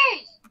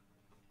is.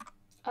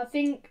 I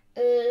think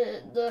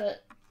the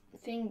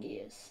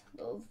thingy is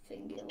the other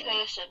thingy.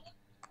 Person.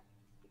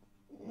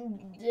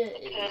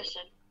 The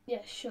person.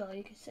 Yeah, sure,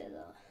 you can say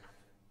that.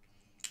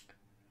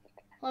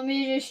 Let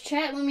me just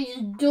check. Let me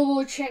just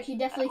double check. You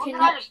definitely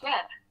cannot. I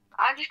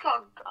just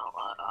got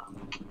like that.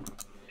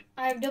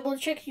 I've double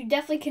checked. You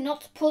definitely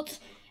cannot put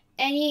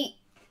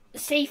any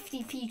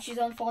safety features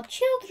on for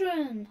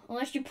children,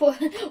 unless you put.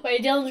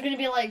 Wait, Dylan's gonna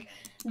be like,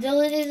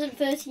 Dylan isn't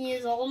 13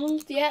 years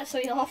old yet, so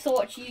you'll have to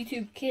watch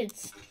YouTube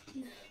Kids.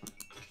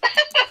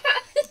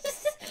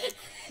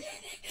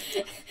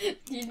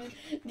 Do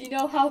you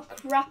know how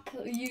crap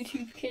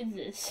YouTube Kids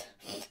is?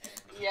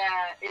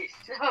 Yeah, it's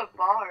so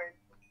boring.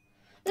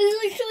 There's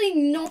literally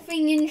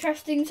nothing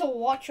interesting to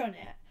watch on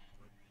it.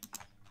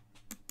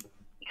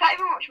 You can't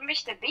even watch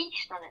Mr.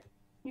 Beast on it.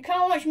 You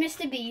can't watch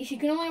Mr. Beast. You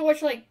can only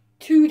watch like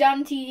 2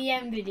 damn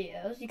TDM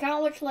videos. You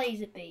can't watch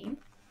Laser Beam.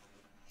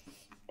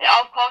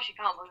 Yeah, of course you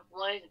can't watch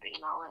Laser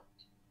Beam on it.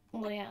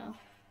 Well, yeah.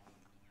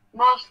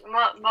 Most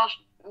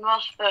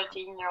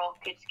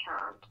 13-year-old kids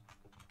can't.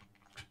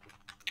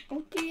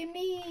 What do you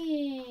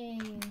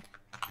mean?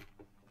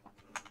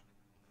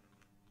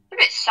 It's a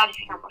bit sad if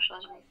you can't watch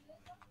Laser Beam.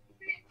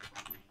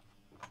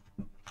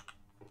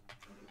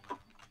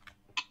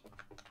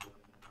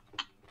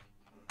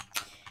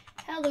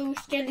 Hello,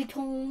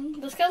 skeleton.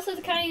 The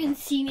skeleton can't even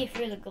see me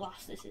through the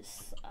glass. This is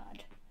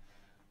sad.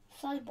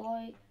 Sad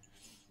boy.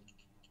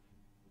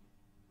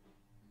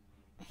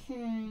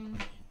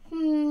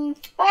 Fortnite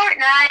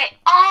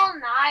all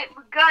night.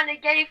 We're gonna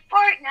get it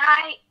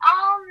Fortnite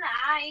all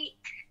night.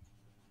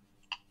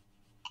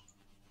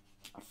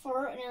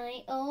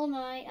 Fortnite all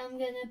night. I'm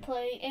gonna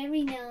play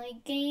every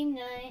night. Game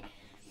night.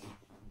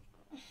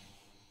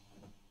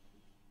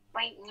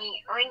 I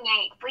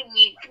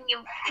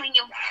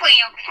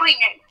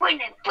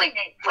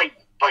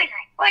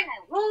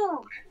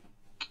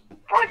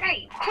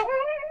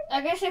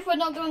guess if we're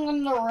not going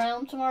on the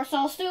realm tomorrow, so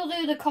I'll still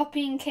do the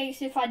copy in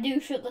case if I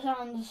do shut the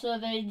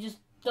server, just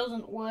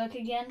doesn't work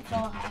again, so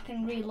I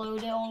can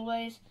reload it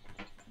always.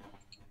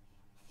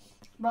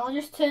 But I'll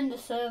just turn the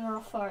server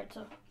off for it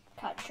to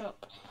catch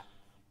up.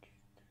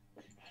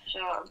 So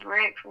a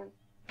break from.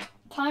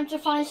 Time to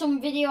find some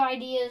video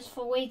ideas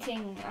for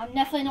waiting. I'm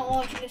definitely not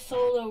watching a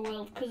solo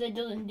world because it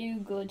doesn't do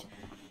good.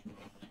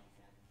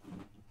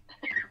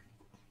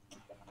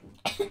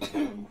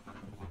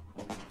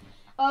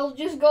 I'll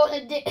just go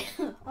in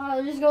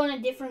a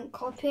different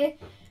copy,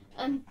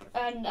 and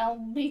I'll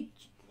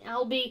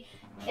be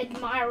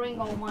admiring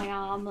all my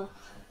armor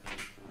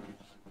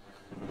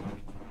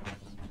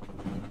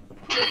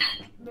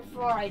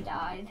before I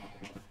died.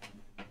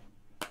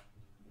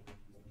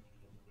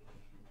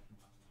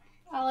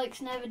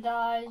 Alex never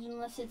dies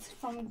unless it's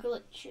from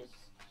glitches,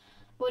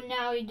 but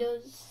now he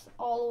does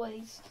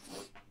always.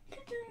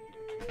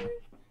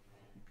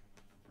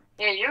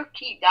 Yeah, you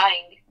keep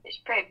dying. It's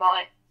pretty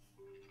bad.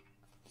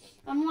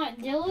 I'm like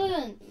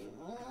Dylan.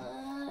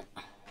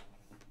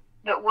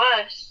 But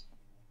worse.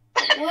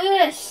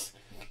 Worse.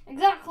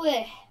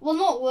 Exactly. Well,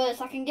 not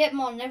worse. I can get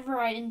more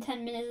Neverite in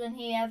 10 minutes than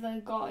he ever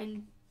got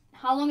in.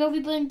 How long have we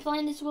been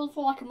playing this world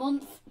for? Like a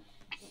month?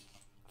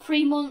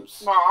 3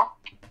 months? More.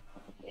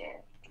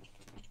 Yeah.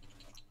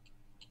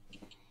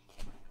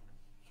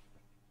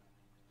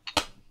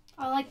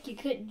 I like your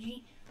cut,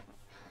 G.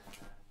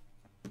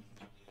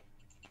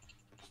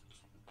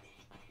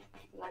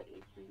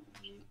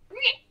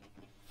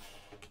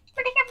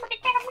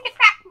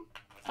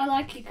 I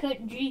like your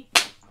cut, G.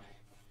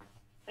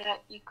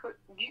 You could.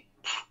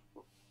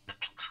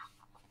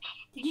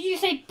 Did you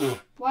just say,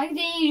 why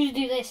didn't you just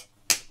do this?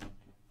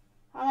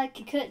 I like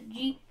your cut,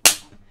 G.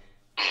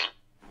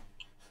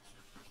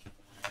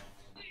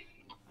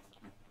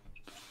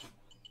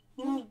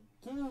 Come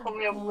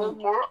here,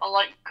 more. I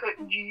like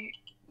cut G.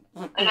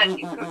 I like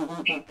you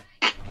cut G.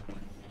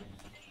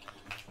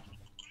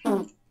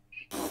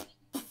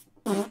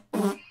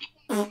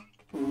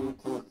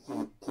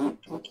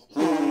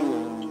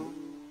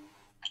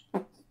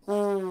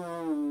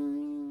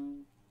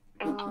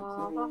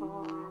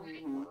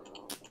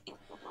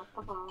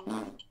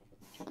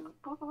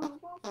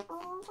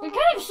 It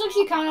kind of sucks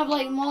you can't have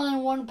like more than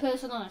one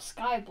person on a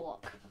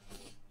skyblock.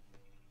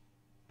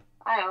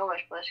 I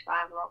always play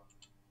Skyblock.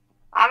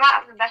 I might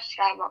have the best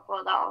Skyblock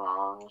world out of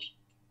all of us.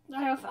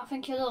 I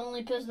think you're the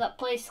only person that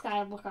plays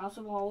skyblock out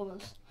of all of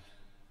us.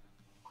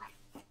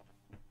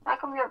 How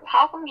come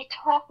you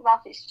talk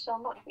about it so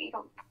much but you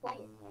don't play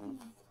it?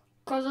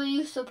 Because I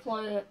used to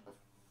play it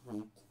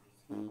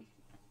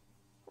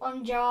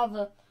on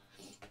Java.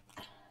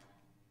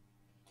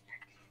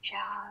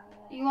 Java.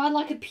 You had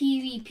like a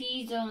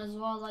PvP zone as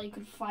well that you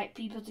could fight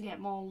people to get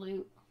more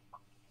loot.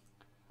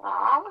 Oh,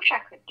 I wish I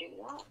could do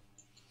that.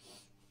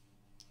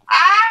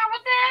 Ah,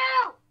 what the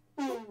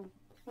hell?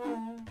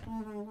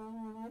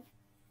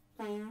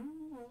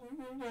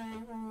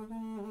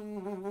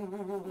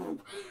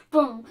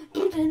 Boom.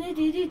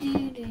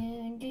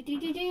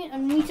 I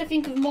need to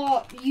think of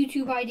more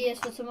YouTube ideas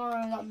for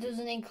tomorrow that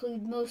doesn't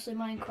include mostly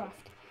Minecraft.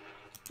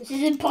 This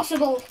is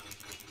impossible.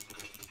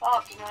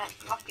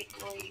 Fortnite, Rocket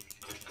League.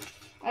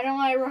 I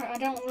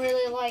don't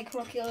really like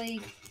Rocket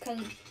League because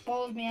it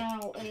balls me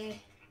out. Yeah.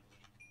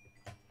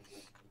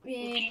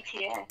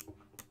 GTA.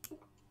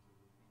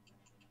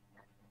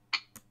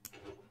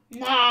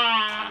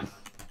 Nah.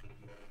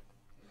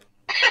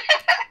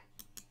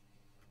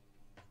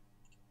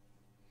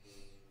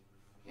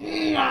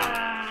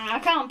 Nah, I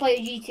can't play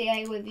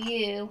GTA with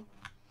you.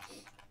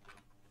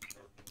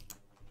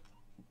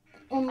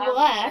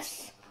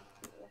 Unless...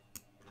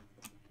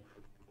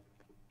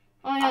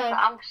 I know.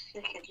 I'm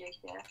sick of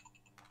GTA.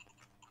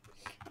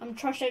 I'm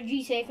trash at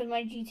GTA because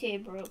my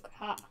GTA broke.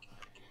 Ha.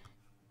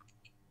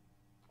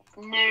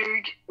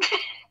 Nerd.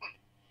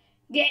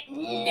 Get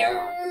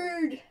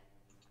nerd!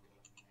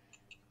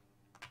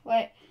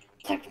 Wait,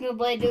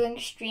 Technoblade doing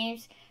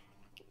streams.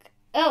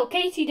 Oh,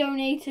 Katie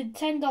donated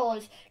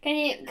 $10.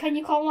 Can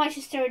you call my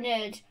sister a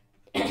nerd?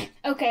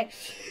 Okay.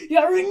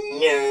 You're a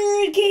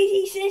nerd,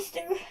 Katie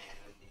sister.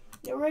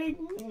 You're a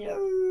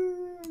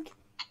nerd.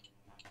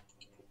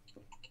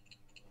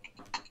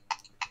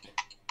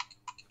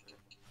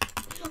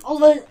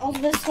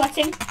 Oliver's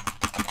sweating.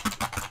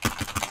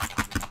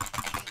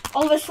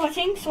 Oliver's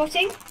sweating.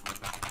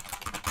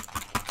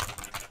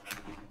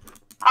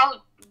 I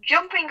was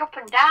jumping up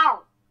and down.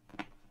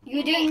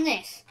 You're doing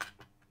this.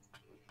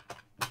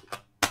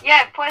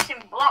 Yeah,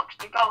 placing blocks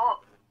to go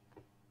up.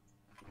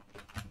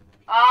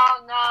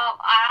 Oh no!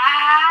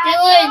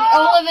 Dylan, no!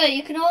 Oliver,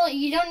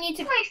 you don't need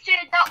to. Please,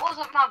 dude, that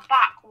wasn't my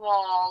back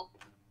wall.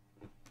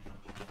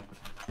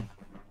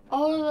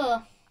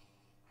 Oliver,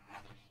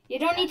 you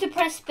don't need to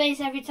press space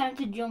every time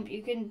to jump.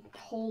 You can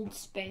hold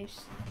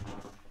space.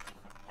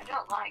 I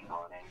don't like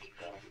holding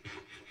space.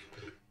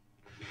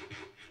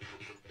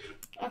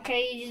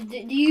 Okay,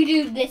 you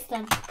do this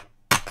then.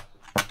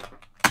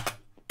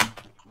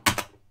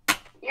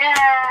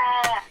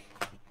 Yeah.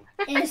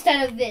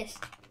 Instead of this.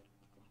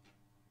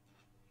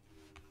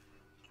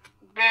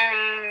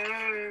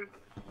 Boo.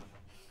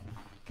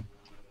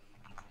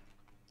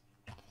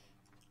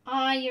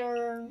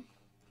 Iron.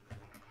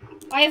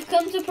 I have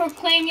come to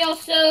proclaim your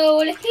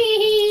soul.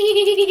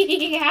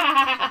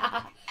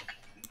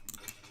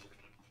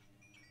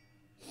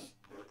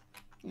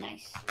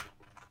 Nice.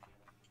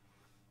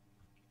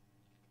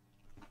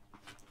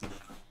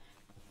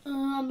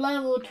 I'm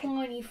level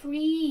 23,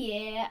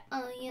 yeah.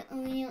 Oh yeah,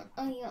 oh yeah,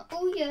 oh yeah,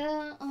 oh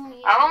yeah, oh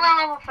yeah. I'm only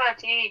level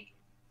 13.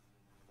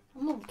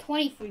 I'm level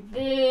 23.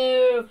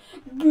 Boo!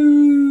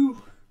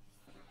 Boo!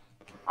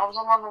 I was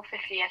on level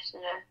 50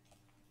 yesterday.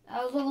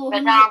 I was level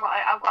But 100. now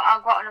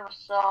I've got another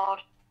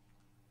sword.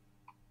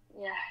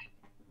 Yeah.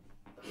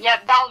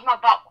 Yep, that was my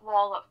back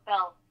wall that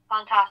fell.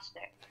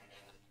 Fantastic.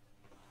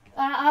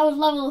 I was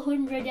level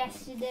 100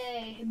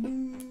 yesterday. Boo!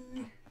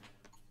 And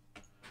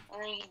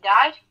then you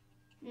died.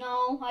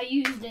 No, I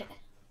used it.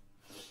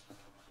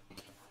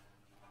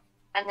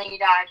 And then you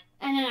died.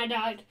 And then I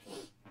died.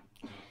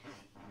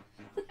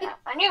 Yeah,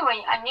 I knew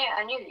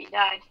that you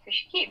died because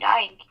you keep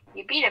dying.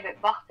 You beat a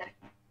bit botty.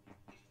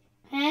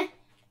 Huh?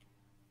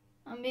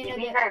 I'm being You've a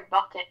been bit... very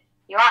botty.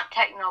 You aren't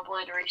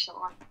Technoblade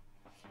recently.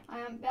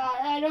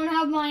 I don't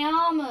have my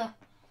armour.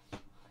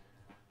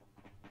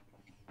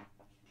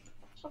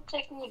 Stop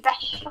taking your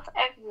best stuff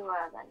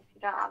everywhere then if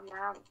you don't have your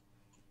armor.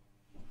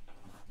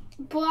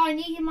 But I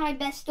need my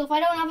best stuff. I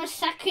don't have a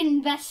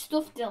second best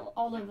stuff,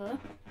 Oliver.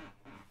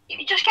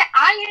 You just get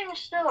iron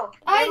stuff.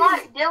 You're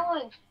like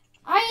Dylan.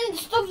 Iron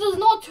stuff does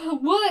not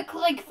work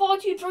like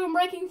fortune, throwing,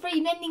 breaking,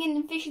 free, mending,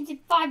 and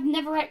efficiency 5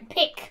 netherite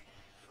pick.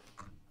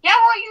 Yeah,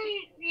 well,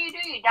 you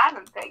do your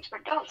diamond picks,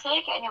 but don't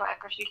take it anywhere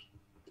because you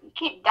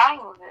keep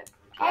dying with it.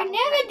 I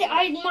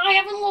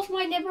haven't lost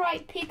my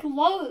netherite pick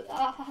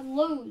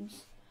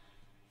loads.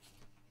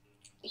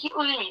 You keep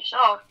losing your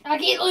sword. I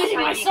keep losing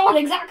my sword,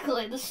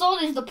 exactly. The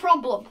sword is the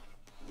problem.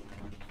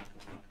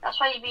 That's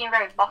why you're being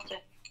very botty.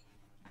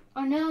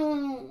 I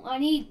know. I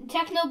need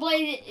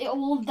Technoblade. It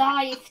will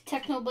die if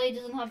Technoblade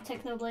doesn't have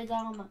Technoblade's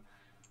armor.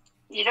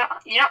 You're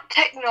not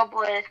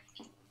Technoblade.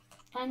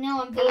 I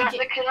know. I'm village.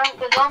 Because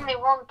there's only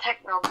one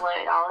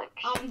Technoblade, Alex.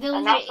 I'm village.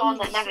 And that's the one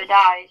that never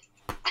dies.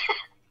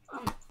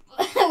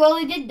 Well,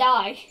 he did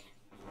die.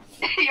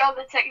 You're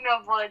the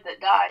Technoblade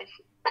that dies.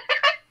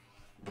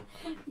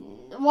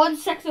 One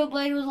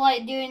Technoblade was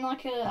like doing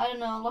like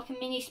a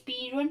mini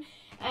speed run,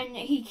 and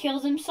he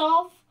kills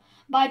himself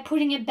by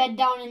putting a bed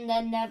down in the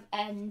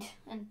end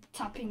and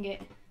tapping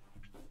it.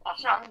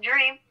 That's not in the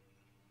dream.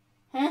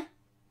 Huh?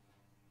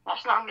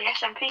 That's not in the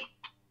SMP.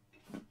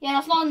 Yeah,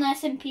 that's not in the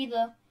SMP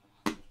though.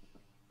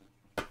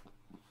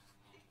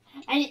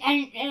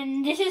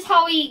 And this is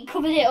how he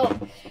covered it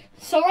up.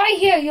 So right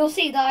here you'll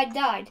see that I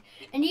died.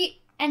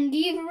 And do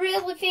you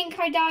really think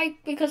I died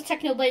because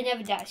Technoblade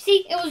never dies?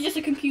 See, it was just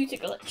a computer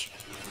glitch.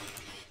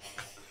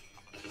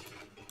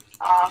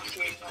 Oh,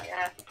 see,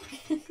 yeah.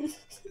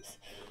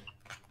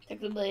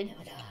 Technoblade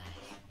never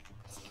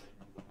dies.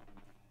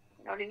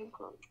 Not even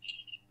close.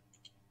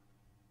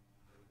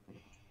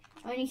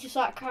 I need to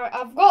start carrying.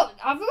 I've got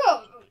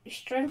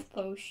strength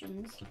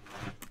potions.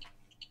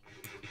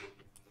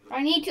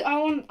 I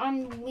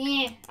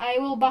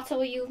will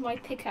battle you with my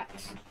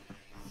pickaxe.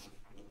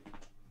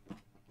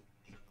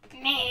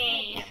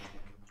 Meh.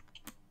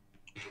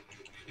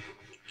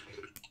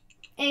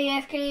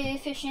 AFK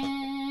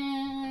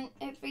efficient.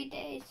 Every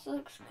day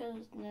sucks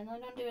because then I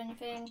don't do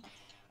anything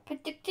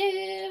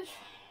predictive.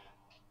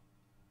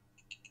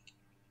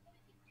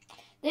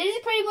 This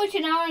is pretty much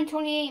an hour and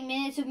 28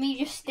 minutes of me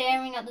just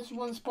staring at this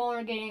one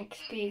spawner getting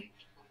XP.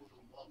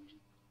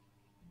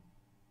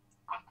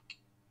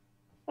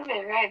 That'd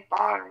be very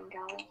boring,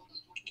 guys.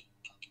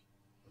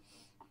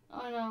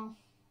 I know.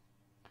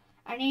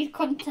 I need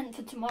content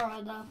for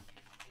tomorrow though.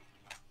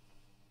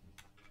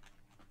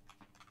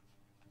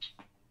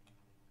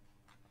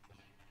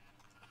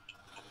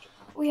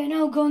 We are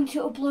now going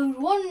to upload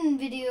one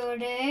video a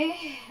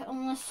day,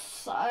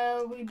 unless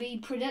we be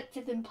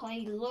productive and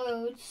play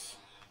loads.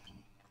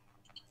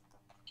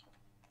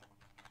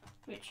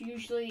 Which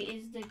usually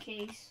is the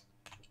case.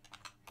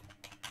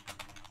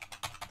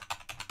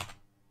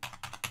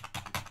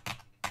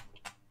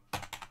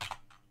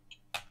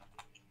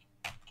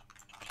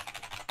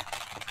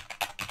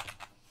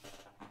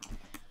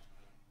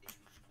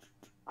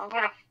 I'm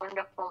gonna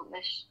thunder pump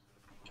this.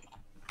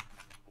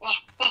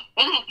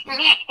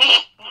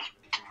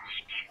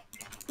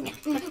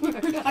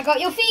 I got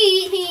your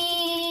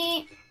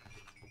feet.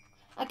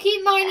 I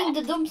keep mining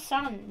the dumb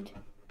sand.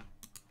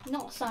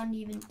 Not sand,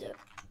 even the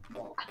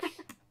blocks.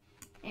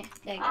 Yeah,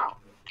 there you go.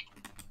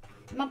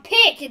 My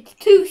pick, it's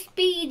too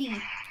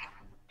speedy.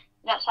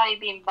 That's how you're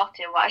being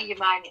botted. Why are you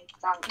mining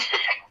sand?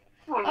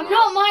 I'm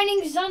not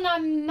mining sand,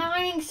 I'm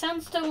mining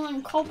sandstone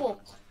and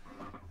cobble.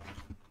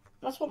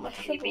 That's what my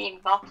shovel. You're being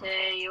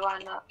botted. You are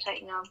not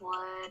taking our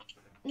blood.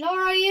 Nor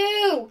are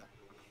you.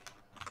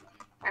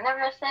 I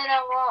never said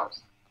I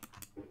was.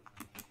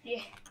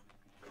 Yeah.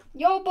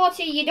 You're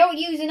botty, you don't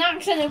use an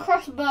axe and a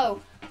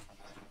crossbow.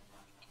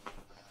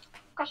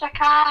 Because I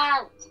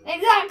can't.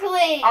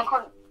 Exactly.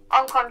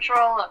 On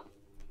controller.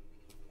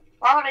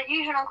 Why would I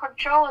use it on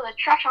controller? They're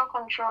trash on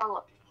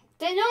controller.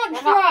 They're not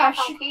They're trash.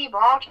 not on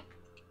keyboard.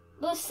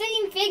 The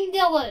same thing,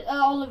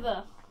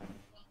 Oliver.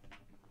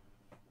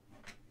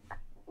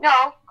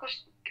 No,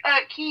 because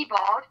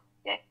keyboard,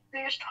 yeah,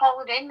 you just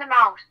hold in the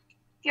mouse.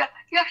 You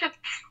have to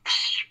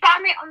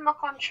spam it on the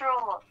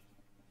controller.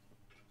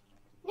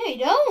 No, you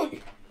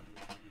don't.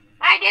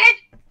 I did.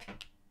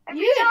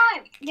 Every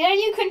time. Get a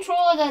new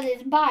controller that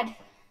is bad.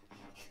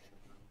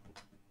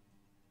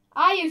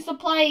 I used to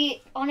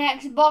play on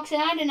Xbox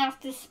and I didn't have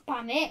to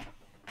spam it.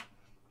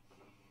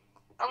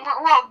 And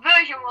what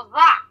version was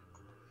that?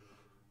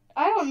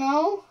 I don't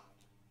know.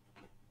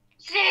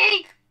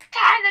 See?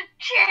 Time to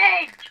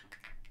change.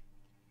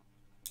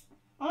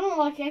 I don't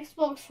like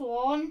Xbox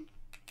One.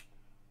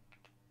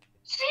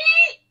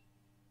 See?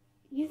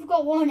 You've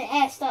got one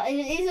S. That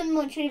it isn't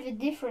much of a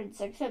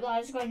difference, except that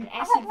I just got an S.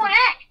 I got one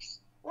S.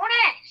 One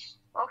S.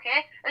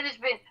 Okay. And there's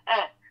been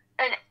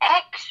an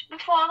X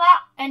before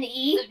that. An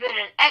E. There's been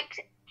an X.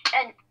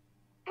 And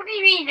what do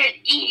you mean an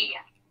E?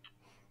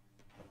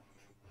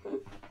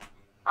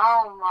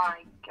 Oh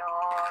my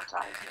god,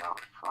 that is not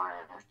funny.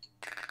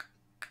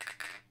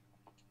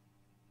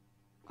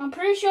 I'm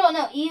pretty sure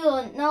no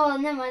Elon. No,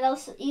 never mind.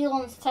 That's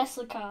Elon's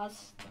Tesla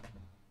cars.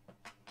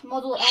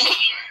 Model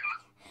S.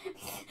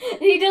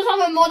 He does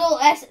have a Model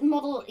S,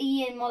 Model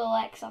E, and Model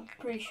X. I'm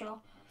pretty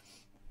sure.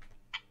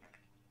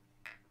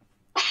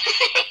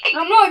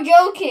 I'm not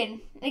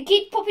joking. They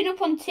keep popping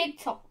up on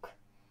TikTok.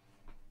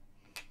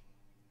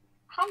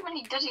 How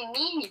many does he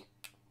need?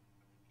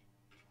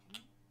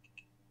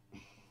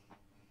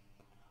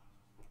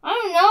 I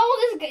don't know.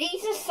 This guy,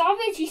 he's a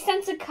savage. He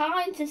sends a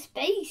car into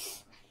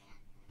space.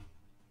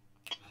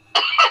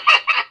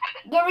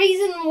 The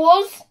reason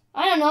was,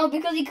 I don't know,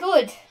 because he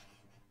could.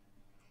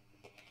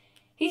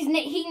 He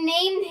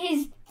named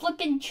his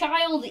flipping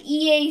child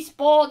EA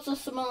Sports or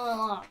something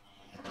like that.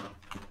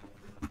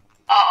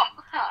 Oh, I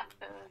heard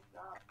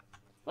that.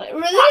 Like,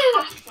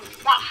 really?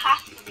 That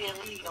has to be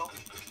illegal.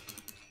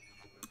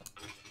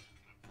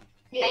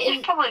 Yeah, He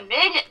just probably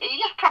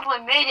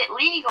made it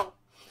legal.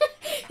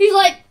 He's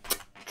like,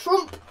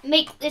 Trump,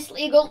 make this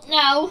legal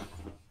now.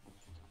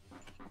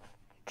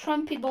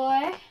 Trumpy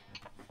boy.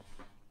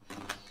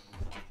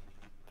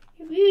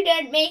 If you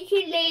don't make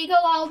it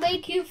legal, I'll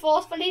make you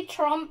forcefully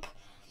Trump.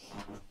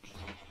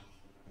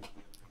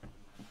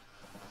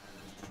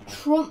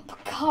 Trump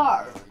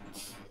cards.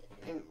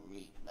 Everybody.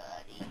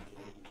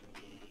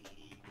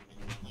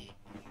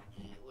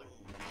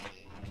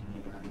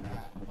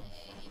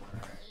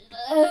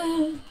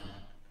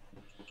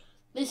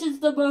 This is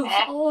the most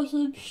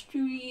awesome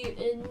street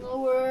in the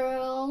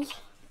world.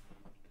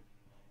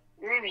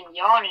 You're even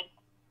yawning.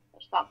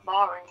 It's not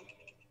boring.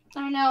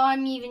 I know,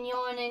 I'm even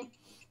yawning.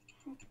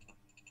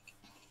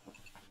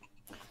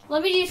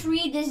 Let me just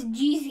read this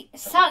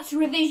SATS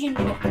revision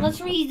book.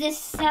 Let's read this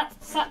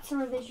SATS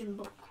revision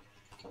book.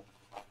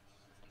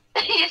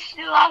 You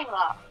still have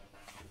that?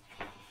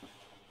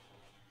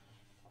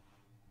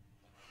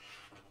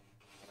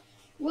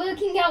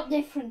 Working out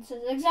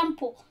differences.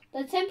 Example,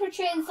 the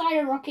temperature inside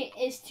a rocket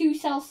is 2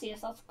 Celsius.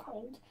 That's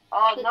cold.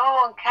 Oh, no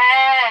one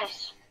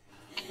cares.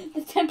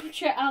 The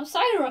temperature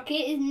outside a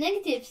rocket is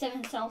negative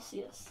 7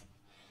 Celsius.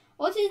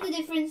 What is the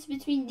difference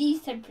between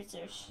these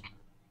temperatures?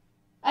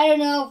 I don't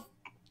know.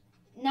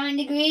 9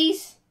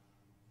 degrees?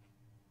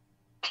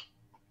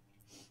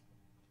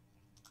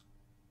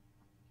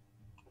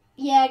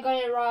 Yeah, I got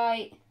it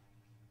right.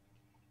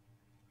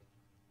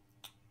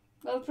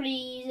 Go pretty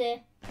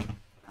easy.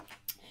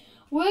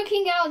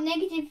 Working out -3 and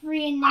negative...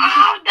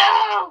 Oh,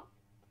 no!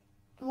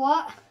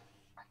 What?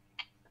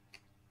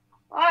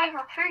 Why does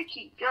my food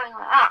keep going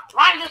like that?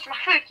 Why does my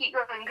food keep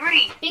going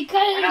green?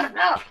 I don't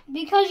know.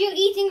 Because you're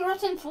eating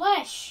rotten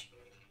flesh.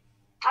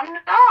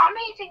 I'm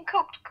eating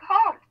cooked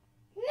corn.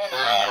 No,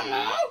 I don't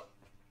know.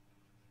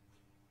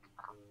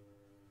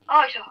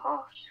 Oh, it's a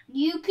horse.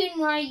 You can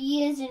write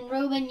years in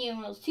Roman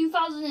numerals.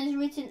 2000 is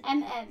written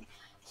MM.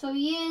 So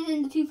years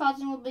in the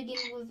 2000 will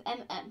begin with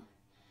MM.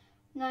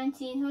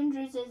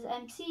 1900s is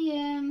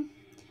MCM.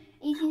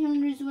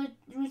 1800s were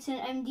written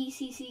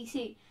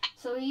MDCCC.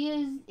 So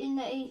years in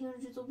the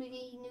 800s will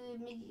begin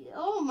with...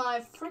 Oh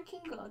my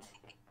freaking god.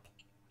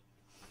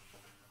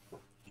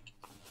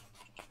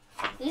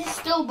 This is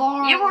still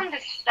boring. You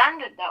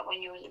understood that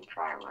when you was in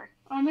primary.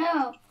 I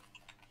know.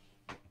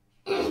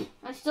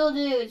 I still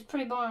do. It's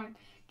pretty boring.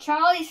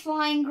 Charlie's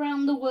flying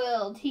around the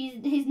world.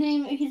 His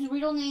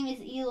real name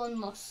is Elon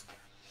Musk.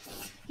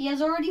 He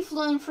has already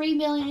flown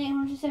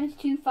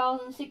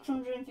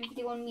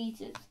 3,872,651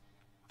 meters.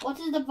 What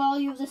is the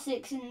value of the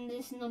 6 in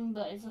this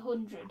number? It's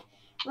 100.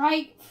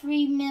 Write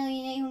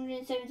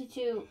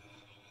 3,872,000.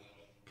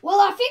 Well,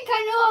 I think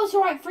I know how to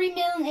write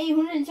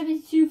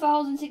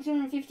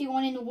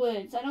 3,872,651 in the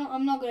words.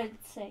 I'm not gonna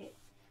say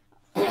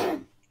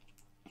it.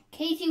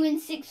 Katie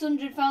wins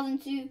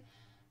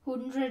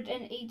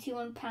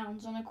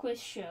 £600,281 on a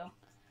quiz show.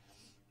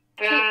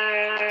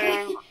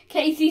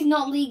 Katie's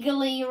not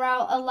legally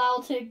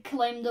allowed to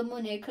claim the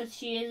money because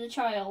she is a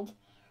child.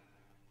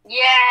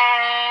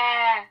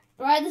 Yeah.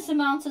 Write this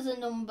amount as a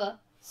number.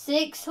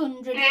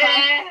 600.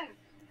 Yeah.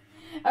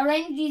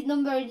 Arrange these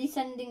number in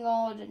descending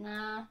order.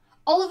 Nah.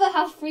 Oliver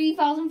has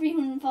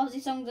 3,340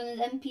 songs on his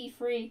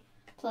MP3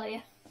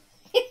 player.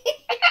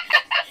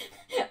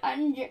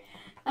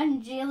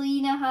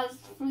 Angelina has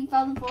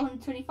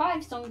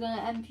 3,425 songs on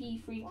an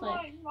MP3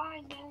 player. My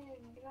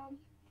name,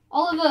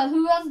 Oliver,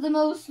 who has the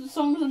most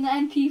songs on the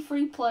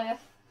MP3 player?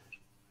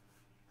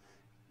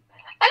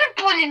 I don't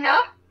bloody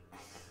know.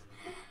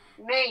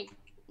 Me.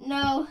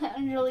 No,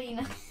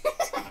 Angelina.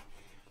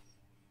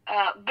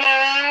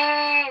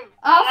 Boo!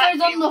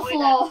 Arthur's on the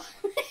floor.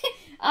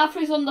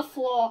 Arthur's on the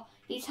floor.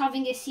 He's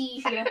having a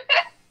seizure.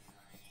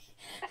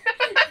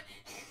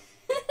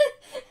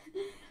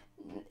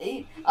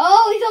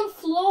 Oh, he's on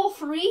floor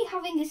 3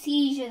 having a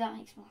seizure. That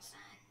makes more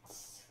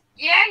sense.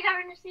 Yeah, he's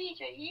having a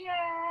seizure.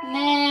 Yeah.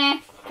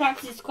 Nah,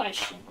 practice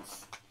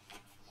questions.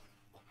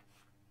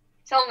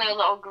 It's only a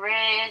little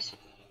graze.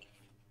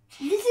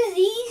 This is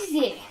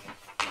easy.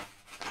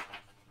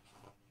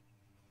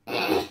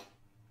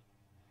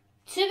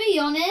 To be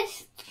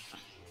honest,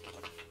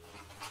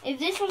 if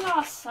this was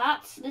our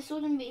sats, this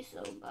wouldn't be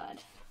so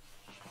bad.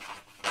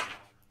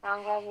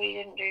 I'm glad we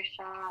didn't do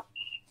stats.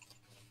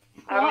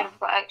 I What? would have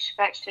got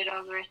expected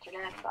over it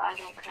today, but I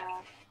don't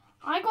care.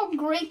 I got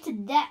greater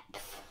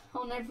depth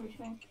on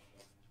everything.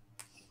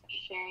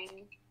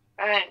 Shame.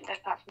 Alright,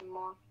 apart from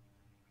more.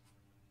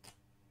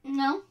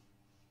 No?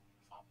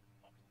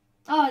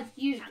 Oh, it's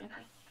you.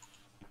 Okay.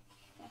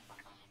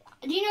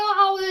 Do you know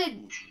how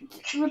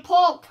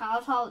report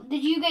cards? How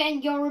did you get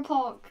in your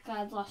report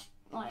cards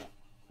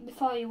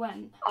before you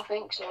went? I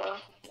think so.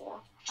 Yeah.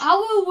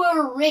 Our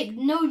were rigged,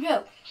 no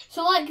joke.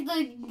 So like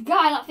the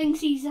guy that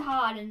thinks he's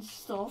hard and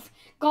stuff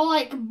got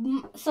like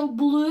so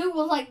blue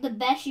was like the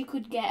best you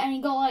could get, and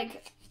he got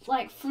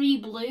like 3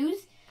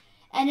 blues,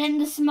 and then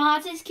the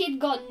smartest kid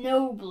got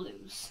no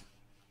blues.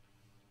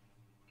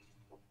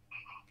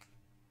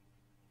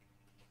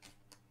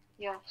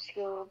 Your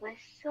school is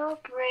so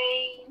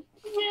brave.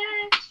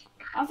 Yes.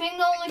 I think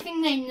the only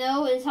thing they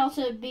know is how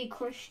to be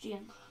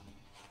Christian.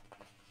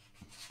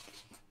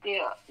 The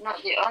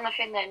only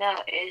thing they know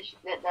is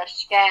that they're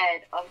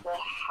scared of the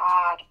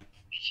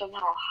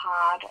somehow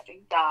hard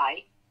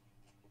guy.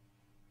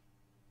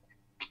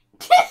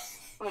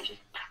 Which is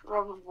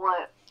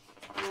probably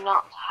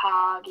not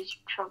hard, he's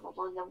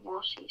probably the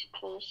wussiest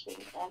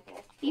person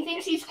ever. He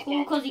thinks he's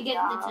cool because he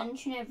gets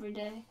detention every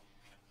day.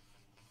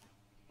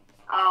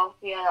 Oh,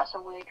 yeah, that's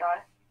a weird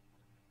guy.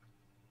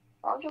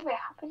 Why would you be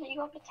happy that you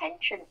got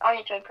detention? Oh, you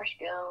have to impress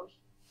girls.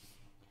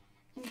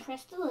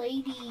 Impress the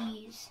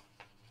ladies.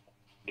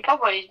 He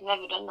probably has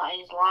never done that in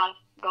his life.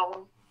 Go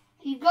on.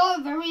 He got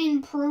a very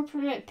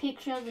inappropriate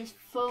picture of his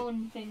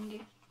phone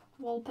thingy.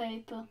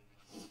 Wallpaper.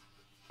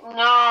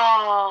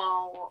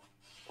 No.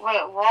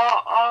 Wait,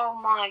 what? Oh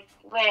my.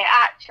 Wait,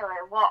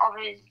 actually, what of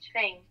his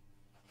thing?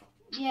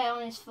 Yeah,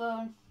 on his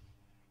phone.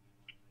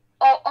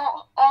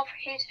 Oh, of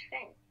his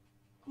thing?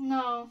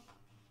 No.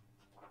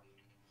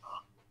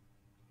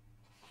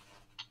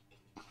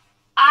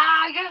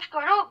 I just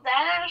got up there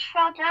and I just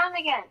fell down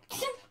again.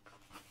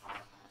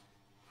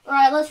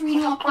 Right, let's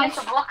read more Place a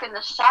questions. block in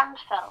the sand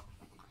fell.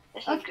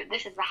 This is good.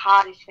 This is the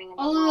hardest thing in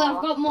the Oliver, world.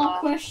 I've got more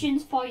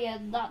questions for you.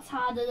 That's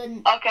harder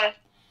than... Okay.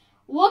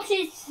 What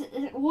is...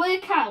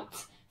 Work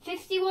out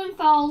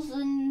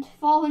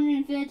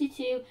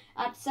 51,432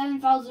 at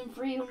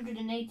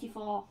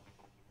 7,384.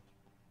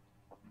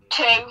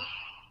 2.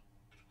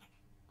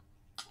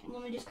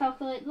 Let me just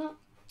calculate that.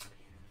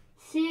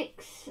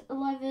 6,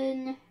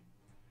 11,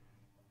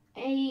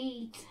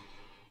 8...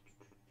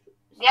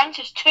 The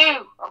answer's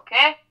 2,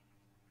 okay?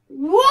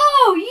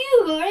 Whoa,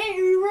 you got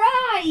it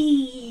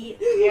right!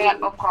 Yeah,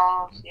 of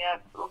course. Yeah,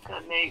 look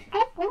at me.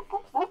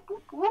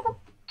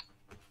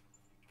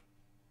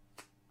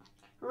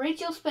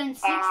 Rachel spent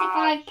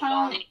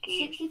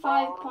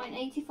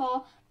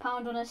 £65.84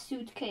 on a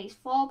suitcase,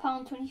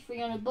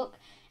 £4.23 on a book,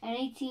 and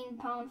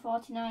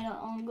 £18.49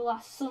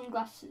 on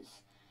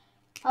sunglasses.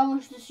 How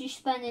much does she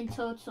spend in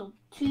total?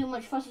 Too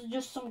much for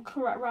just some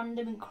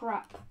random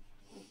crap.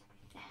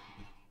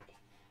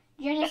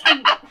 Janice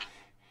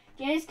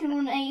can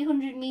run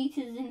 800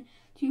 meters in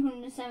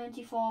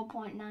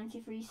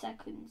 274.93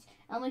 seconds.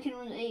 Emily can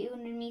run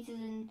 800 meters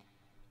in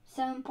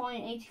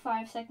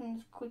 7.85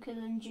 seconds quicker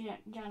than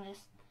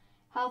Janice.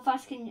 How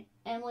fast can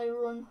Emily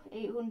run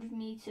 800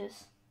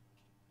 meters?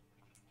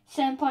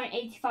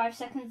 7.85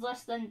 seconds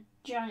less than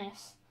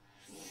Janice.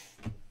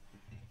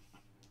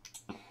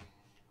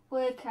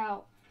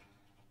 Workout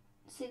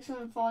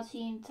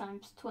 614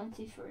 times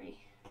 23.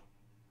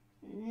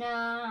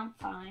 Nah, I'm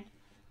fine.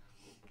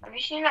 Have you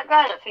seen that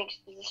guy that thinks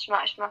he's the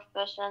smartest math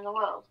person in the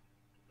world?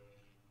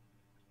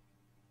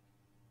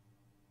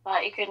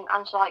 Like, he can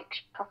answer,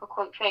 like, proper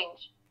quick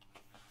things.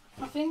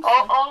 I think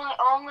so.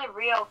 Only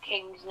real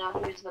kings know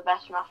who's the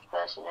best math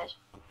person is.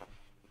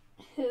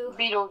 Who?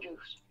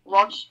 Beetlejuice.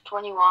 What's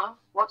 21?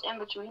 What's in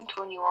between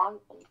 21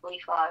 and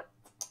 25?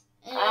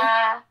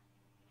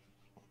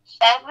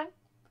 7?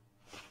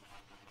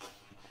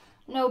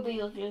 No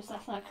Beetlejuice,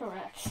 that's not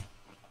correct.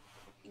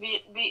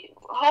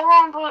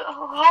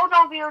 Hold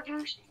on,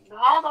 Beetlejuice.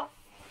 Hold on,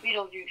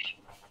 Beetlejuice.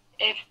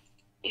 If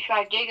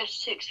I dig a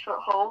 6-foot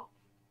hole,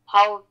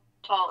 how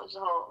tall is the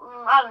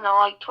hole? I don't know,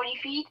 like 20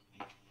 feet?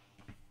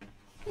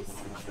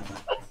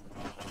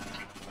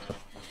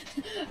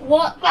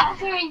 What?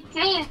 That's what he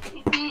did.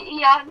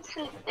 He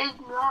answered in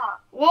that.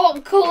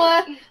 What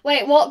colour?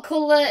 Wait, what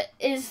colour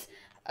is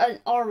an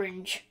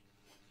orange?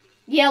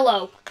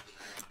 Yellow.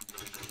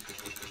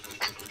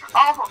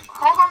 Oh,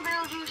 hold on,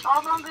 Beetlejuice.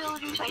 Hold on,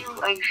 Beetlejuice.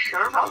 Are you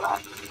sure about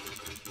that?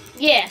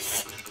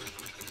 Yes.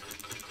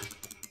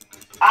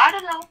 I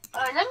don't know.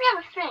 Let me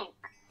have a think.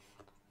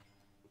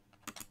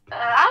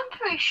 I'm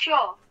pretty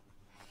sure.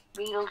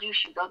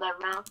 Beetlejuice, you got that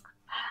wrong.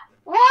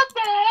 What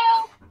the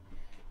hell?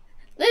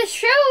 This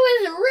show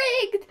is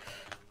rigged.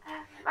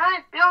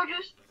 Right,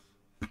 Beetlejuice.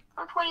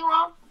 I'm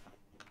 21.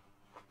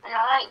 And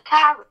I like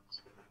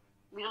carrots.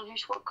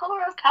 Beetlejuice, what color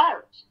are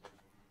carrots?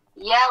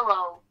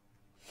 Yellow.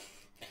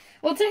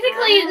 Well,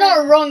 technically, it's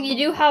not wrong. You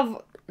do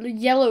have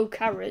yellow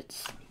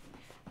carrots.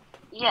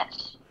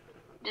 Yes.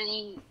 Does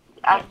he?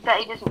 I bet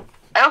he doesn't.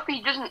 I hope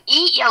he doesn't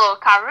eat yellow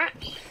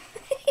carrots.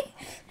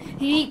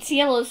 He eats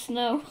yellow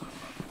snow.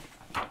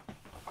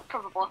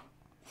 Probably.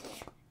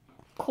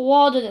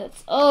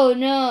 Coordinates. Oh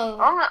no.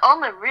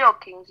 Only real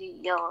kings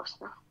eat yellow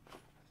snow.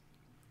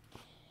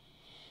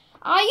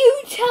 Are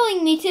you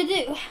telling me to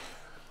do?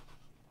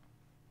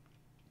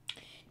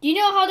 Do you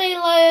know how they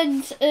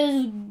learned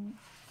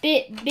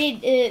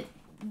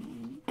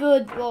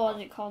good? What was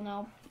it called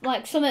now?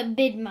 Like something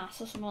bid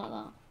mass or something like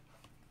that.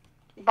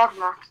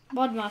 Bodmas.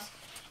 Bodmas.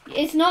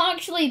 It's not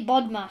actually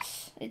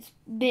bodmas. It's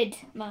bid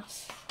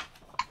mass.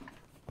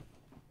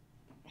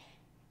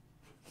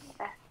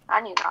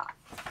 I knew that.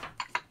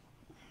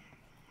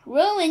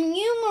 Roman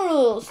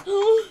numerals.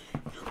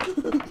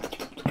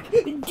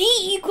 D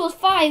equals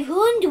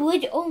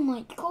 500. Oh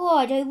my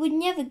god! I would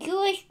never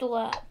guess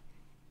that.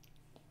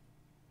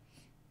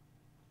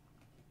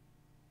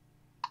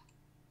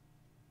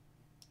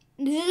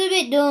 This is a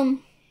bit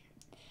dumb.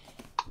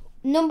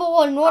 Number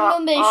one, what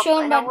number is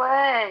shown by...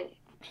 Away.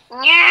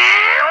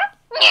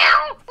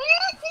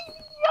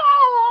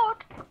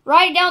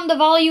 Write down the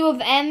value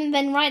of M,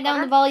 then write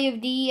down the value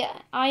of D.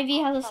 Ivy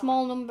has a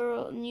small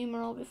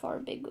numeral before a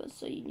big one,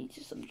 so you need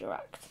to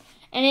subtract.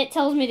 And it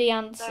tells me the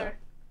answer.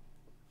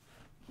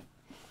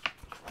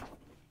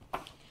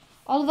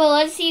 Oliver,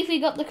 let's see if we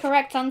got the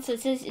correct answer.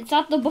 It's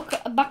at the book,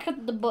 back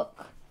of the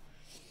book.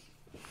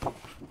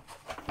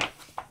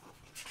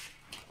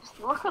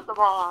 Look at the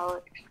ball,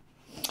 Alex.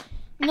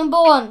 Number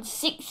one,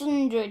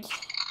 600.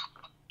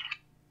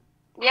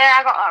 Yeah,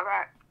 I got that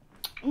right.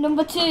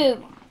 Number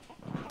two,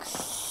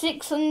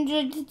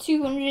 600 to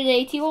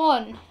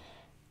 281.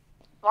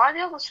 Why are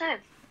they all the same?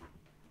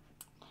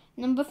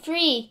 Number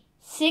three,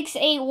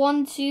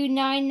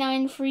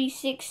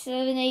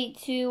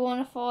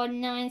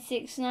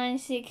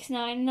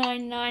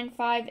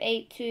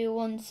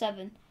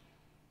 68129936782149696999582217.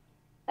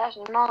 That's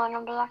not the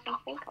numbers I can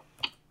think of.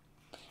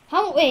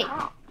 How? Wait.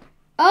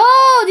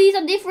 Oh, these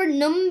are different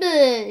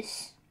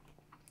numbers.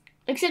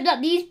 Except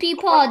that these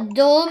people are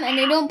dumb and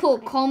they don't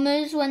put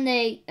commas when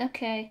they...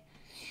 Okay.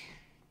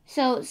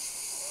 So,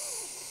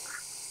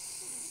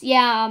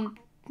 yeah, I'm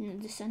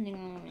descending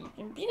on it.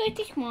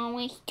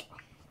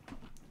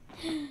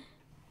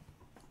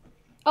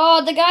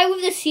 Oh, the guy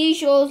with the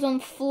seashores on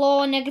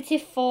floor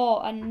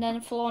 -4 and then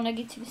floor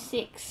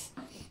 -6.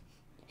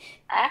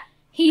 How?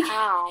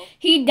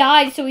 He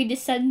died, so he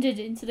descended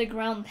into the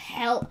ground.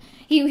 Hell,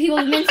 he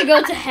was meant to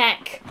go to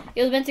heck.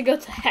 He was meant to go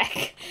to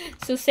heck.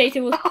 So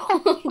Satan was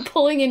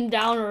pulling him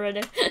down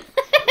already.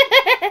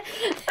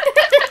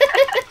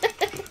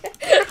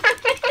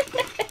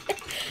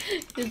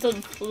 He's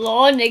on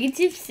floor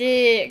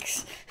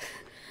 -6.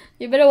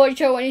 You better watch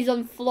out when he's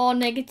on floor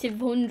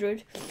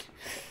 -100.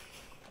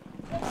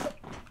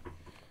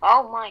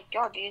 Oh my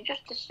god, he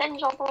just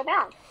descends all the way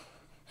down.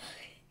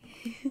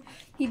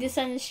 He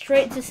descends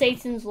straight to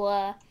Satan's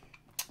lair.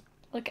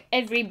 Like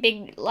every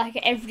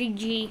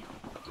G.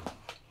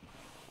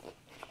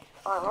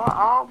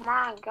 Oh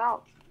my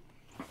god.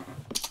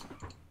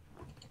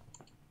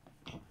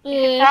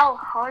 He fell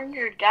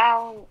 100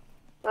 down.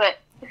 Wait,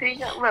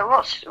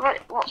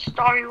 what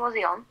story was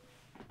he on?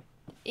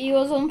 He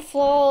was on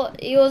floor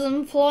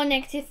 -4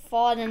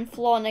 and then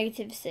floor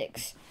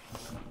 -6.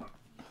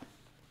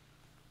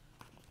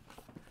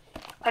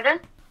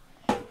 Pardon?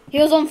 He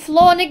was on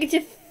floor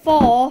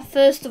 -4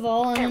 first of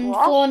all, and then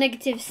floor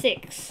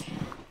 -6.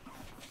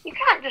 You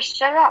can't just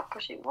say that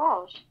because it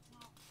was.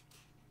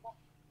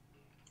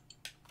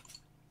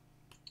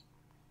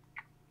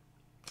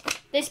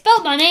 They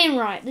spelled my name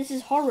right. This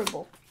is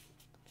horrible.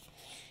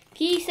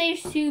 Key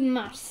saves 2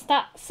 maths.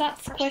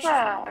 That's question.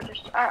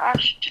 I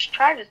just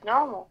tried as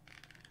normal.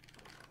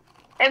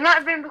 It might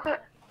have been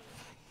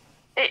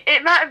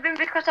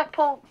because I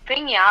pulled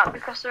thingy out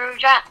because there was a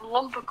giant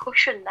lump of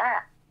cushion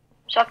there.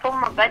 So I pulled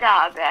my bed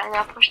out of it and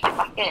I pushed it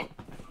back in.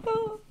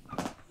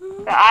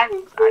 But I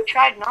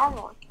tried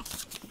normal.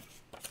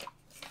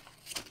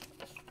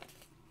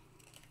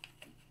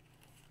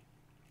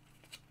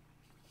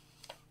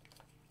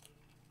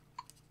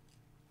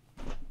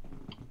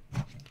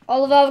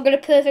 Oliver, I've got a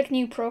perfect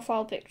new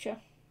profile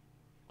picture.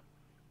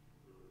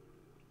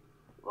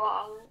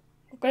 What?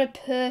 I've got a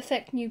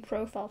perfect new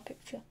profile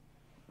picture.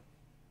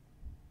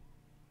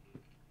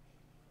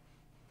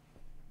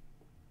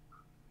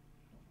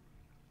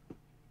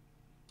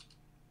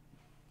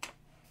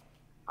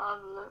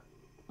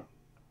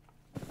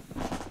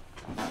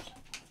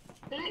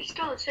 Isn't it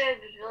still the same as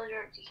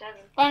Villager 87?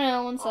 I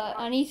know, one sec.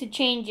 I need to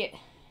change it.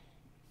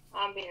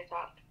 I'm being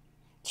attacked.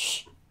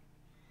 Shh.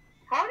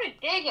 How did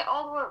they get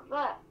all the way up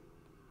there?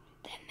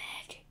 The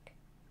magic.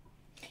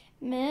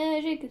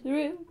 Magic is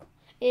real.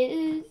 It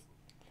is.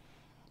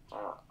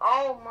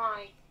 Oh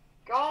my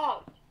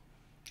god.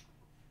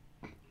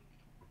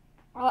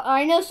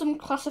 I know some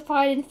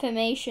classified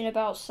information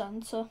about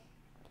Santa.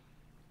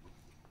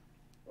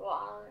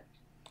 What?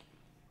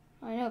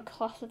 I know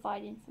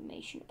classified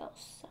information about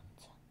Santa.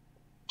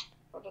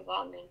 What does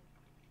that mean?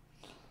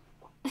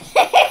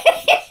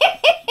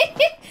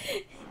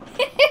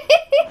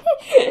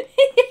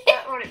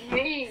 That's what it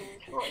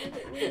means. What does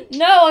it mean?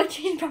 No, I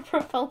changed my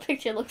profile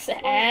picture. Looks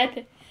at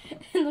Ed.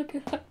 Look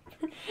at that.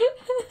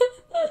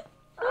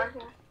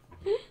 Okay.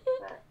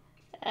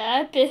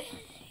 Ed.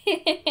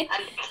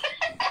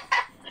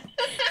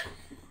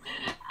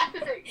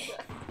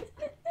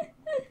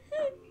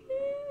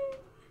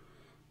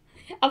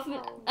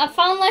 I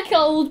found like an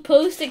old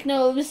post-it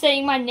note was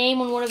saying my name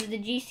on one of the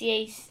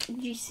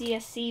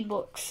GCSE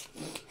books.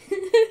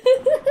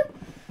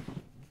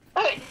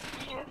 Wait,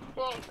 you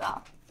say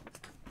that?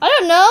 I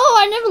don't know.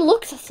 I never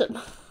looked at them.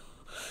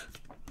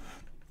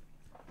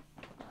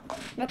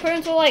 My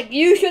parents were like,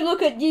 "You should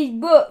look at these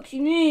books."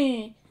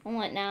 I'm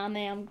like, "Nah,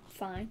 man, I'm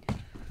fine."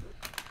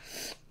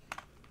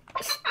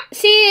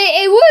 See,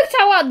 it worked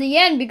out at the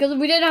end because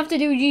we didn't have to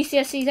do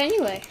GCSEs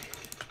anyway.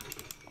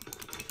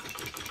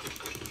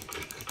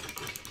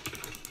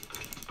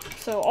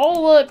 So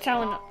all worked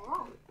out.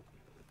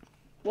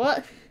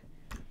 What?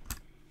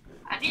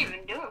 I didn't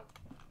even do it.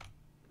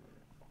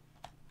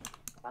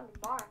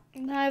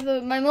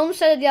 Neither. My mum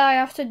said, "Yeah, I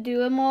have to do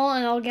them all,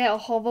 and I'll get a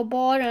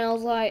hoverboard." And I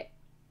was like,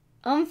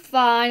 "I'm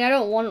fine. I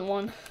don't want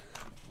one."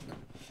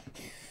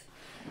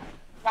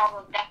 That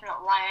was a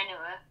definite lie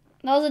anyway.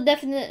 That was a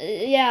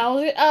definite. Yeah,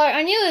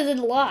 I knew it was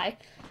a lie.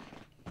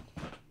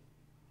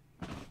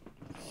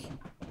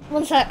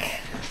 One sec.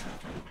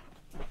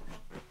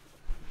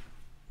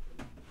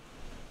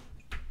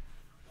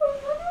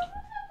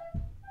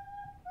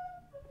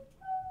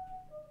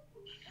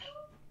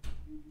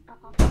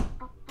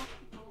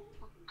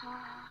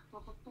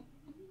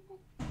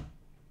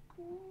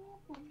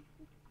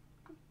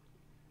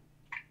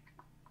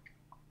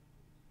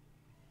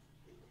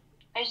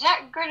 Is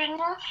that good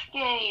enough,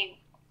 Gabe?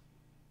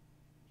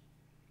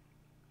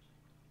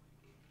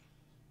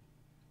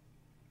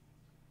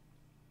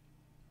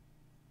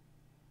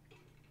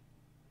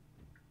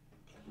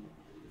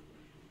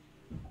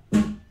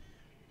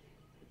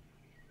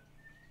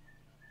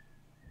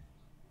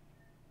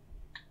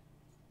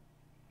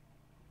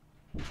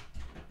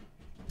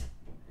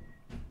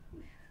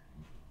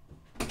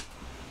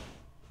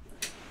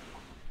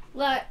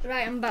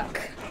 Right, I'm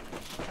back.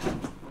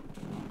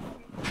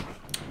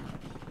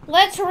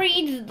 Let's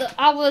read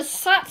our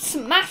SATs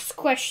maths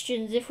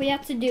questions if we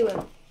had to do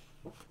them.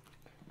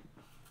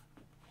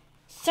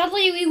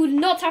 Sadly, we would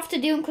not have to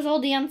do them because all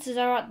the answers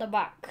are at the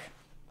back.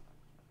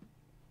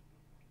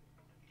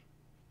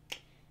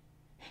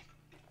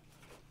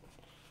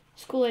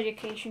 School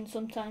education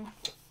sometimes.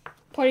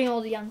 Putting all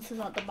the answers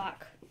at the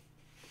back.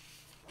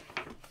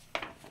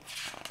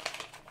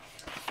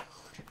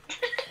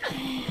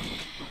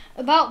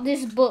 About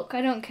this book,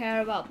 I don't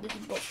care about this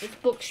book. This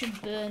book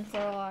should burn for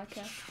all I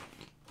care.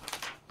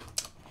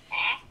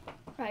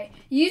 Right.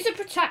 Use a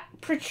protractor.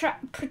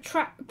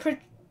 Wait,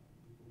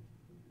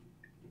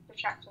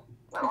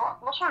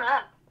 what's on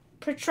that?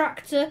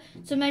 Protractor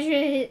to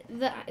measure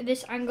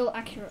this angle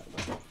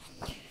accurately.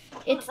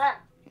 What's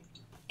that?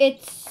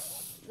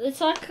 It's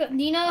like, do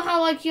you know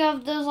how like you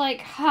have those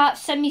like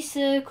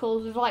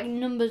semicircles with like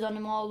numbers on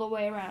them all the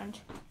way around?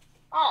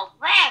 Oh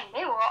man,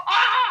 they were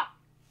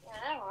yeah,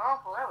 they were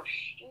awful. That was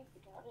stupid.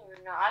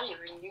 I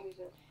didn't even use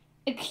it.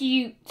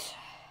 Acute.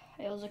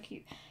 It was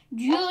acute.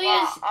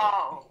 Julius.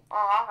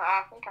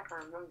 I think I can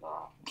remember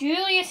that.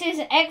 Julius is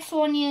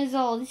X1 years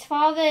old. His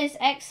father is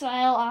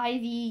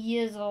XLIV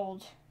years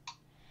old.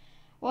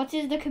 What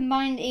is the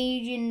combined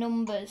age in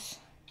numbers?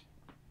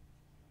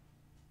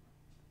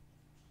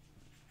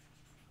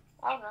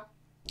 I don't know.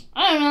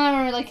 I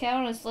don't really care,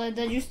 honestly.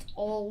 They're just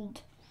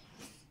old.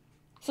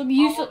 Some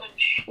useless.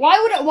 Why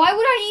would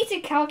I need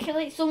to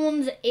calculate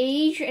someone's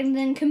age and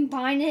then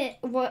combine it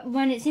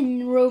when it's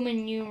in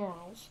Roman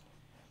numerals?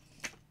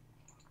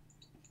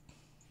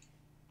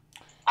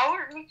 I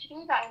wouldn't need to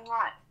do that in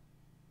life.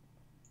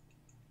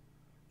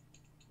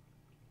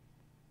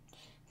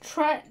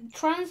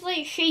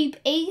 Translate shape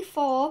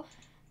A4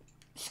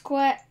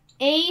 square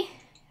A.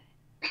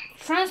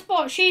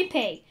 Transport shape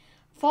A.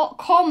 For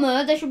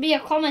comma, there should be a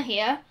comma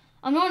here.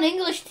 I'm not an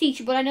English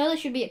teacher, but I know there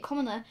should be a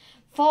comma there.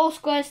 4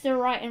 squares to the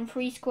right and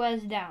 3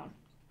 squares down.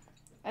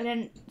 And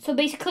then, so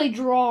basically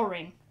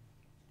drawing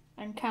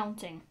and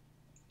counting.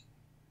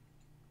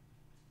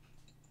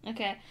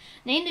 Okay.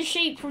 Name the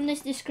shape from this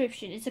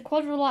description. It's a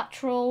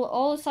quadrilateral.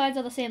 All the sides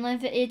are the same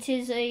length. It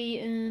is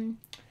a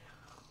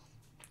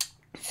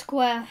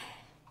square.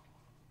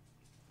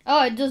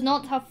 Oh, it does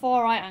not have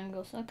 4 right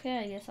angles. Okay,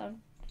 I guess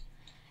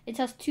It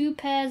has 2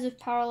 pairs of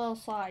parallel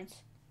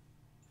sides.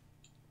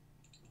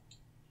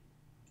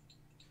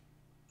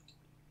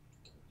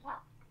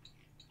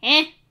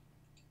 Eh?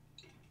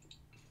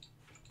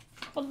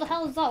 What the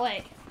hell is that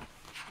like?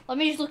 Let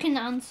me just look in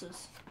the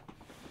answers.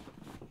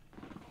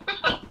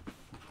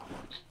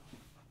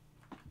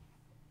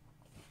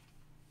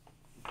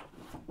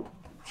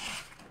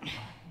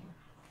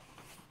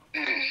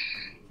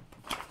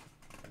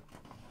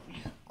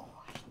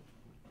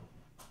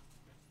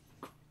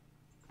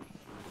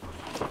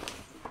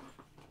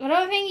 I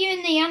don't think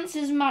even the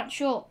answers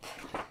match up.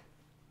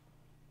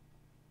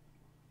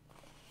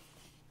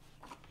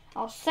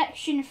 Oh,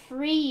 section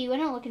 3. We're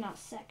not looking at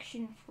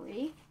section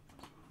 3.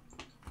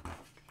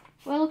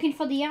 We're looking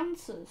for the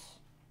answers.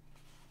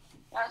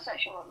 That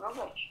section was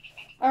rubbish.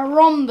 A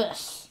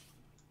rhombus.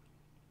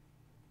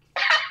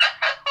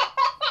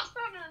 What's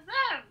one of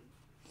them?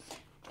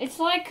 It's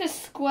like a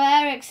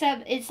square,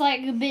 except it's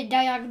like a bit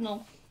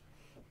diagonal.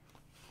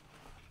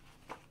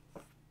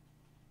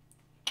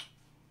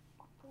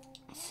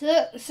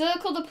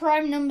 Circle the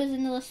prime numbers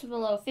in the list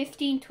below.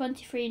 15,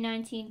 23,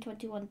 19,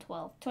 21,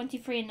 12.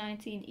 23 and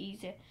 19,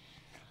 easy.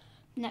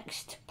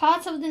 Next.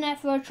 Part of the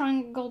net for a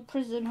triangle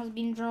prism has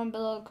been drawn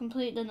below.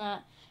 Complete the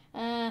net.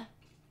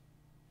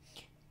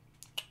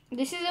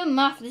 This isn't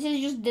math, this is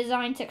just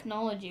design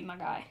technology, my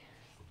guy.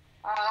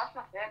 Oh, that's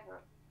my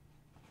favourite.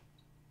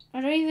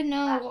 I don't even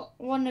know what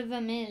one of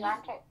them is. Design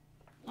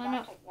I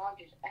know.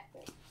 technology is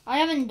epic. I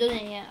haven't done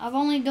it yet. I've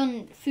only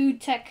done food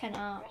tech and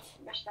art.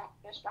 Mr.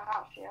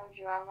 Hatfield,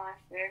 you are my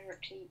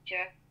favourite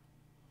teacher.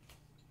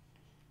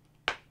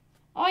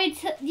 Oh,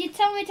 you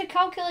tell me to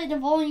calculate the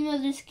volume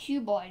of this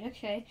cuboid.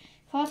 Okay.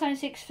 4 times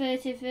 6,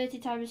 30. 30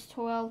 times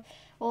 12.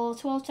 Or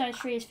 12 times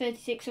 3 is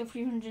 36, so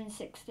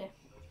 360.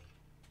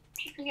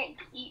 Keep forgetting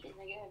to eat this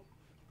again.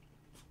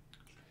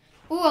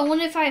 Oh, I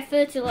wonder if I have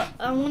 30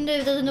 I wonder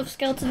if there's enough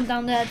skeletons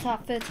down there to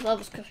have 30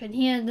 levels, because I can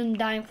hear them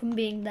dying from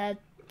being there.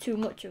 Too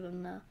much of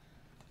them there.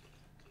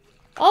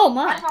 Oh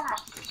my!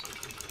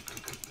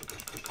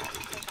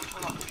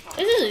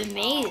 This is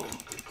amazing.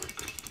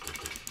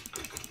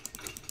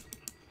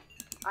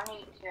 I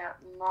need to get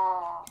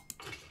more.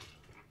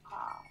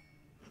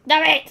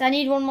 Damn it! I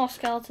need one more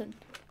skeleton.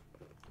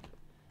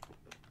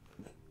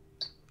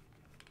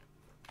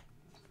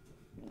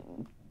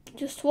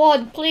 Just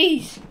one,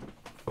 please.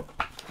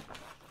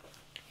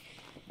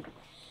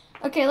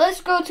 Okay,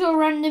 let's go to a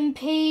random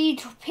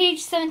page.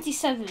 Page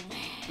 77.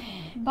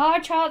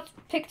 Bar charts,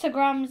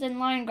 pictograms, and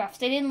line graphs.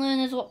 They didn't learn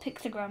us what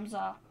pictograms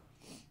are.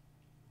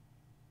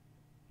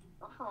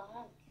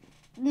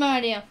 No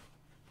idea.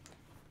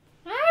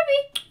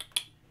 Abby!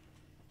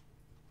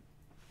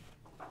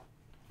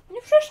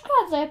 Nie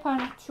przeszkadzaj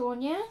panciu,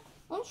 nie?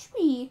 On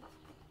śpi.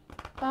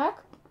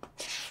 Tak?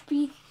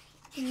 Śpi.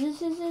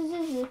 Z.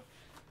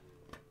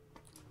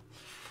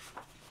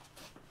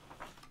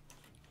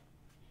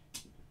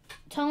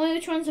 Tell me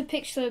which one's a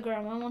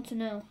pictogram. I want to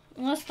know.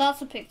 Unless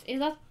that's a pict. Is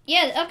that?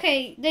 Yeah.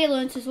 Okay. They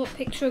learned us what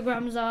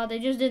pictograms are. They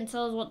just didn't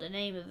tell us what the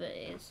name of it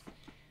is.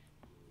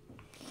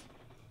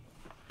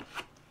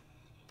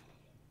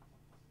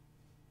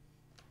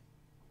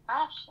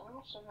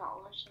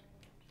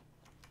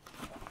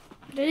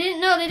 They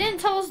didn't know. They didn't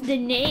tell us the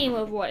name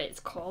of what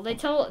it's called.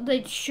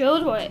 They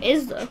showed what it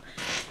is though.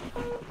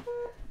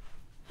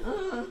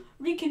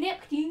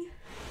 Reconnecting.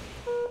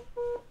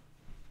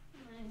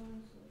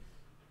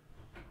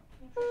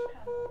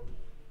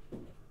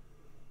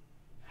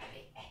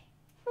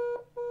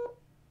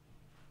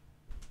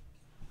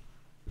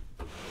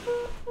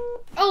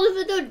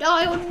 Oliver, don't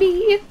die on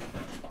me.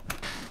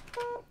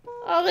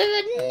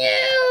 Oliver,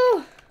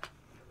 no.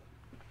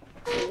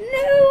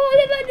 No,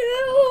 Oliver,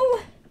 no.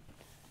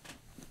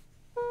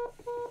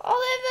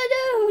 Oliver,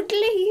 don't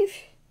leave.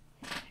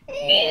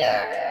 No.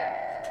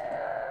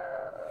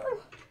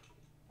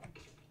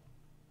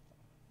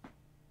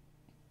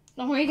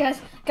 Don't worry,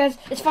 guys. Guys,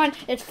 it's fine.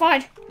 It's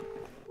fine.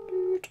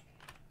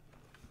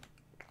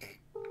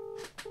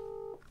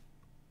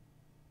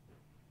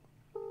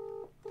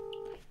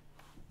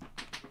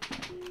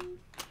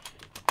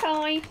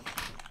 Hi.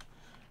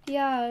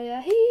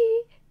 Yeah,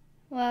 he.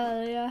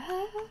 Well,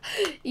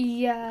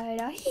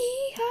 yeah,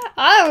 he.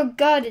 Oh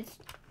God, it's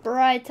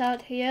bright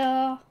out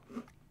here.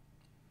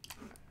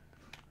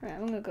 Right,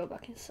 I'm gonna go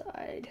back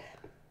inside.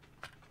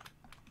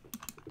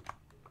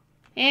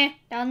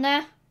 Down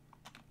there.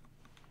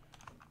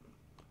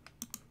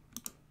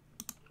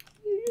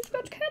 You just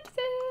got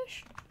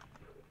catfish.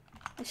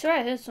 I swear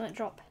I heard something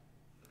drop.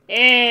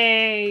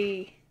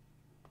 Hey.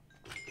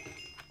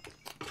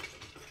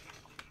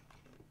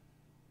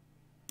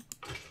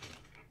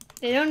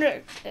 They don't drop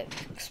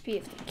XP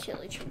if they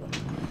kill each other.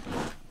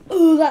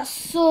 Oh, that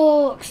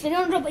sucks. They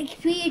don't drop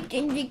XP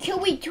and they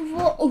kill each other.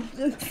 Oh.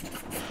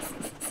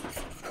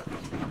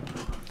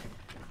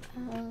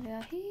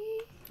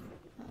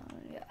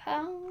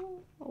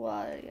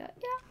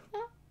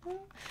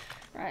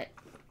 Right.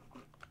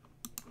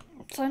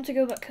 Time to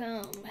go back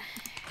home.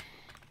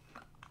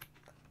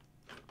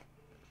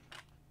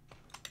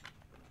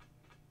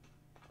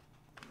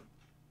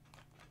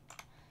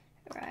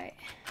 Right.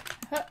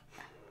 Huh.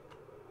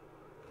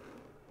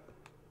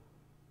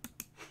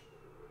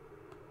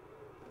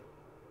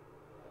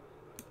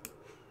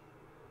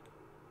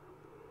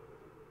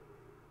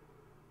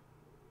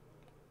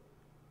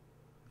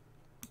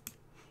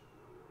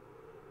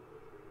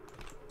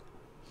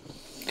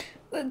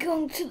 We're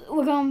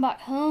going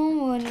back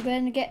home. We're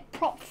going to get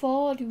prop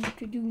 4.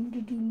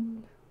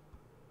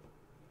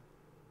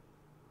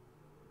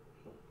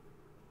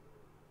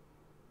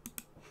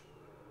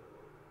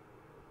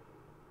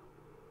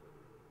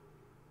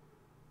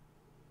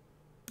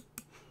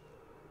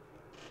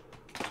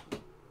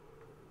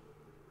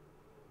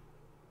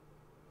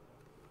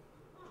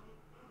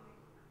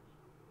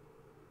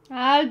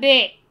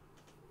 Albie.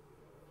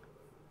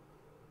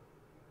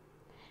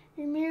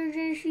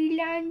 Emergency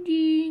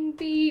landing.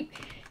 Beep.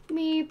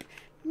 Meep.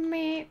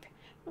 Meep.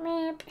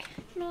 Meep. Meep.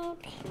 Meep.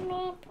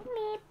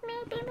 Meep.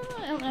 Meep.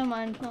 Oh, never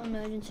mind. Not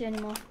emergency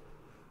anymore.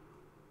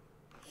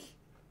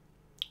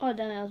 Oh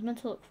damn it! I was meant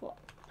to look for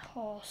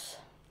horse.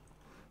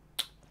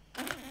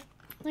 I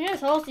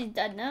guess horse is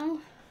dead now.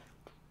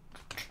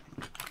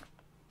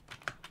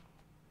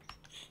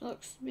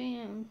 Sucks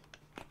being.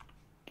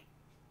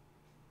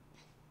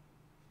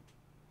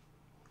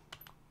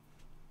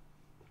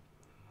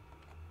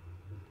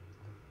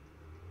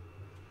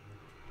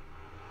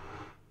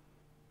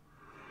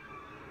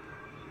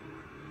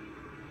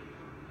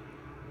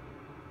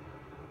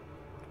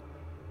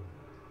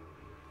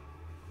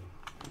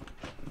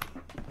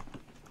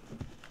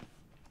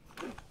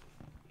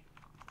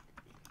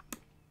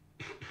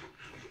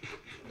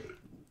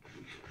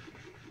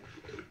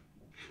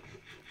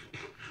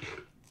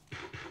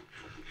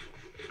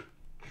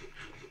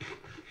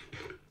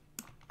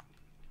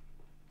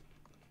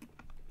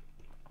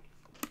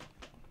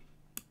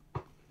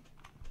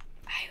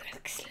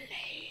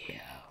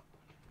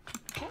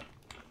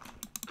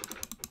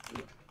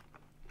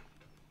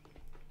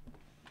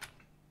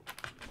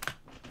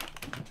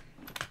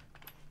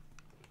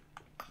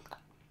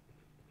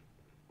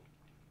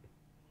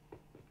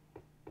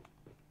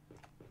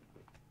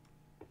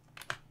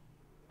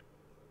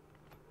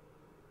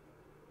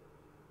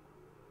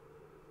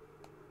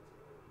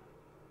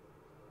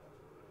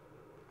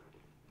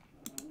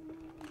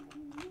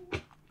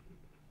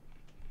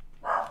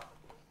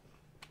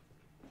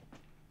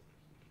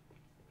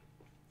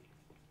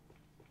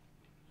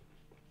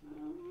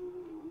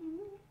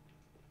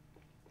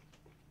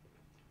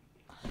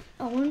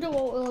 I wonder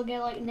what we'll get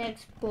like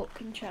next book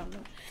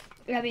enchantment.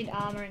 I mean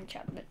armour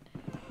enchantment.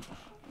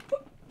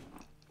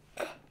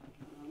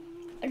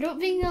 I don't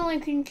think I'll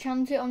like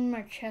enchant it on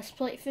my chest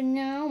plate for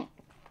now.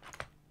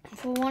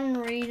 For one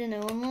reason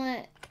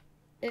only.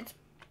 It's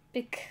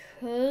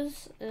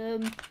because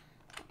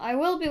I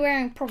will be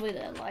wearing probably the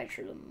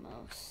elytra the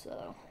most,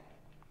 so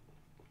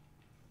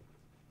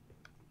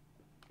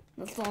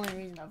that's the only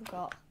reason I've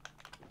got.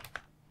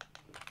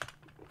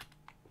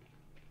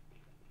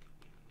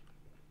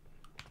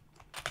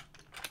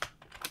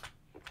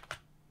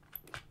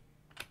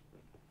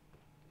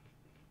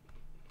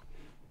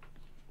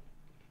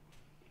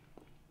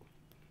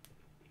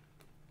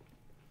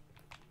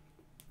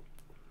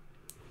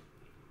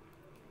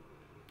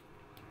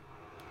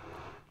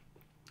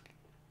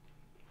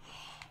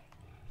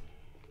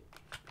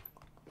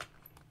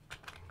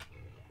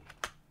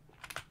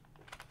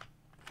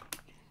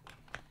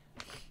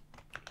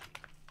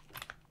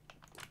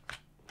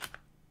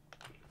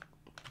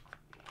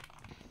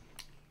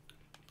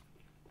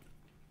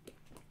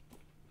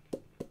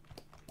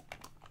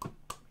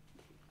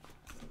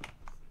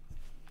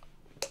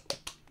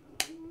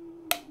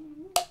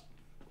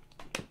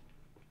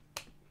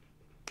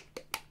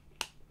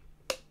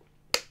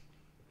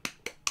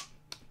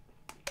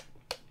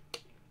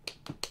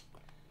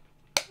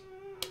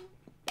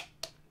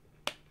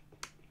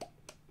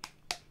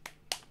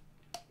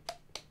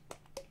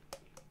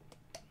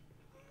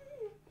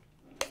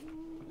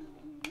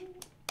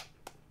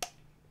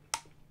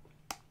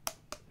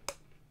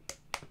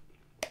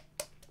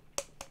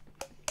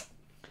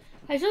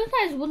 I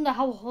sometimes wonder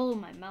how hollow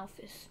my mouth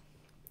is.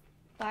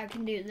 But I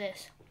can do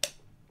this.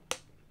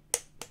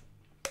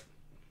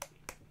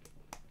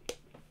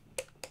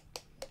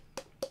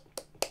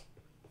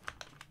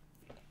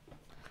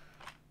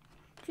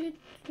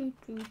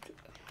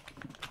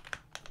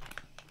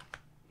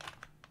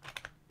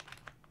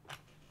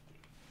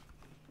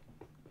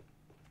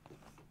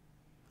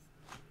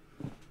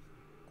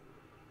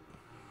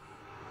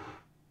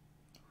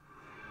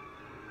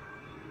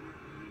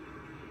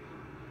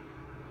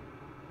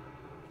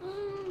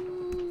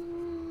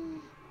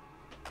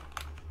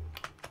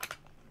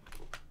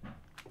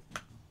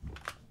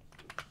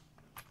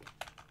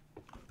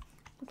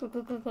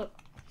 Look.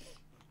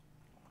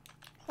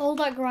 All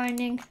that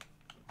grinding.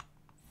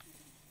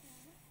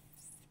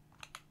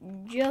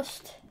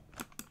 Just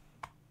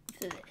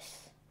for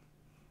this.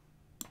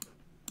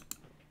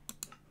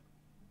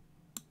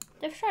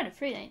 They've tried a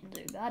free, ain't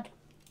too bad.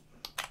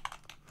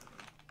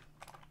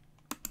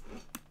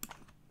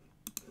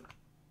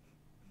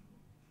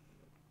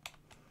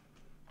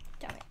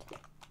 Damn it.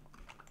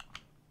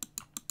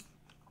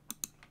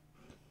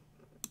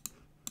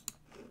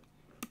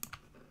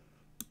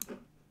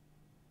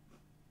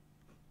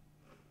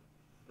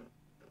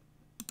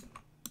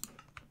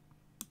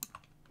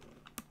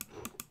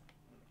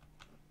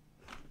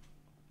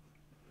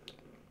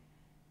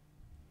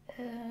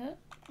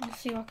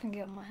 see if I can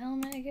get my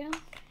helmet again.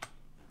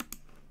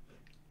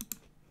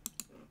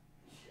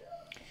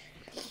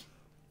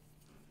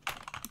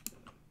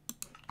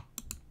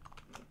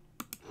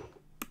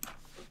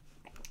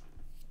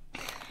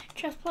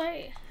 Chest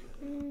plate.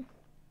 I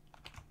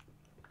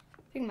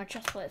think my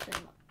chest plate's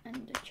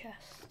in the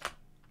chest.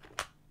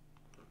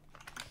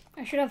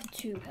 I should have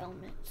 2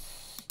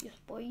 helmets. Yes,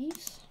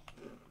 boys.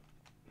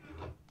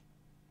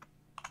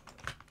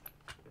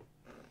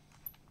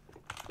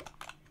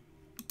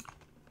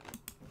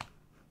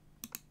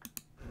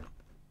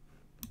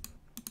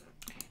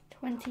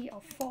 $20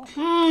 or 4.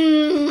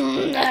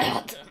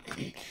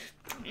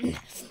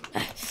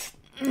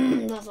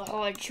 That's a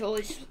hard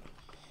choice.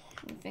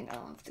 I think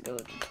I'll have to go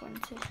with the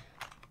 20.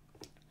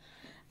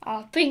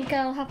 I think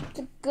I'll have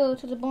to go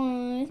to the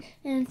boys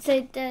and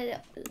say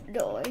that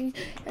boys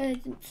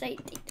and say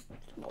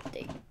what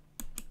they.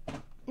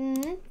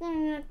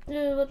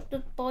 What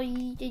the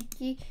boys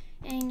did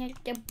and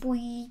the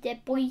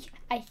boys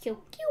are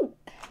so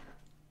cute.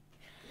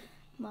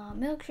 My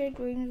milkshake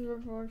brings the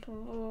world to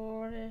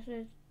Lord. This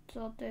is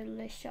so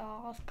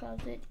delicious because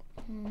it.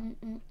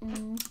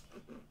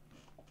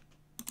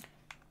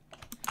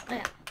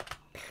 Yeah.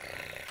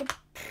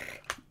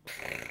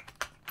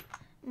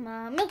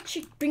 My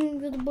milkshake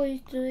brings the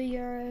boys to the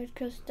yard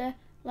because they're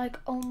like,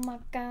 oh my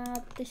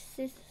god, this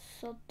is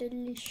so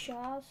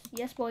delicious.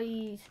 Yes,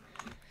 boys.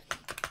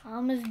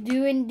 I'm just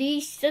doing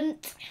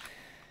decent.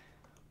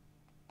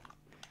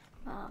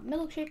 My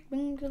milkshake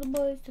brings the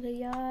boys to the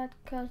yard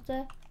because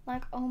they're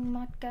like, oh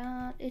my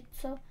god,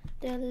 it's so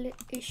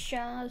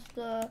delicious.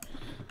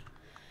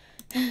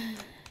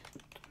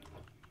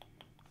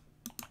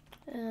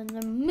 And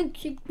the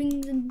milkshake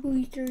brings the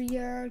boys to the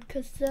yard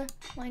because they're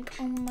like,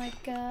 oh my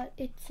god,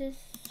 it is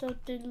so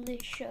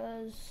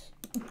delicious.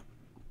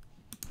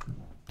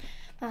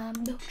 My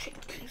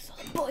milkshake brings all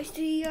the boys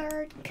to the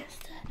yard because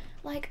they're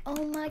like,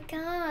 oh my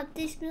god,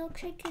 this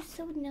milkshake is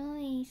so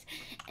nice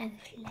and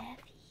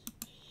fluffy.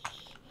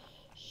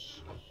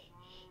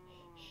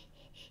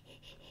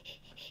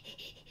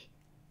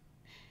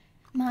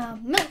 My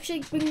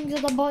milkshake brings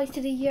all the boys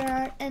to the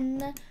yard and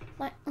they're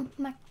like, oh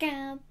my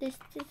god, this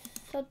is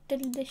so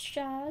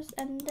delicious.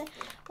 And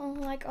oh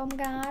like, oh my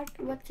god,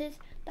 what is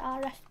the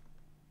rest?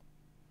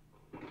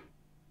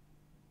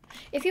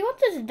 If you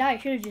wanted to die, you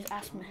should have just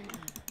asked me.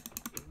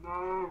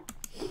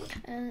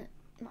 And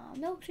my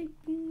milkshake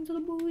brings all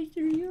the boys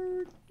to the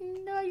yard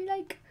and I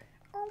like,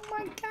 oh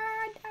my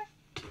god.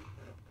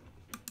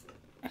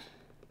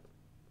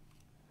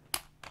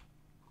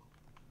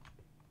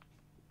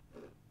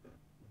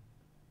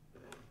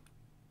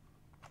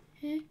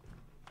 Huh?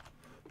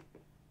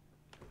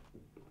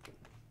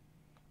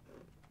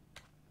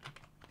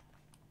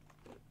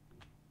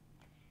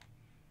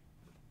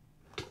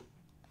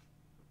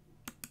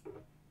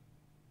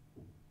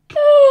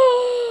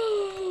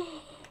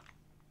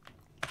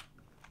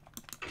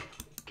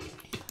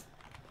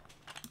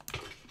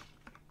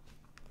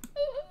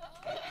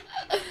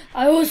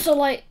 I also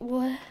like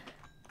what?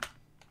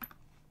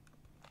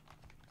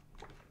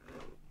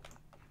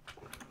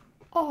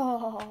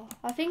 Oh,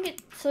 I think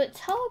it. So it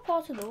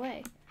teleported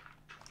away.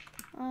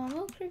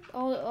 Milkshake,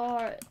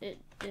 or it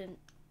didn't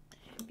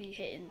be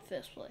hit in the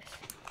first place.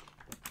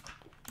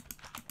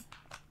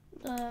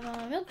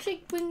 My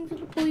milkshake brings the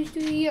boys to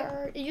the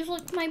yard. It just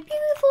like my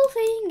beautiful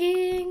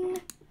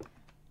singing.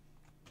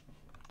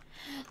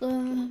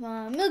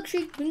 My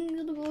milkshake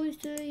brings the boys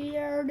to the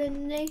yard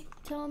and they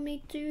tell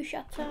me to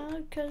shut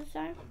up because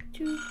I'm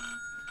too.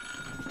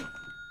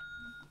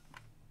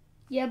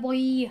 Yeah, boy.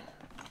 Yo,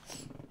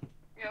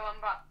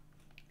 I'm back.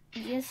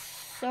 Yes,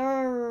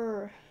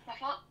 sir.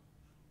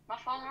 My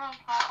phone ran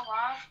quite a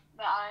while,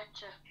 but I had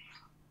to.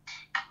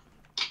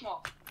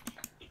 What?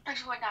 I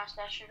just went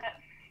downstairs with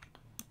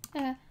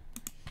it.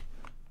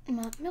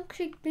 My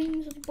milkshake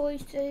brings the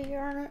boys to the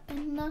yard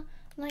and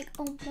like,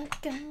 oh my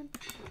god.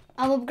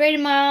 I'm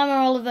upgrading my armor,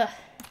 Oliver.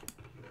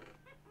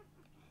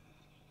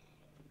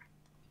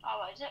 Oh,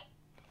 what is it?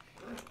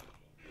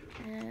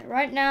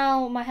 Right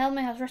now, my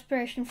helmet has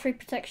respiration, free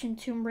protection,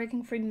 2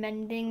 unbreaking, free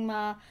mending.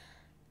 My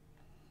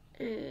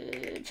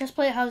chest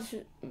plate has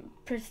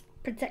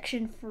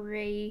protection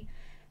 3.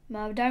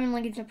 My diamond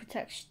leggings have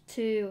protect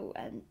 2,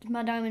 and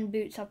my diamond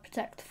boots have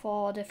protect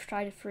 4, diff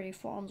strider 3,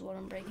 forms 1,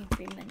 unbreaking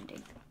 3,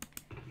 mending.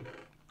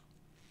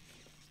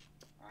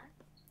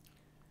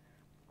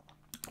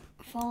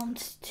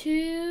 Fawns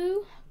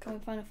 2. Can we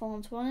find a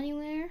Fawns 1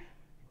 anywhere?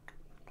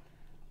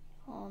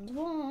 Fawns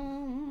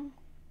 1.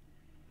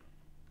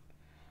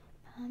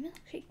 My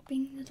milkshake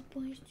brings the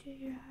boys to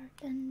your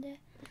heart and they're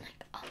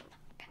like, oh my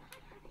god.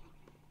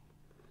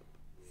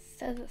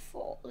 Feather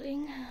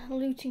falling.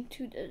 Looting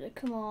to the.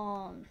 Come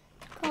on.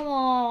 Come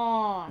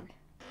on.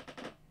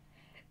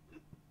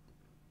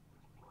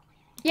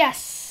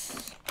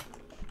 Yes!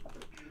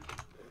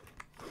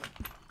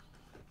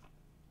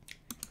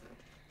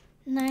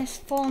 Nice.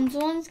 Fawns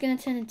 1 is going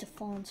to turn into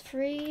Fawns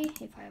 3.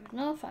 If I have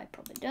enough, I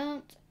probably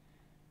don't.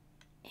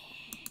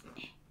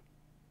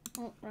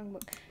 Oh, wrong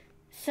book.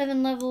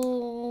 7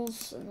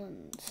 levels and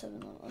then 7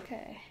 levels.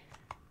 Okay.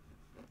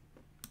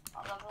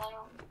 What level are you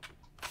on?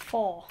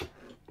 4.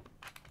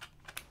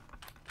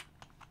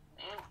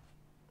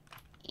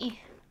 Mm.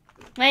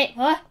 Wait,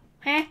 what?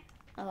 Huh?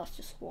 Oh, that's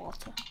just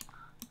water.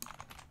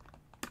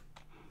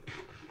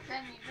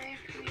 Let me be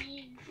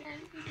free. Let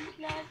me just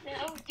let the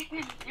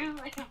do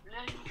it.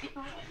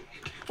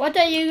 What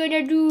are you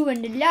gonna do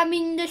when the lamb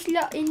in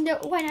the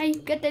when I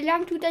get the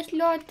lamb to the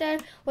slaughter?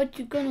 What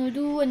you gonna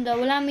do when the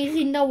lamb is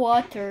in the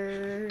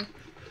water?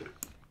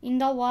 In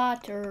the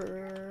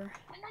water.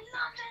 And the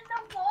lamb's in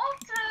the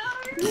water.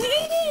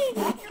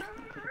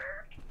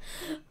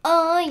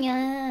 Oh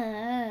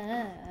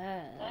yeah.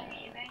 Let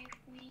me be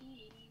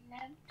free.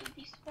 Let me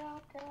be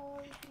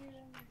slaughtered.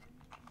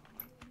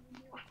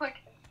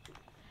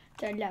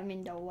 The lamb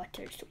in the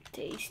water is so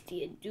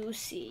tasty and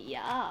juicy,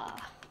 yeah.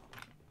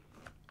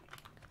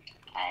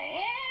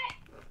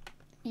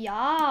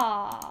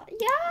 Yeah.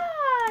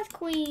 Yes,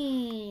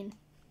 queen.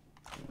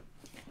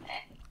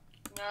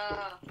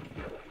 No.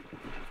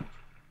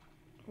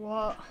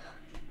 What?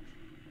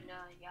 No,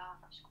 yeah,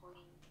 that's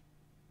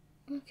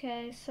queen.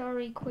 Okay,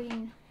 sorry,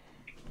 queen.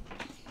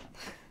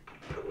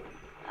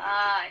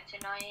 Ah, it's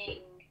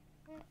annoying.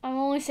 I'm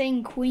only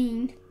saying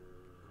queen.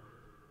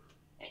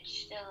 It's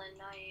still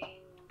annoying.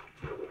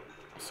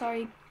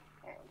 Sorry.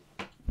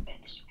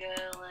 It's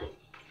girly.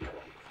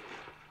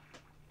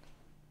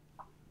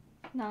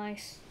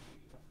 Nice.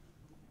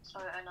 So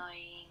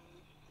annoying.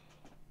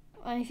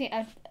 I think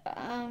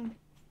I'm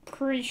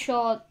pretty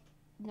sure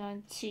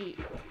 90%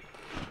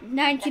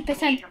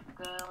 Definition of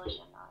girl is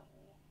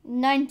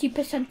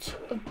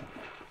annoying.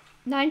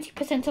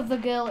 90% of the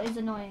girl is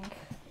annoying.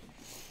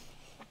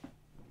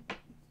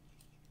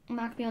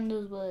 Mark me on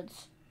those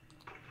words.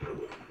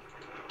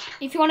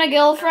 If you want a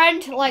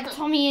girlfriend like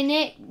Tommy in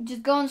it,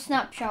 just go on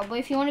Snapchat. But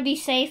if you want to be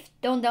safe,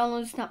 don't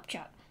download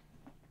Snapchat.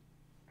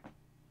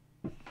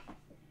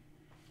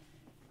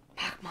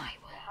 Mark my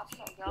How to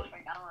get a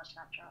girlfriend download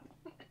Snapchat?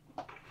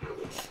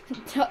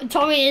 words.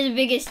 Tommy is the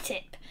biggest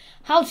tip.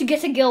 How to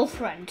get a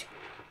girlfriend.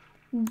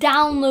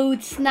 Download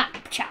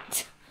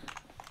Snapchat.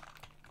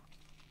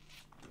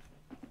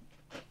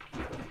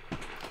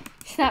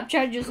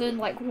 Snapchat just earned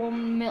like 2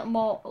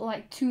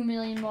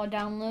 million more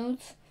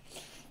downloads.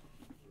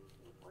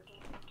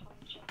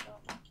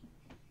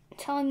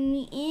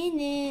 Tommy in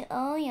it,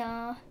 oh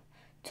yeah.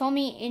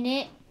 Tommy in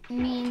it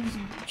means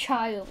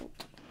child.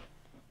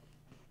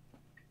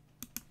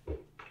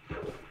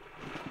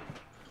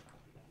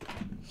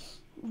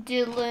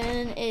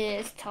 Dylan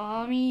is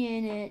Tommy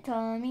in it,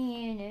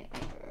 Tommy in it.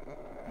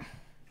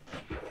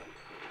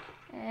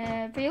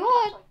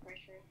 Everyone.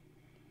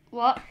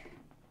 What?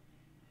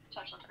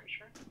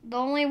 The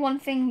only one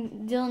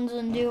thing Dylan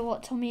doesn't do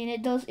what Tommy in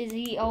it does is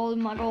eat all of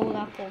my gold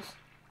apples.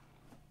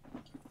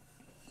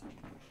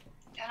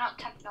 You're not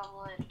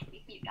techno-blade. You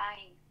keep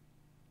dying.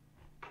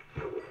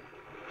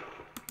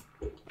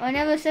 I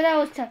never said I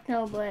was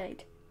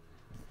Technoblade.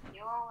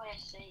 You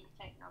always say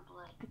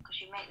techno-blade because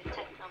you make the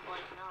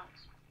techno-blade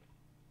noise,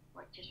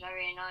 which is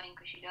very annoying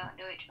because you don't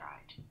do it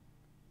right.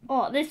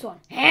 Oh, this one.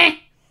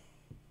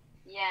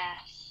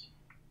 Yes.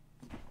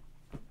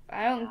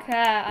 I don't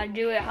care. I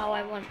do it how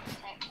I want.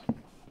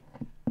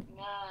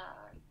 No,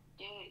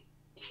 do it.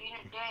 If you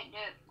don't do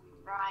it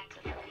right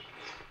at least.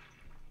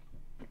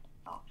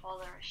 Not for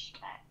the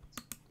respect.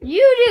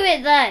 You do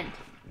it then.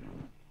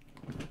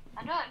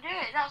 I don't do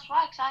it, that's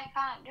why, because I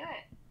can't do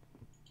it.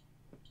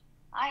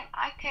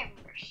 I can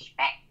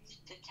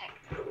respect to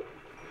techno.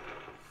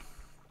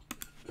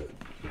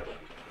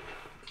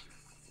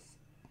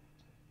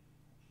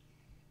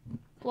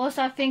 Plus,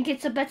 I think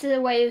it's a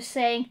better way of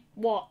saying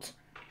what.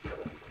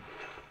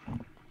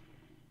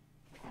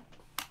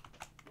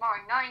 More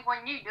annoying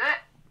when you do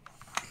it.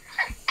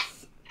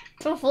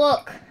 Tough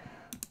luck.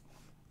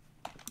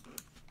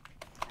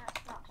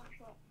 That's not tough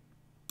luck.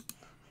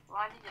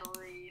 Why did you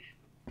leave?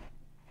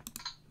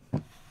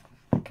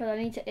 Because I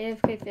need to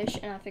AFK fish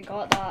and I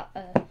forgot that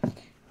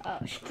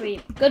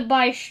stream.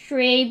 Goodbye,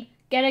 stream.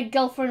 Get a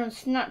girlfriend on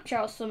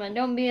Snapchat or something.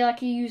 Don't be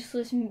like a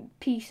useless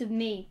piece of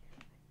me.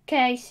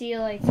 Okay, see you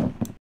later.